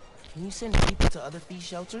 Can you send people to other Feast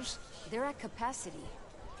shelters? They're at capacity.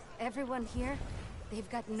 Everyone here, they've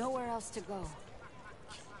got nowhere else to go.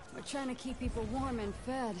 We're trying to keep people warm and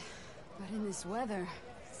fed, but in this weather...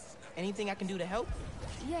 Anything I can do to help?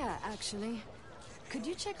 Yeah, actually. Could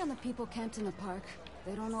you check on the people camped in the park?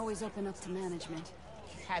 They don't always open up to management.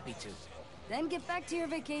 Happy to. Then get back to your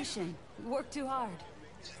vacation. You work too hard.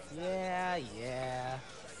 Yeah.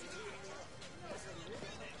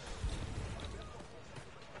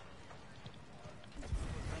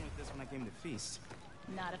 Done with this when I came to Feast.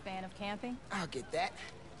 Not a fan of camping? I'll get that.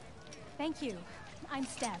 Thank you. I'm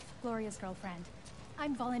Steph, Gloria's girlfriend.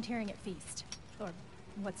 I'm volunteering at Feast. Or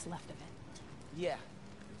what's left of it. Yeah.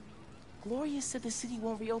 Gloria said the city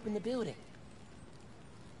won't reopen the building.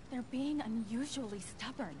 They're being unusually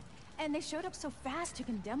stubborn. And they showed up so fast to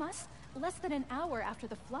condemn us, less than an hour after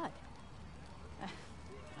the flood.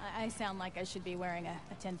 I sound like I should be wearing a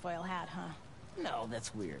tinfoil hat, huh? No,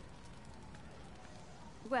 that's weird.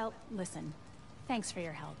 Well, listen. Thanks for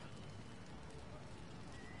your help.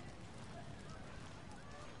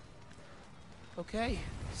 Okay,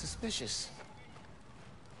 suspicious.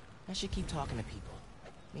 I should keep talking to people.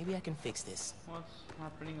 Maybe I can fix this. What's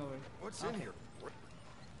happening over? What's in here?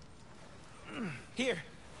 Here,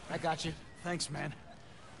 I got you. Thanks, man.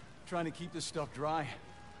 Trying to keep this stuff dry.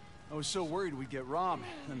 I was so worried we'd get robbed,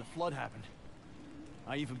 then the flood happened.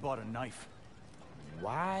 I even bought a knife.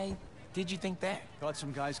 Why did you think that? Caught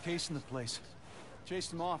some guys casing the place.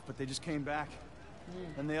 Chased them off, but they just came back.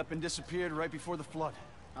 Then they up and disappeared right before the flood.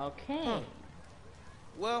 Okay. Huh.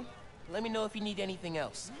 Well, let me know if you need anything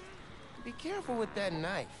else. Be careful with that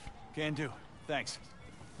knife. Can do. Thanks.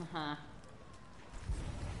 Haha. Why'd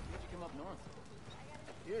you come up north?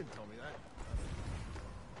 You didn't tell me that.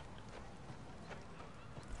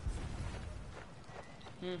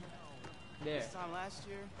 There. This time last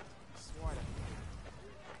year, I swore to. What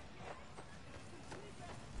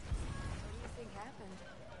do you think happened?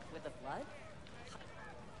 With the flood?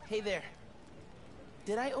 Hey there.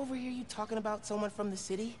 Did I overhear you talking about someone from the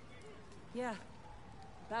city? Yeah.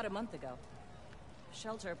 About a month ago.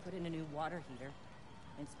 Shelter put in a new water heater.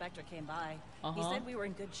 Inspector came by. He said we were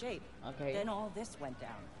in good shape. Okay. Then all this went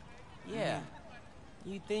down. Yeah.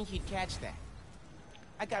 You'd think he'd catch that.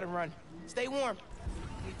 I gotta run. Stay warm.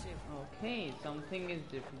 You too. Okay, something is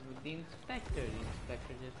different with the inspector. The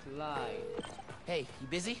inspector just lied. Hey, you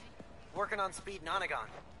busy? Working on speed Nonagon.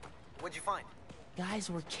 What'd you find? Guys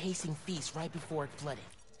were casing Feast right before it flooded.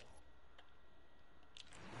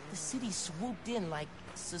 The city swooped in like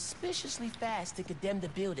suspiciously fast to condemn the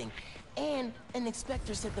building, and an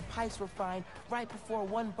inspector said the pipes were fine right before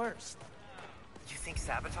one burst. You think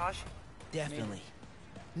sabotage? Definitely.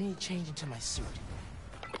 Need to change into my suit.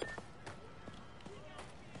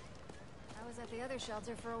 I was at the other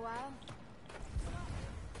shelter for a while.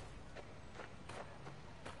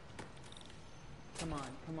 Come on,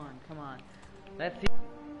 come on, come on. Let's see.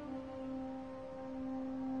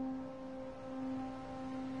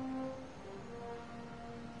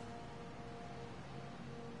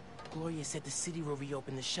 Gloria said the city will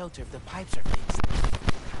reopen the shelter if the pipes are fixed.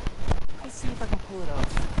 Let's see if I can pull it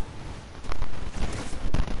off.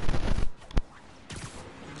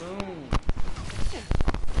 Boom.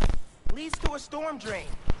 Leads to a storm drain.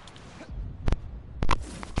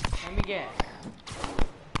 Let me guess.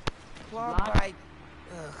 Clogged by...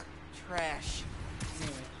 trash.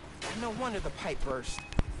 No wonder the pipe burst.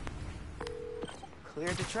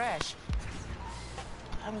 Cleared the trash.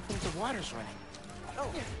 I don't think the water's running. Oh,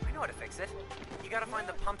 I know how to fix it. You gotta find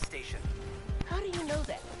the pump station. How do you know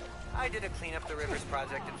that? I did a clean up the rivers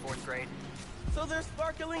project in 4th grade. So they're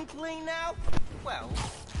sparkling clean now? Well,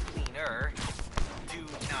 cleaner. Do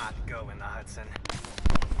not go in the Hudson.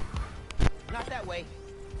 Not that way.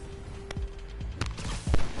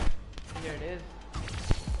 Here it is.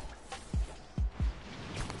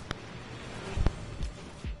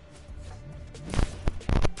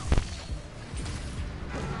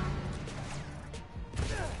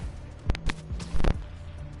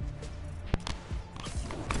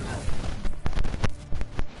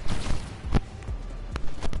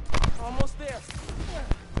 Almost there.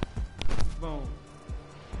 Boom.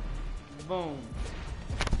 Boom.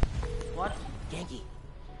 What? Yankee.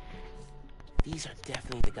 These are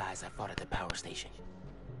definitely the guys I fought at the power station.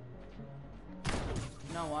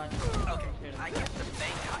 You know what? Okay, I get the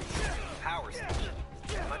bank heist, power station.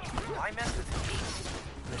 But why mess with these?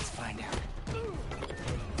 Let's find out.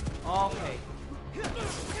 Okay.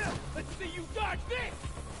 Let's see you dodge this!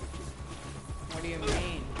 What do you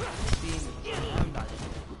mean? See me. I'm dodging.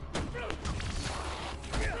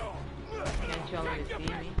 Can't you already see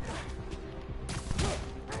me?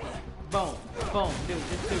 Boom. Boom. Dude,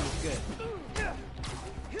 this dude is good.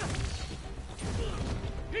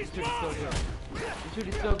 This dude is so good. This dude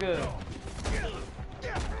is so good.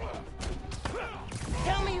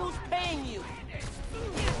 Tell me who's paying you!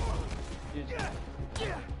 Dude.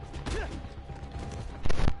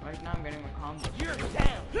 Right now I'm getting my combo. You're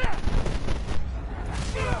down!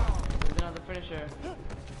 There's another finisher.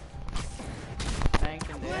 Bank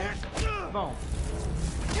in there. Boom.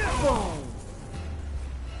 Boom.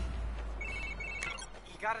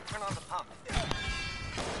 You gotta turn on the pump.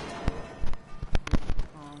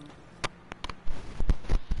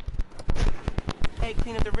 Hey,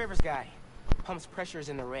 clean up the rivers guy. Pump's pressure is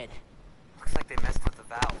in the red. Looks like they messed with the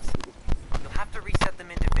valves. You'll have to reset them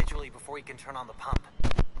individually before you can turn on the pump.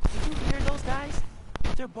 Did you hear those guys?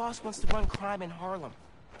 Their boss wants to run crime in Harlem.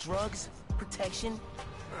 Drugs, protection.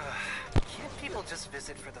 Can't people just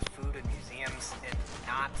visit for the food and museums and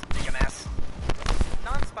not make a mess?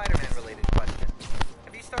 Non-Spider-Man related question.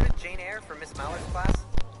 Have you started Jane Eyre for Miss Mallard's class?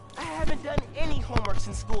 I haven't done any homework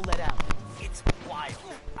since school let out. It's wild.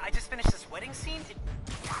 I just finished this wedding scene.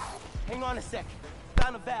 Hang on a sec.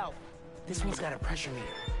 Found a valve. This one's got a pressure meter.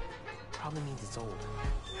 Probably means it's old.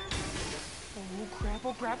 Oh crap,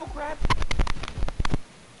 oh crap, oh crap.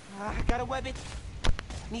 Gotta web it.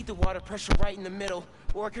 Need the water pressure right in the middle,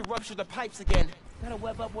 or it could rupture the pipes again. Gotta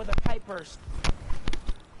web up where the pipe burst.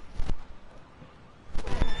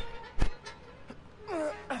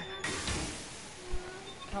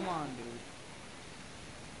 Come on, dude.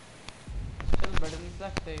 Still better than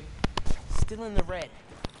Zakte. Still in the red.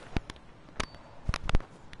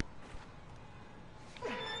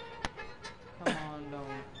 Come on,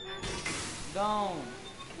 don't. Don't.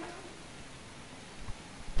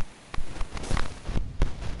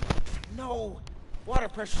 No! Water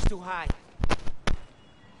pressure's too high.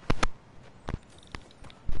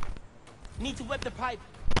 Need to wet the pipe.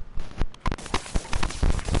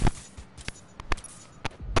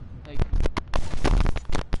 Like,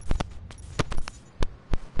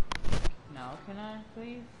 now can I,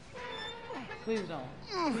 please? Please don't.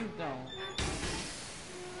 Please don't.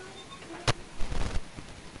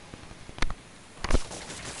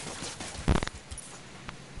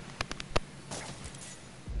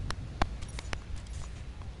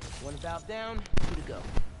 One valve down, 2 to go.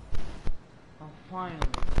 Oh, finally.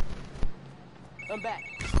 I'm back.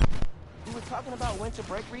 We were talking about winter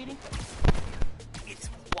break reading? It's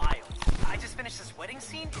wild. I just finished this wedding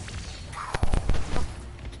scene.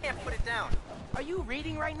 Can't put it down. Are you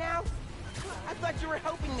reading right now? I thought you were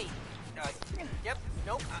helping me. Yep.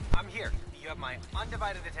 Nope. I'm here. You have my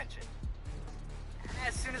undivided attention.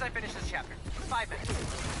 As soon as I finish this chapter. 5 minutes.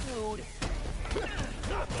 Dude.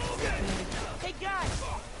 Hey, guys!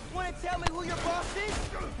 Want to tell me who your boss is?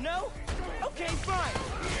 No? Okay, fine.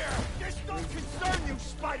 Here! This don't concern you,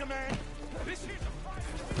 Spider-Man! This is a private...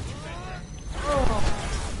 Oh.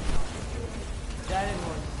 That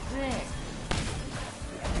was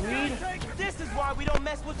sick. This is why we don't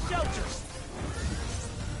mess with shelters.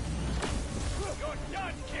 You're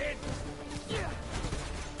done, kid!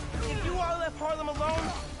 If you all left Harlem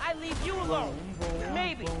alone, I leave you alone.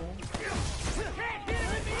 Maybe. Can't hit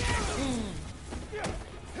him in the air!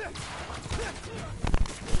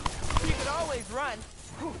 You could always run.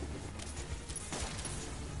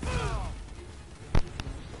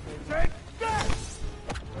 Take that!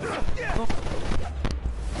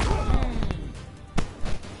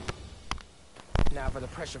 Now for the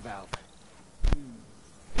pressure valve.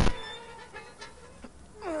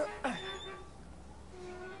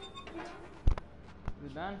 You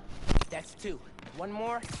done? That's 2. One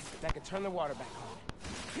more, and I can turn the water back on.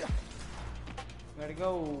 Gotta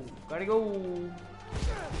go. Gotta go.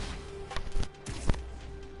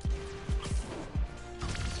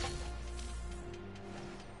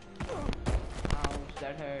 Ouch,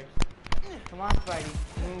 that hurts. Come on, Spidey.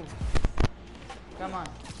 Move. Come on.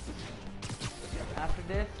 After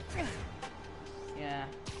this? Yeah.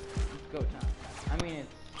 It's go time. I mean,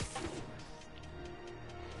 it's...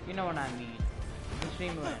 You know what I mean. It's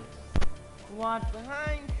Dreamland. What?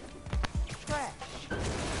 Behind... trash.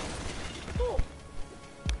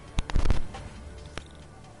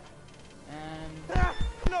 And...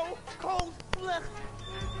 No! Cold! Blech.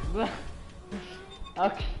 Blech.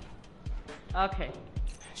 Okay. Okay.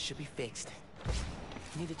 Should be fixed.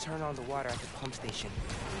 Need to turn on the water at the pump station.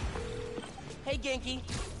 Hey, Genki.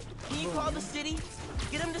 Can you call the city?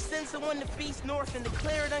 Get them to send someone to Feast North and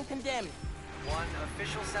declare it uncondemned. One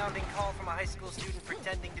official sounding call from a high school student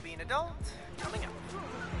pretending to be an adult coming up.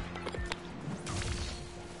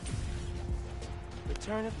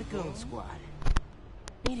 Return of the Goon Squad.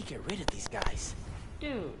 Need to get rid of these guys.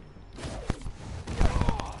 Dude.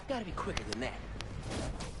 Gotta be quicker than that.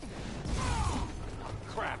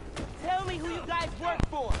 Crap. Tell me who you guys work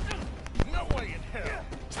for! No way in hell!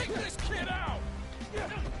 Take this kid out!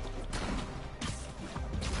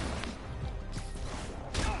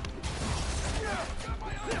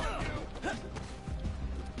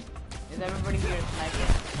 Is everybody here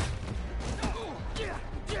sniping?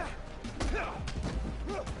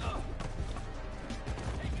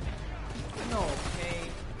 No, okay.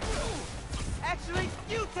 Actually,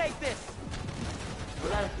 you take this!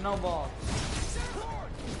 Well, that's snowball.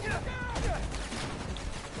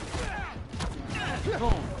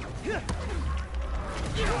 Boom.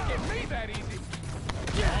 You don't get me that easy!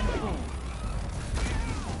 And boom.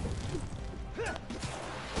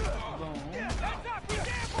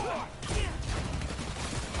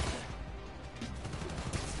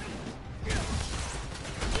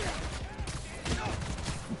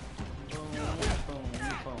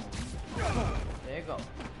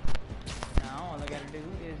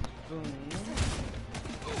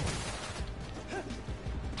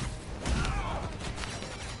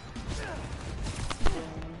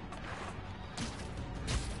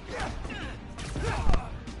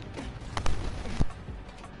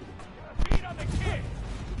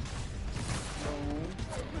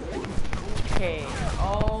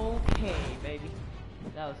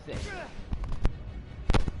 That was sick.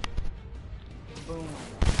 Boom.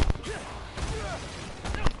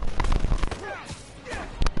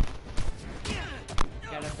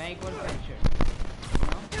 Got a bank one picture.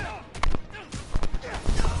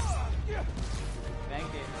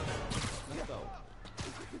 Bank it. Let's go.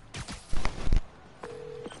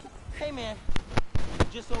 Hey man,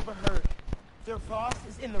 just overheard. Their boss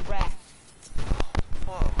is in the raft.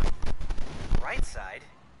 Whoa. Right side?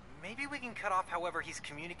 Maybe we can cut off however he's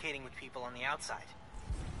communicating with people on the outside.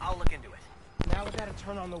 I'll look into it. Now we gotta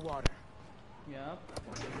turn on the water. Yep.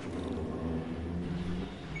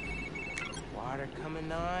 Water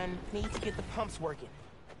coming on. Need to get the pumps working.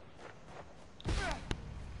 Let's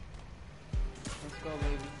go,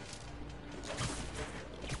 baby.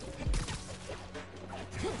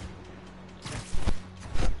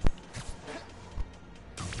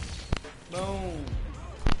 Boom.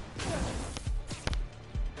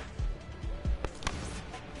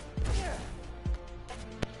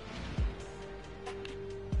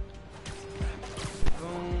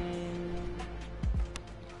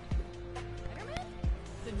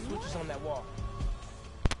 Switches on that wall.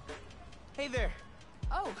 Hey there.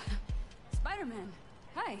 Oh, Spider-Man.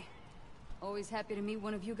 Hi. Always happy to meet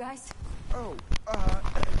one of you guys. Oh,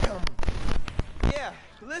 yeah,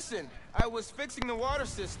 listen. I was fixing the water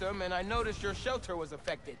system and I noticed your shelter was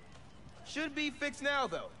affected. Should be fixed now,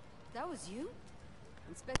 though. That was you?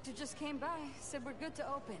 Inspector just came by, said we're good to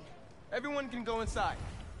open. Everyone can go inside.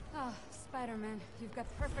 Oh, Spider-Man, you've got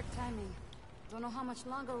perfect timing. Don't know how much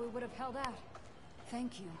longer we would have held out.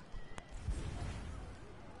 Thank you.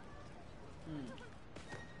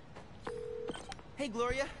 Hey,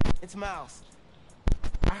 Gloria. It's Miles.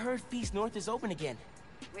 I heard Feast North is open again.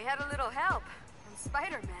 We had a little help from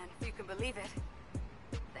Spider-Man, if you can believe it.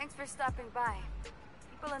 Thanks for stopping by.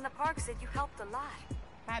 People in the park said you helped a lot.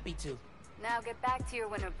 Happy to. Now get back to your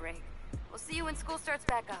winter break. We'll see you when school starts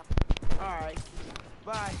back up. Alright.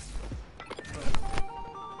 Bye.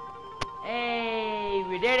 Hey,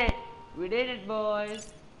 we did it! We did it, boys!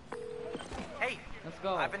 Hey, let's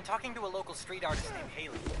go. I've been talking to a local street artist named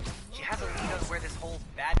Haley. She has a lead on where this whole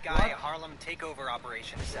bad guy Harlem takeover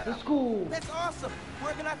operation is set up. Let's go! That's awesome!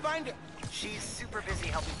 Where can I find her? She's super busy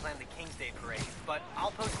helping plan the King's Day parade, but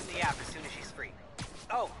I'll post in the app as soon as she's free.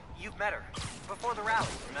 Oh, you've met her. Before the rally,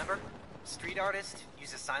 remember? Street artist,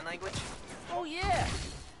 uses sign language. Oh yeah!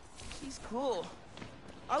 She's cool.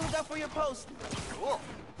 I'll look out for your post. Cool.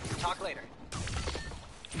 Talk later.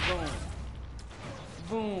 Boom.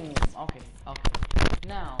 Boom. Okay, okay.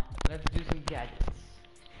 Now, let's do some gadgets.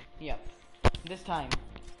 Yep. This time,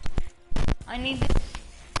 I need this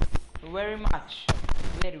very much.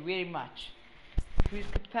 Very, very much. Increase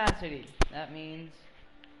capacity. That means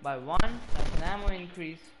by 1, that's an ammo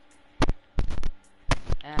increase.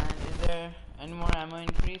 And is there any more ammo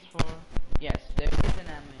increase for... Yes, there is an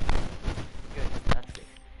ammo increase. Good, that's good.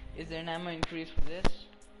 Is there an ammo increase for this?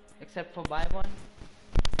 Except for buy 1?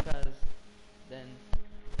 Because then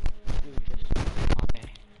you just... Okay.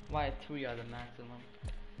 Why 3 are the maximum?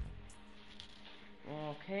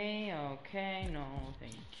 Okay, okay, no,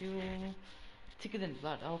 thank you. Thicker than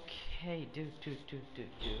blood. Okay, dude.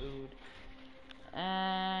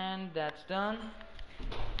 And that's done.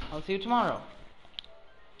 I'll see you tomorrow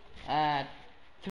at